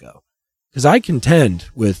ages ago. Because I contend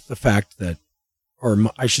with the fact that, or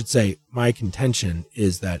I should say my contention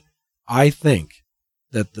is that I think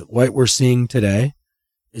that what we're seeing today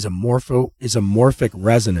is a morphic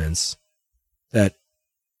resonance that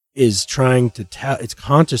is trying to tell, it's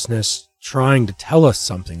consciousness trying to tell us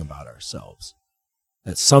something about ourselves,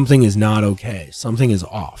 that something is not okay, something is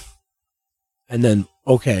off. And then,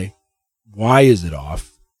 okay, why is it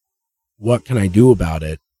off? What can I do about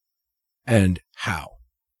it? And how?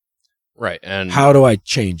 Right. And how do I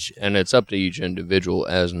change it? And it's up to each individual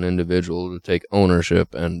as an individual to take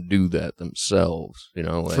ownership and do that themselves. You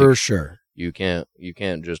know, like, for sure. You can't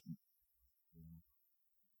just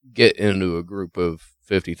get into a group of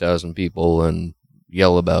 50,000 people and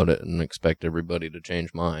yell about it and expect everybody to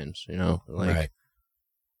change minds. You know, like, Right.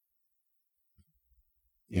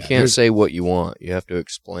 You can't say what you want. You have to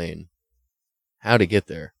explain how to get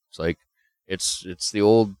there. It's like it's the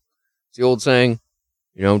old saying,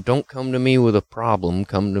 you know, don't come to me with a problem,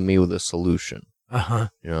 come to me with a solution. Uh-huh.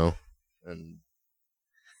 You know? And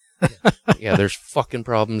yeah, there's fucking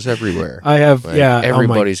problems everywhere. I have like, yeah,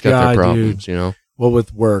 everybody's got their problems, dude. You know. Well,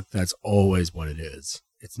 with work, that's always what it is.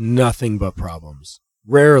 It's nothing but problems.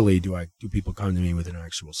 Rarely do people come to me with an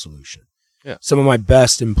actual solution. Yeah. Some of my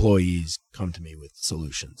best employees come to me with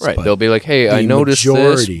solutions. Right. They'll be like, "Hey, I noticed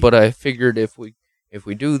this, but I figured if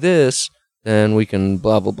we do this, then we can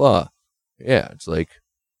blah blah blah." Yeah, it's like,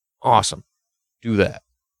 awesome. Do that.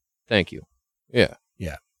 Thank you. Yeah.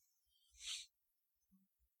 Yeah.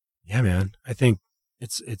 Yeah, man. I think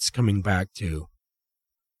it's coming back to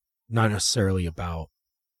not necessarily about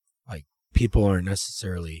like people aren't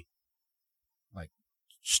necessarily like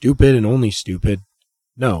stupid and only stupid.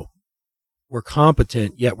 No. We're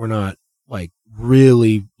competent, yet we're not like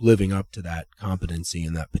really living up to that competency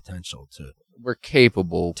and that potential to. We're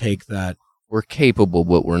capable. Take that. We're capable,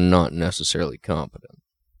 but we're not necessarily competent,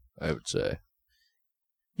 I would say.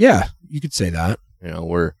 Yeah, you could say that. You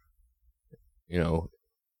know,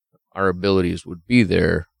 our abilities would be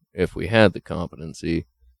there if we had the competency,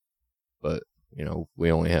 but, you know,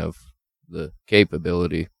 we only have the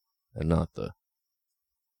capability and not the,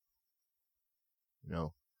 you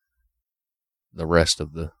know, the rest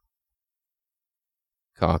of the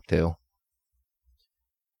cocktail.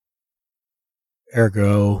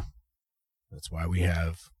 Ergo, that's why we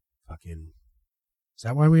have fucking... Is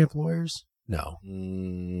that why we have lawyers? No.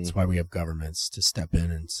 That's why we have governments to step in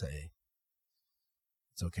and say,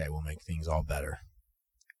 it's okay, we'll make things all better.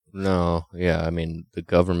 No, yeah, I mean, the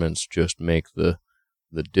governments just make the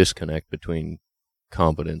disconnect between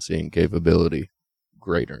competency and capability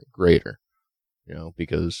greater and greater, you know,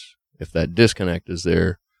 because if that disconnect is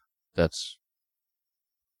there, that's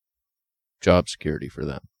job security for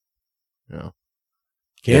them, you know.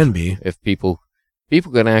 If people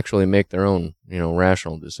can actually make their own, you know,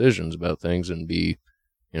 rational decisions about things and be,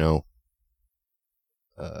 you know,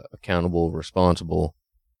 accountable, responsible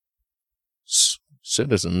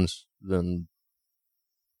citizens, then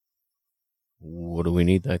what do we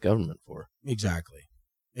need that government for? Exactly.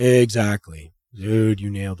 Dude,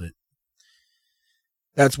 you nailed it.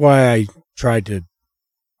 That's why I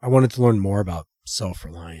wanted to learn more about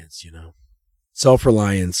self-reliance, you know.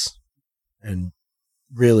 Self-reliance, and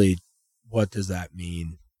really, what does that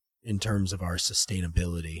mean in terms of our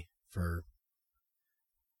sustainability for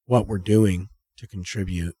what we're doing to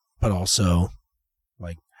contribute, but also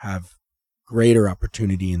like have greater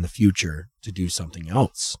opportunity in the future to do something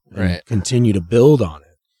else and right. Continue to build on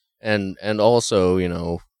it. And also, you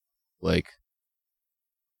know, like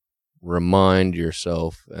remind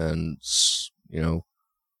yourself and, you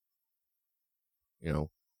know,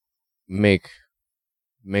 make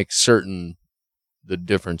certain the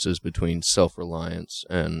differences between self-reliance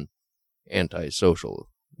and antisocial,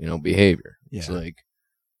 you know, behavior. Yeah. It's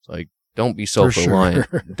like don't be self-reliant.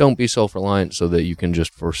 Sure. Don't be self-reliant so that you can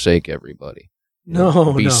just forsake everybody.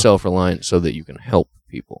 Be self-reliant so that you can help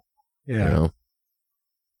people. Yeah. You know?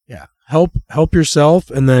 Yeah. Help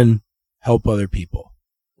yourself and then help other people.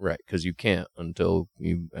 Right, because you can't until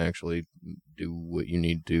you actually do what you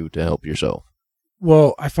need to help yourself.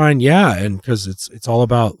 Well, I find, and because it's all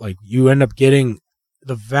about, like, you end up getting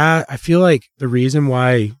I feel like the reason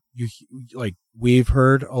why we've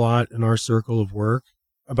heard a lot in our circle of work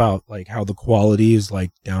about, like, how the quality is, like,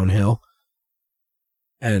 downhill.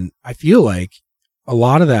 And I feel like a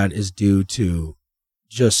lot of that is due to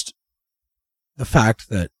just the fact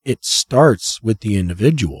that it starts with the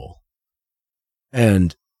individual.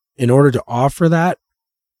 And in order to offer that,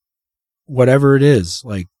 whatever it is,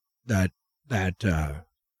 like that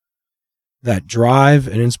drive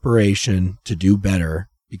and inspiration to do better,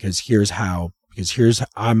 because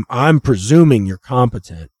I'm presuming you're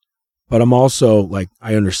competent, but I'm also like,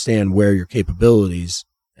 I understand where your capabilities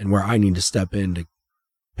and where I need to step in to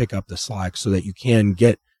pick up the slack so that you can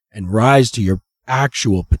get and rise to your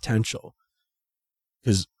actual potential.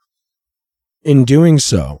 Because in doing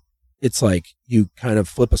so, it's like you kind of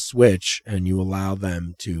flip a switch and you allow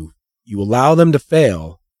them to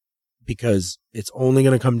fail, because it's only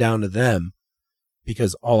going to come down to them,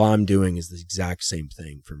 because all I'm doing is the exact same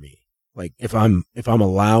thing for me. Like if I'm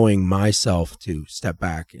allowing myself to step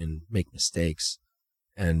back and make mistakes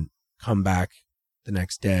and come back the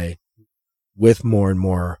next day with more and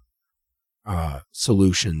more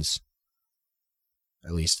solutions,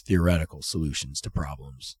 at least theoretical solutions to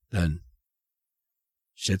problems, then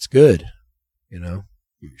shit's good. You know,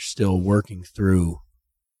 you're still working through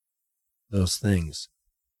those things.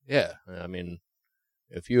 Yeah, I mean,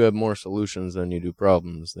 if you have more solutions than you do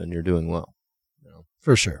problems, then you're doing well. You know,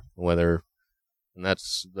 For sure. And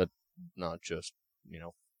that's not just,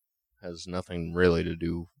 has nothing really to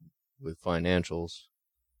do with financials.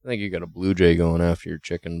 I think you got a blue jay going after your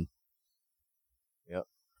chicken. Yep.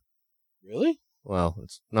 Really? Well,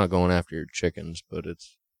 it's not going after your chickens, but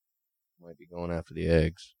might be going after the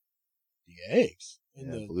eggs. The eggs?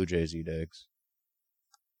 Blue jays eat eggs.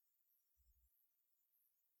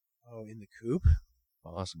 Oh, in the coop?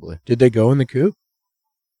 Possibly. Did they go in the coop?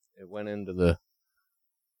 It went into the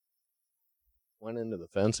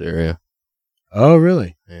fence area. Oh,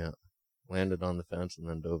 really? Yeah. Landed on the fence and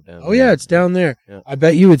then dove down. Oh, yeah, it's down there. Yeah. I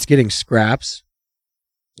bet you it's getting scraps.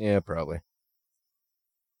 Yeah, probably.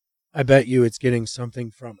 I bet you it's getting something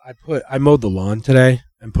from... I mowed the lawn today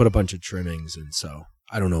and put a bunch of trimmings, and so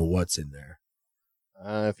I don't know what's in there.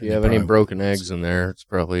 If you have any broken eggs in there, it's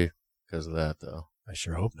probably because of that, though. I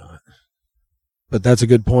sure hope not. But that's a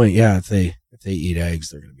good point. Yeah, if they eat eggs,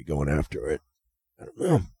 they're going to be going after it. I don't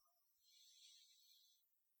know.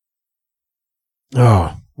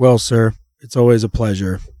 Oh, well, sir, it's always a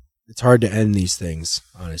pleasure. It's hard to end these things,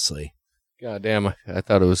 honestly. God damn, I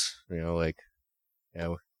thought it was, we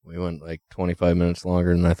went like 25 minutes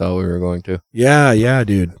longer than I thought we were going to. Yeah,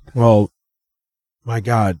 dude. Well, my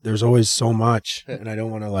God, there's always so much, and I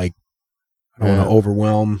don't want to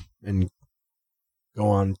overwhelm and go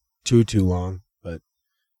on too long. But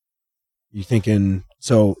you thinking?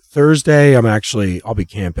 So Thursday, I'll be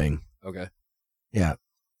camping. Okay. Yeah.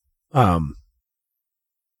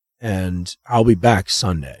 And I'll be back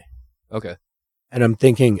Sunday. Okay. And I'm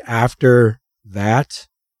thinking after that,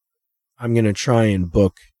 I'm going to try and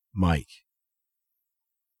book Mike.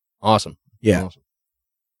 Awesome. Yeah. Awesome.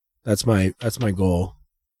 That's my goal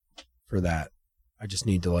for that. I just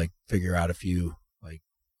need to figure out a few,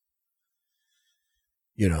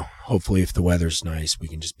 hopefully if the weather's nice, we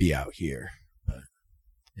can just be out here. But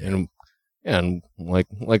yeah. And like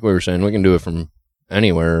we were saying, we can do it from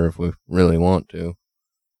anywhere if we really want to.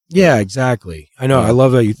 Yeah, exactly. I know. I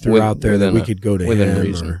love that you threw out there that we could go to within him.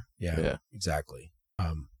 reason. Yeah, exactly.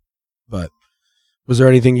 But was there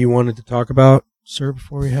anything you wanted to talk about, sir,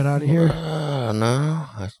 before we head out of here? No.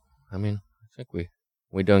 I think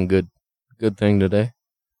we done good thing today.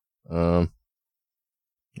 As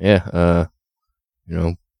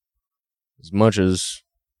much as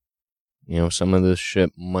some of this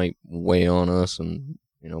shit might weigh on us and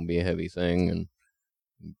be a heavy thing, and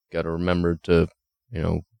you got to remember to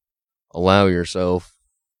allow yourself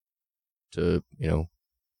to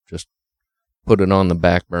just put it on the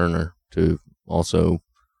back burner to also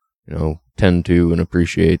tend to and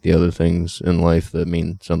appreciate the other things in life that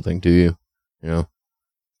mean something to you.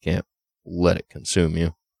 Can't let it consume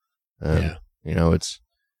you. It's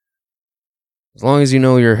as long as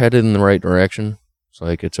you're headed in the right direction,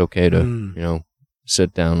 it's okay to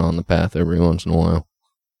sit down on the path every once in a while.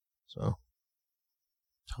 So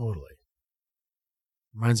totally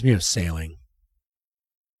reminds me of sailing.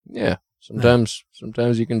 Yeah, sometimes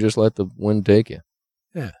you can just let the wind take you.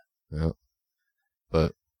 Yeah.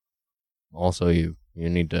 But also you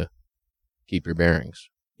need to keep your bearings.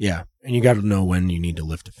 Yeah, and you got to know when you need to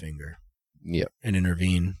lift a finger. Yep. And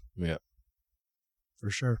intervene. Yep. For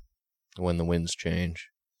sure. When the winds change.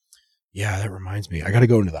 Yeah, that reminds me. I got to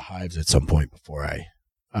go into the hives at some point before I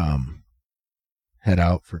head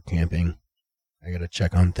out for camping. I got to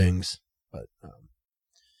check on things. But,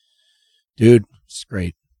 dude, it's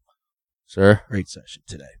great. Sir? Great session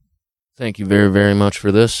today. Thank you very, very much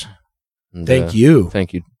for this. And, thank you.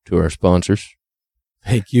 Thank you to our sponsors.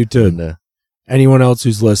 Thank you to anyone else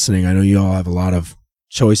who's listening. I know you all have a lot of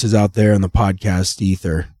choices out there in the podcast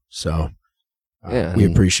ether. So we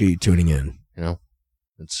appreciate you tuning in.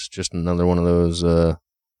 It's just another one of those,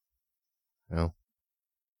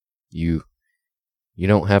 you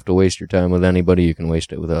don't have to waste your time with anybody. You can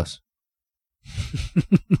waste it with us.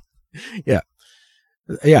 Yeah.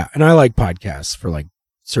 Yeah. And I like podcasts for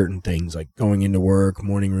certain things, like going into work,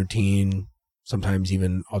 morning routine. Sometimes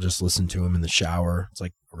even I'll just listen to them in the shower. It's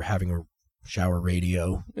like we're having a shower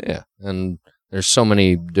radio. Yeah. And there's so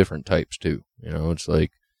many different types too. It's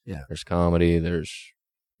there's comedy, there's,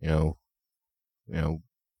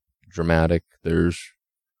 dramatic, there's,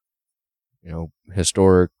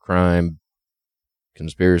 historic, crime,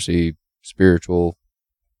 conspiracy, spiritual,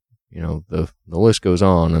 the list goes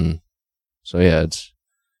on. And so, yeah,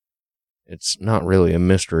 it's not really a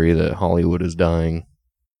mystery that Hollywood is dying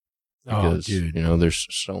because, there's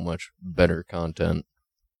so much better content,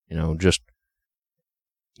 just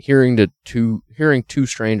hearing two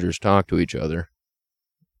strangers talk to each other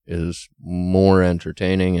is more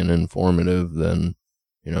entertaining and informative than,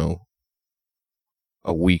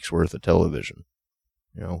 a week's worth of television.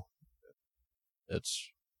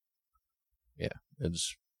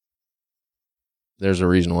 There's a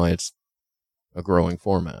reason why it's a growing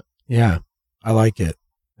format. Yeah, I like it.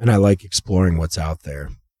 And I like exploring what's out there,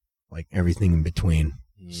 like everything in between.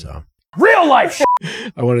 So Real life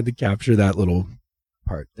shit! I wanted to capture that little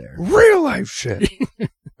part there. Real life shit.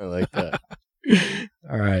 I like that.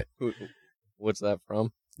 All right. What's that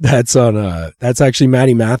from? That's actually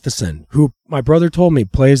Maddie Matheson, who my brother told me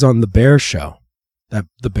plays on The Bear Show.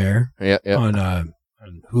 The Bear. Yeah. On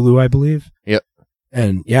Hulu, I believe. Yep.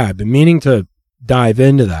 And yeah, I've been meaning to dive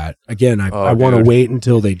into that. Again, I want to wait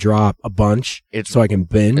until they drop a bunch so I can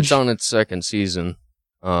binge. It's on its second season.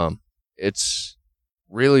 It's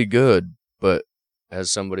really good, but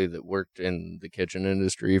as somebody that worked in the kitchen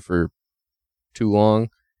industry for too long,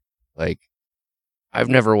 like, I've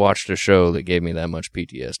never watched a show that gave me that much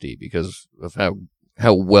PTSD because of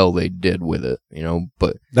how well they did with it,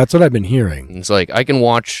 but that's what I've been hearing. It's like, I can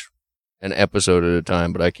watch an episode at a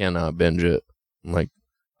time, but I cannot binge it. I'm like,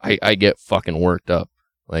 I get fucking worked up,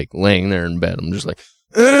 like laying there in bed. I'm just like,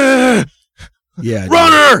 yeah,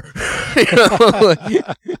 runner!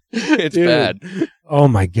 It's dude. bad. Oh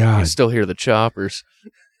my God. You still hear the choppers.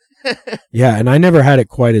 Yeah, and I never had it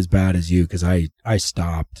quite as bad as you because I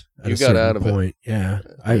stopped at You a got certain out of point. it. Yeah,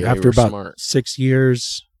 You after were about smart. 6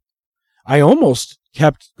 years, I almost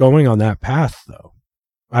kept going on that path though.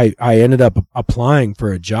 I ended up applying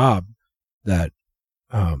for a job that,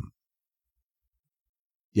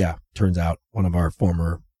 turns out one of our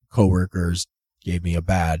former coworkers gave me a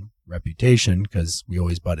bad reputation because we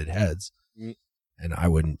always butted heads, and I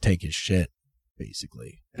wouldn't take his shit.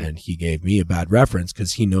 Basically, and he gave me a bad reference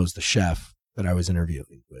because he knows the chef that I was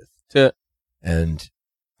interviewing with, and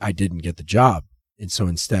I didn't get the job, and so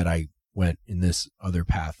instead I went in this other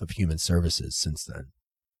path of human services since then.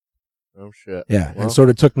 Oh shit! Yeah, and sort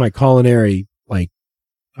of took my culinary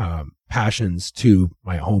passions to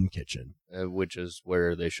my home kitchen, which is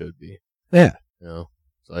where they should be. Yeah,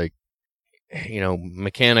 it's like,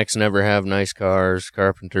 mechanics never have nice cars,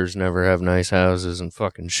 carpenters never have nice houses, and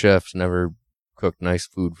fucking chefs never cook nice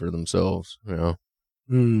food for themselves,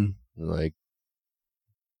 Like,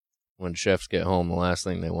 when chefs get home, the last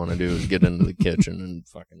thing they want to do is get into the kitchen and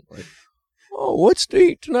fucking like, oh, what's to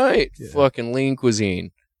eat tonight? Yeah. Fucking lean cuisine.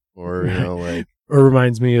 Or, like... Or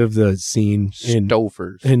reminds me of the scene in...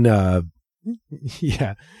 Stofers.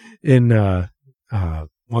 In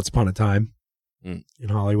Once Upon a Time in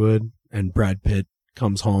Hollywood, and Brad Pitt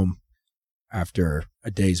comes home after a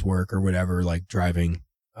day's work or whatever, like driving...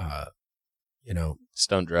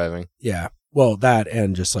 stunt driving. Yeah. Well, that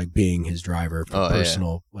and just like being his driver for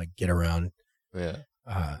personal, like get around. Yeah.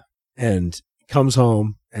 And comes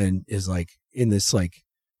home and is like in this like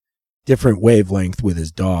different wavelength with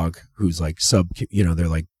his dog, who's like they're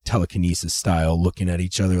like telekinesis style, looking at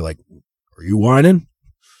each other like, are you whining?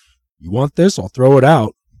 You want this? I'll throw it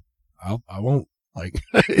out. I won't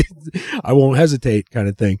I won't hesitate kind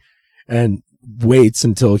of thing. And waits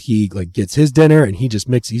until he like gets his dinner, and he just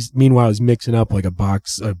meanwhile he's mixing up like a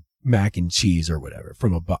box of mac and cheese or whatever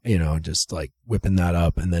from just like whipping that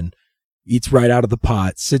up, and then eats right out of the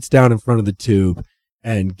pot, sits down in front of the tube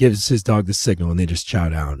and gives his dog the signal, and they just chow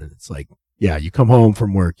down. And it's like, yeah, you come home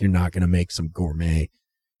from work, you're not going to make some gourmet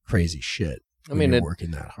crazy shit. You're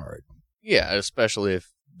working that hard. Yeah. Especially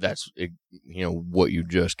if that's, what you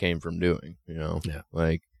just came from doing, Yeah.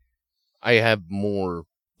 Like, I have more.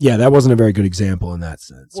 Yeah, that wasn't a very good example in that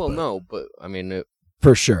sense. Well, no, but I mean,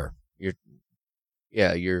 for sure.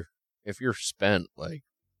 If you're spent, like,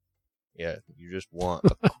 you just want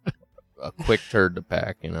a quick turd to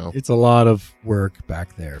pack, It's a lot of work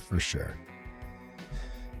back there for sure.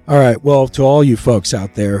 All right. Well, to all you folks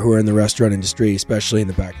out there who are in the restaurant industry, especially in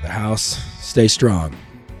the back of the house, stay strong.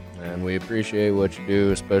 And we appreciate what you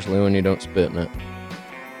do, especially when you don't spit in it.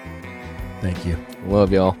 Thank you.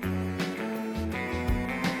 Love y'all.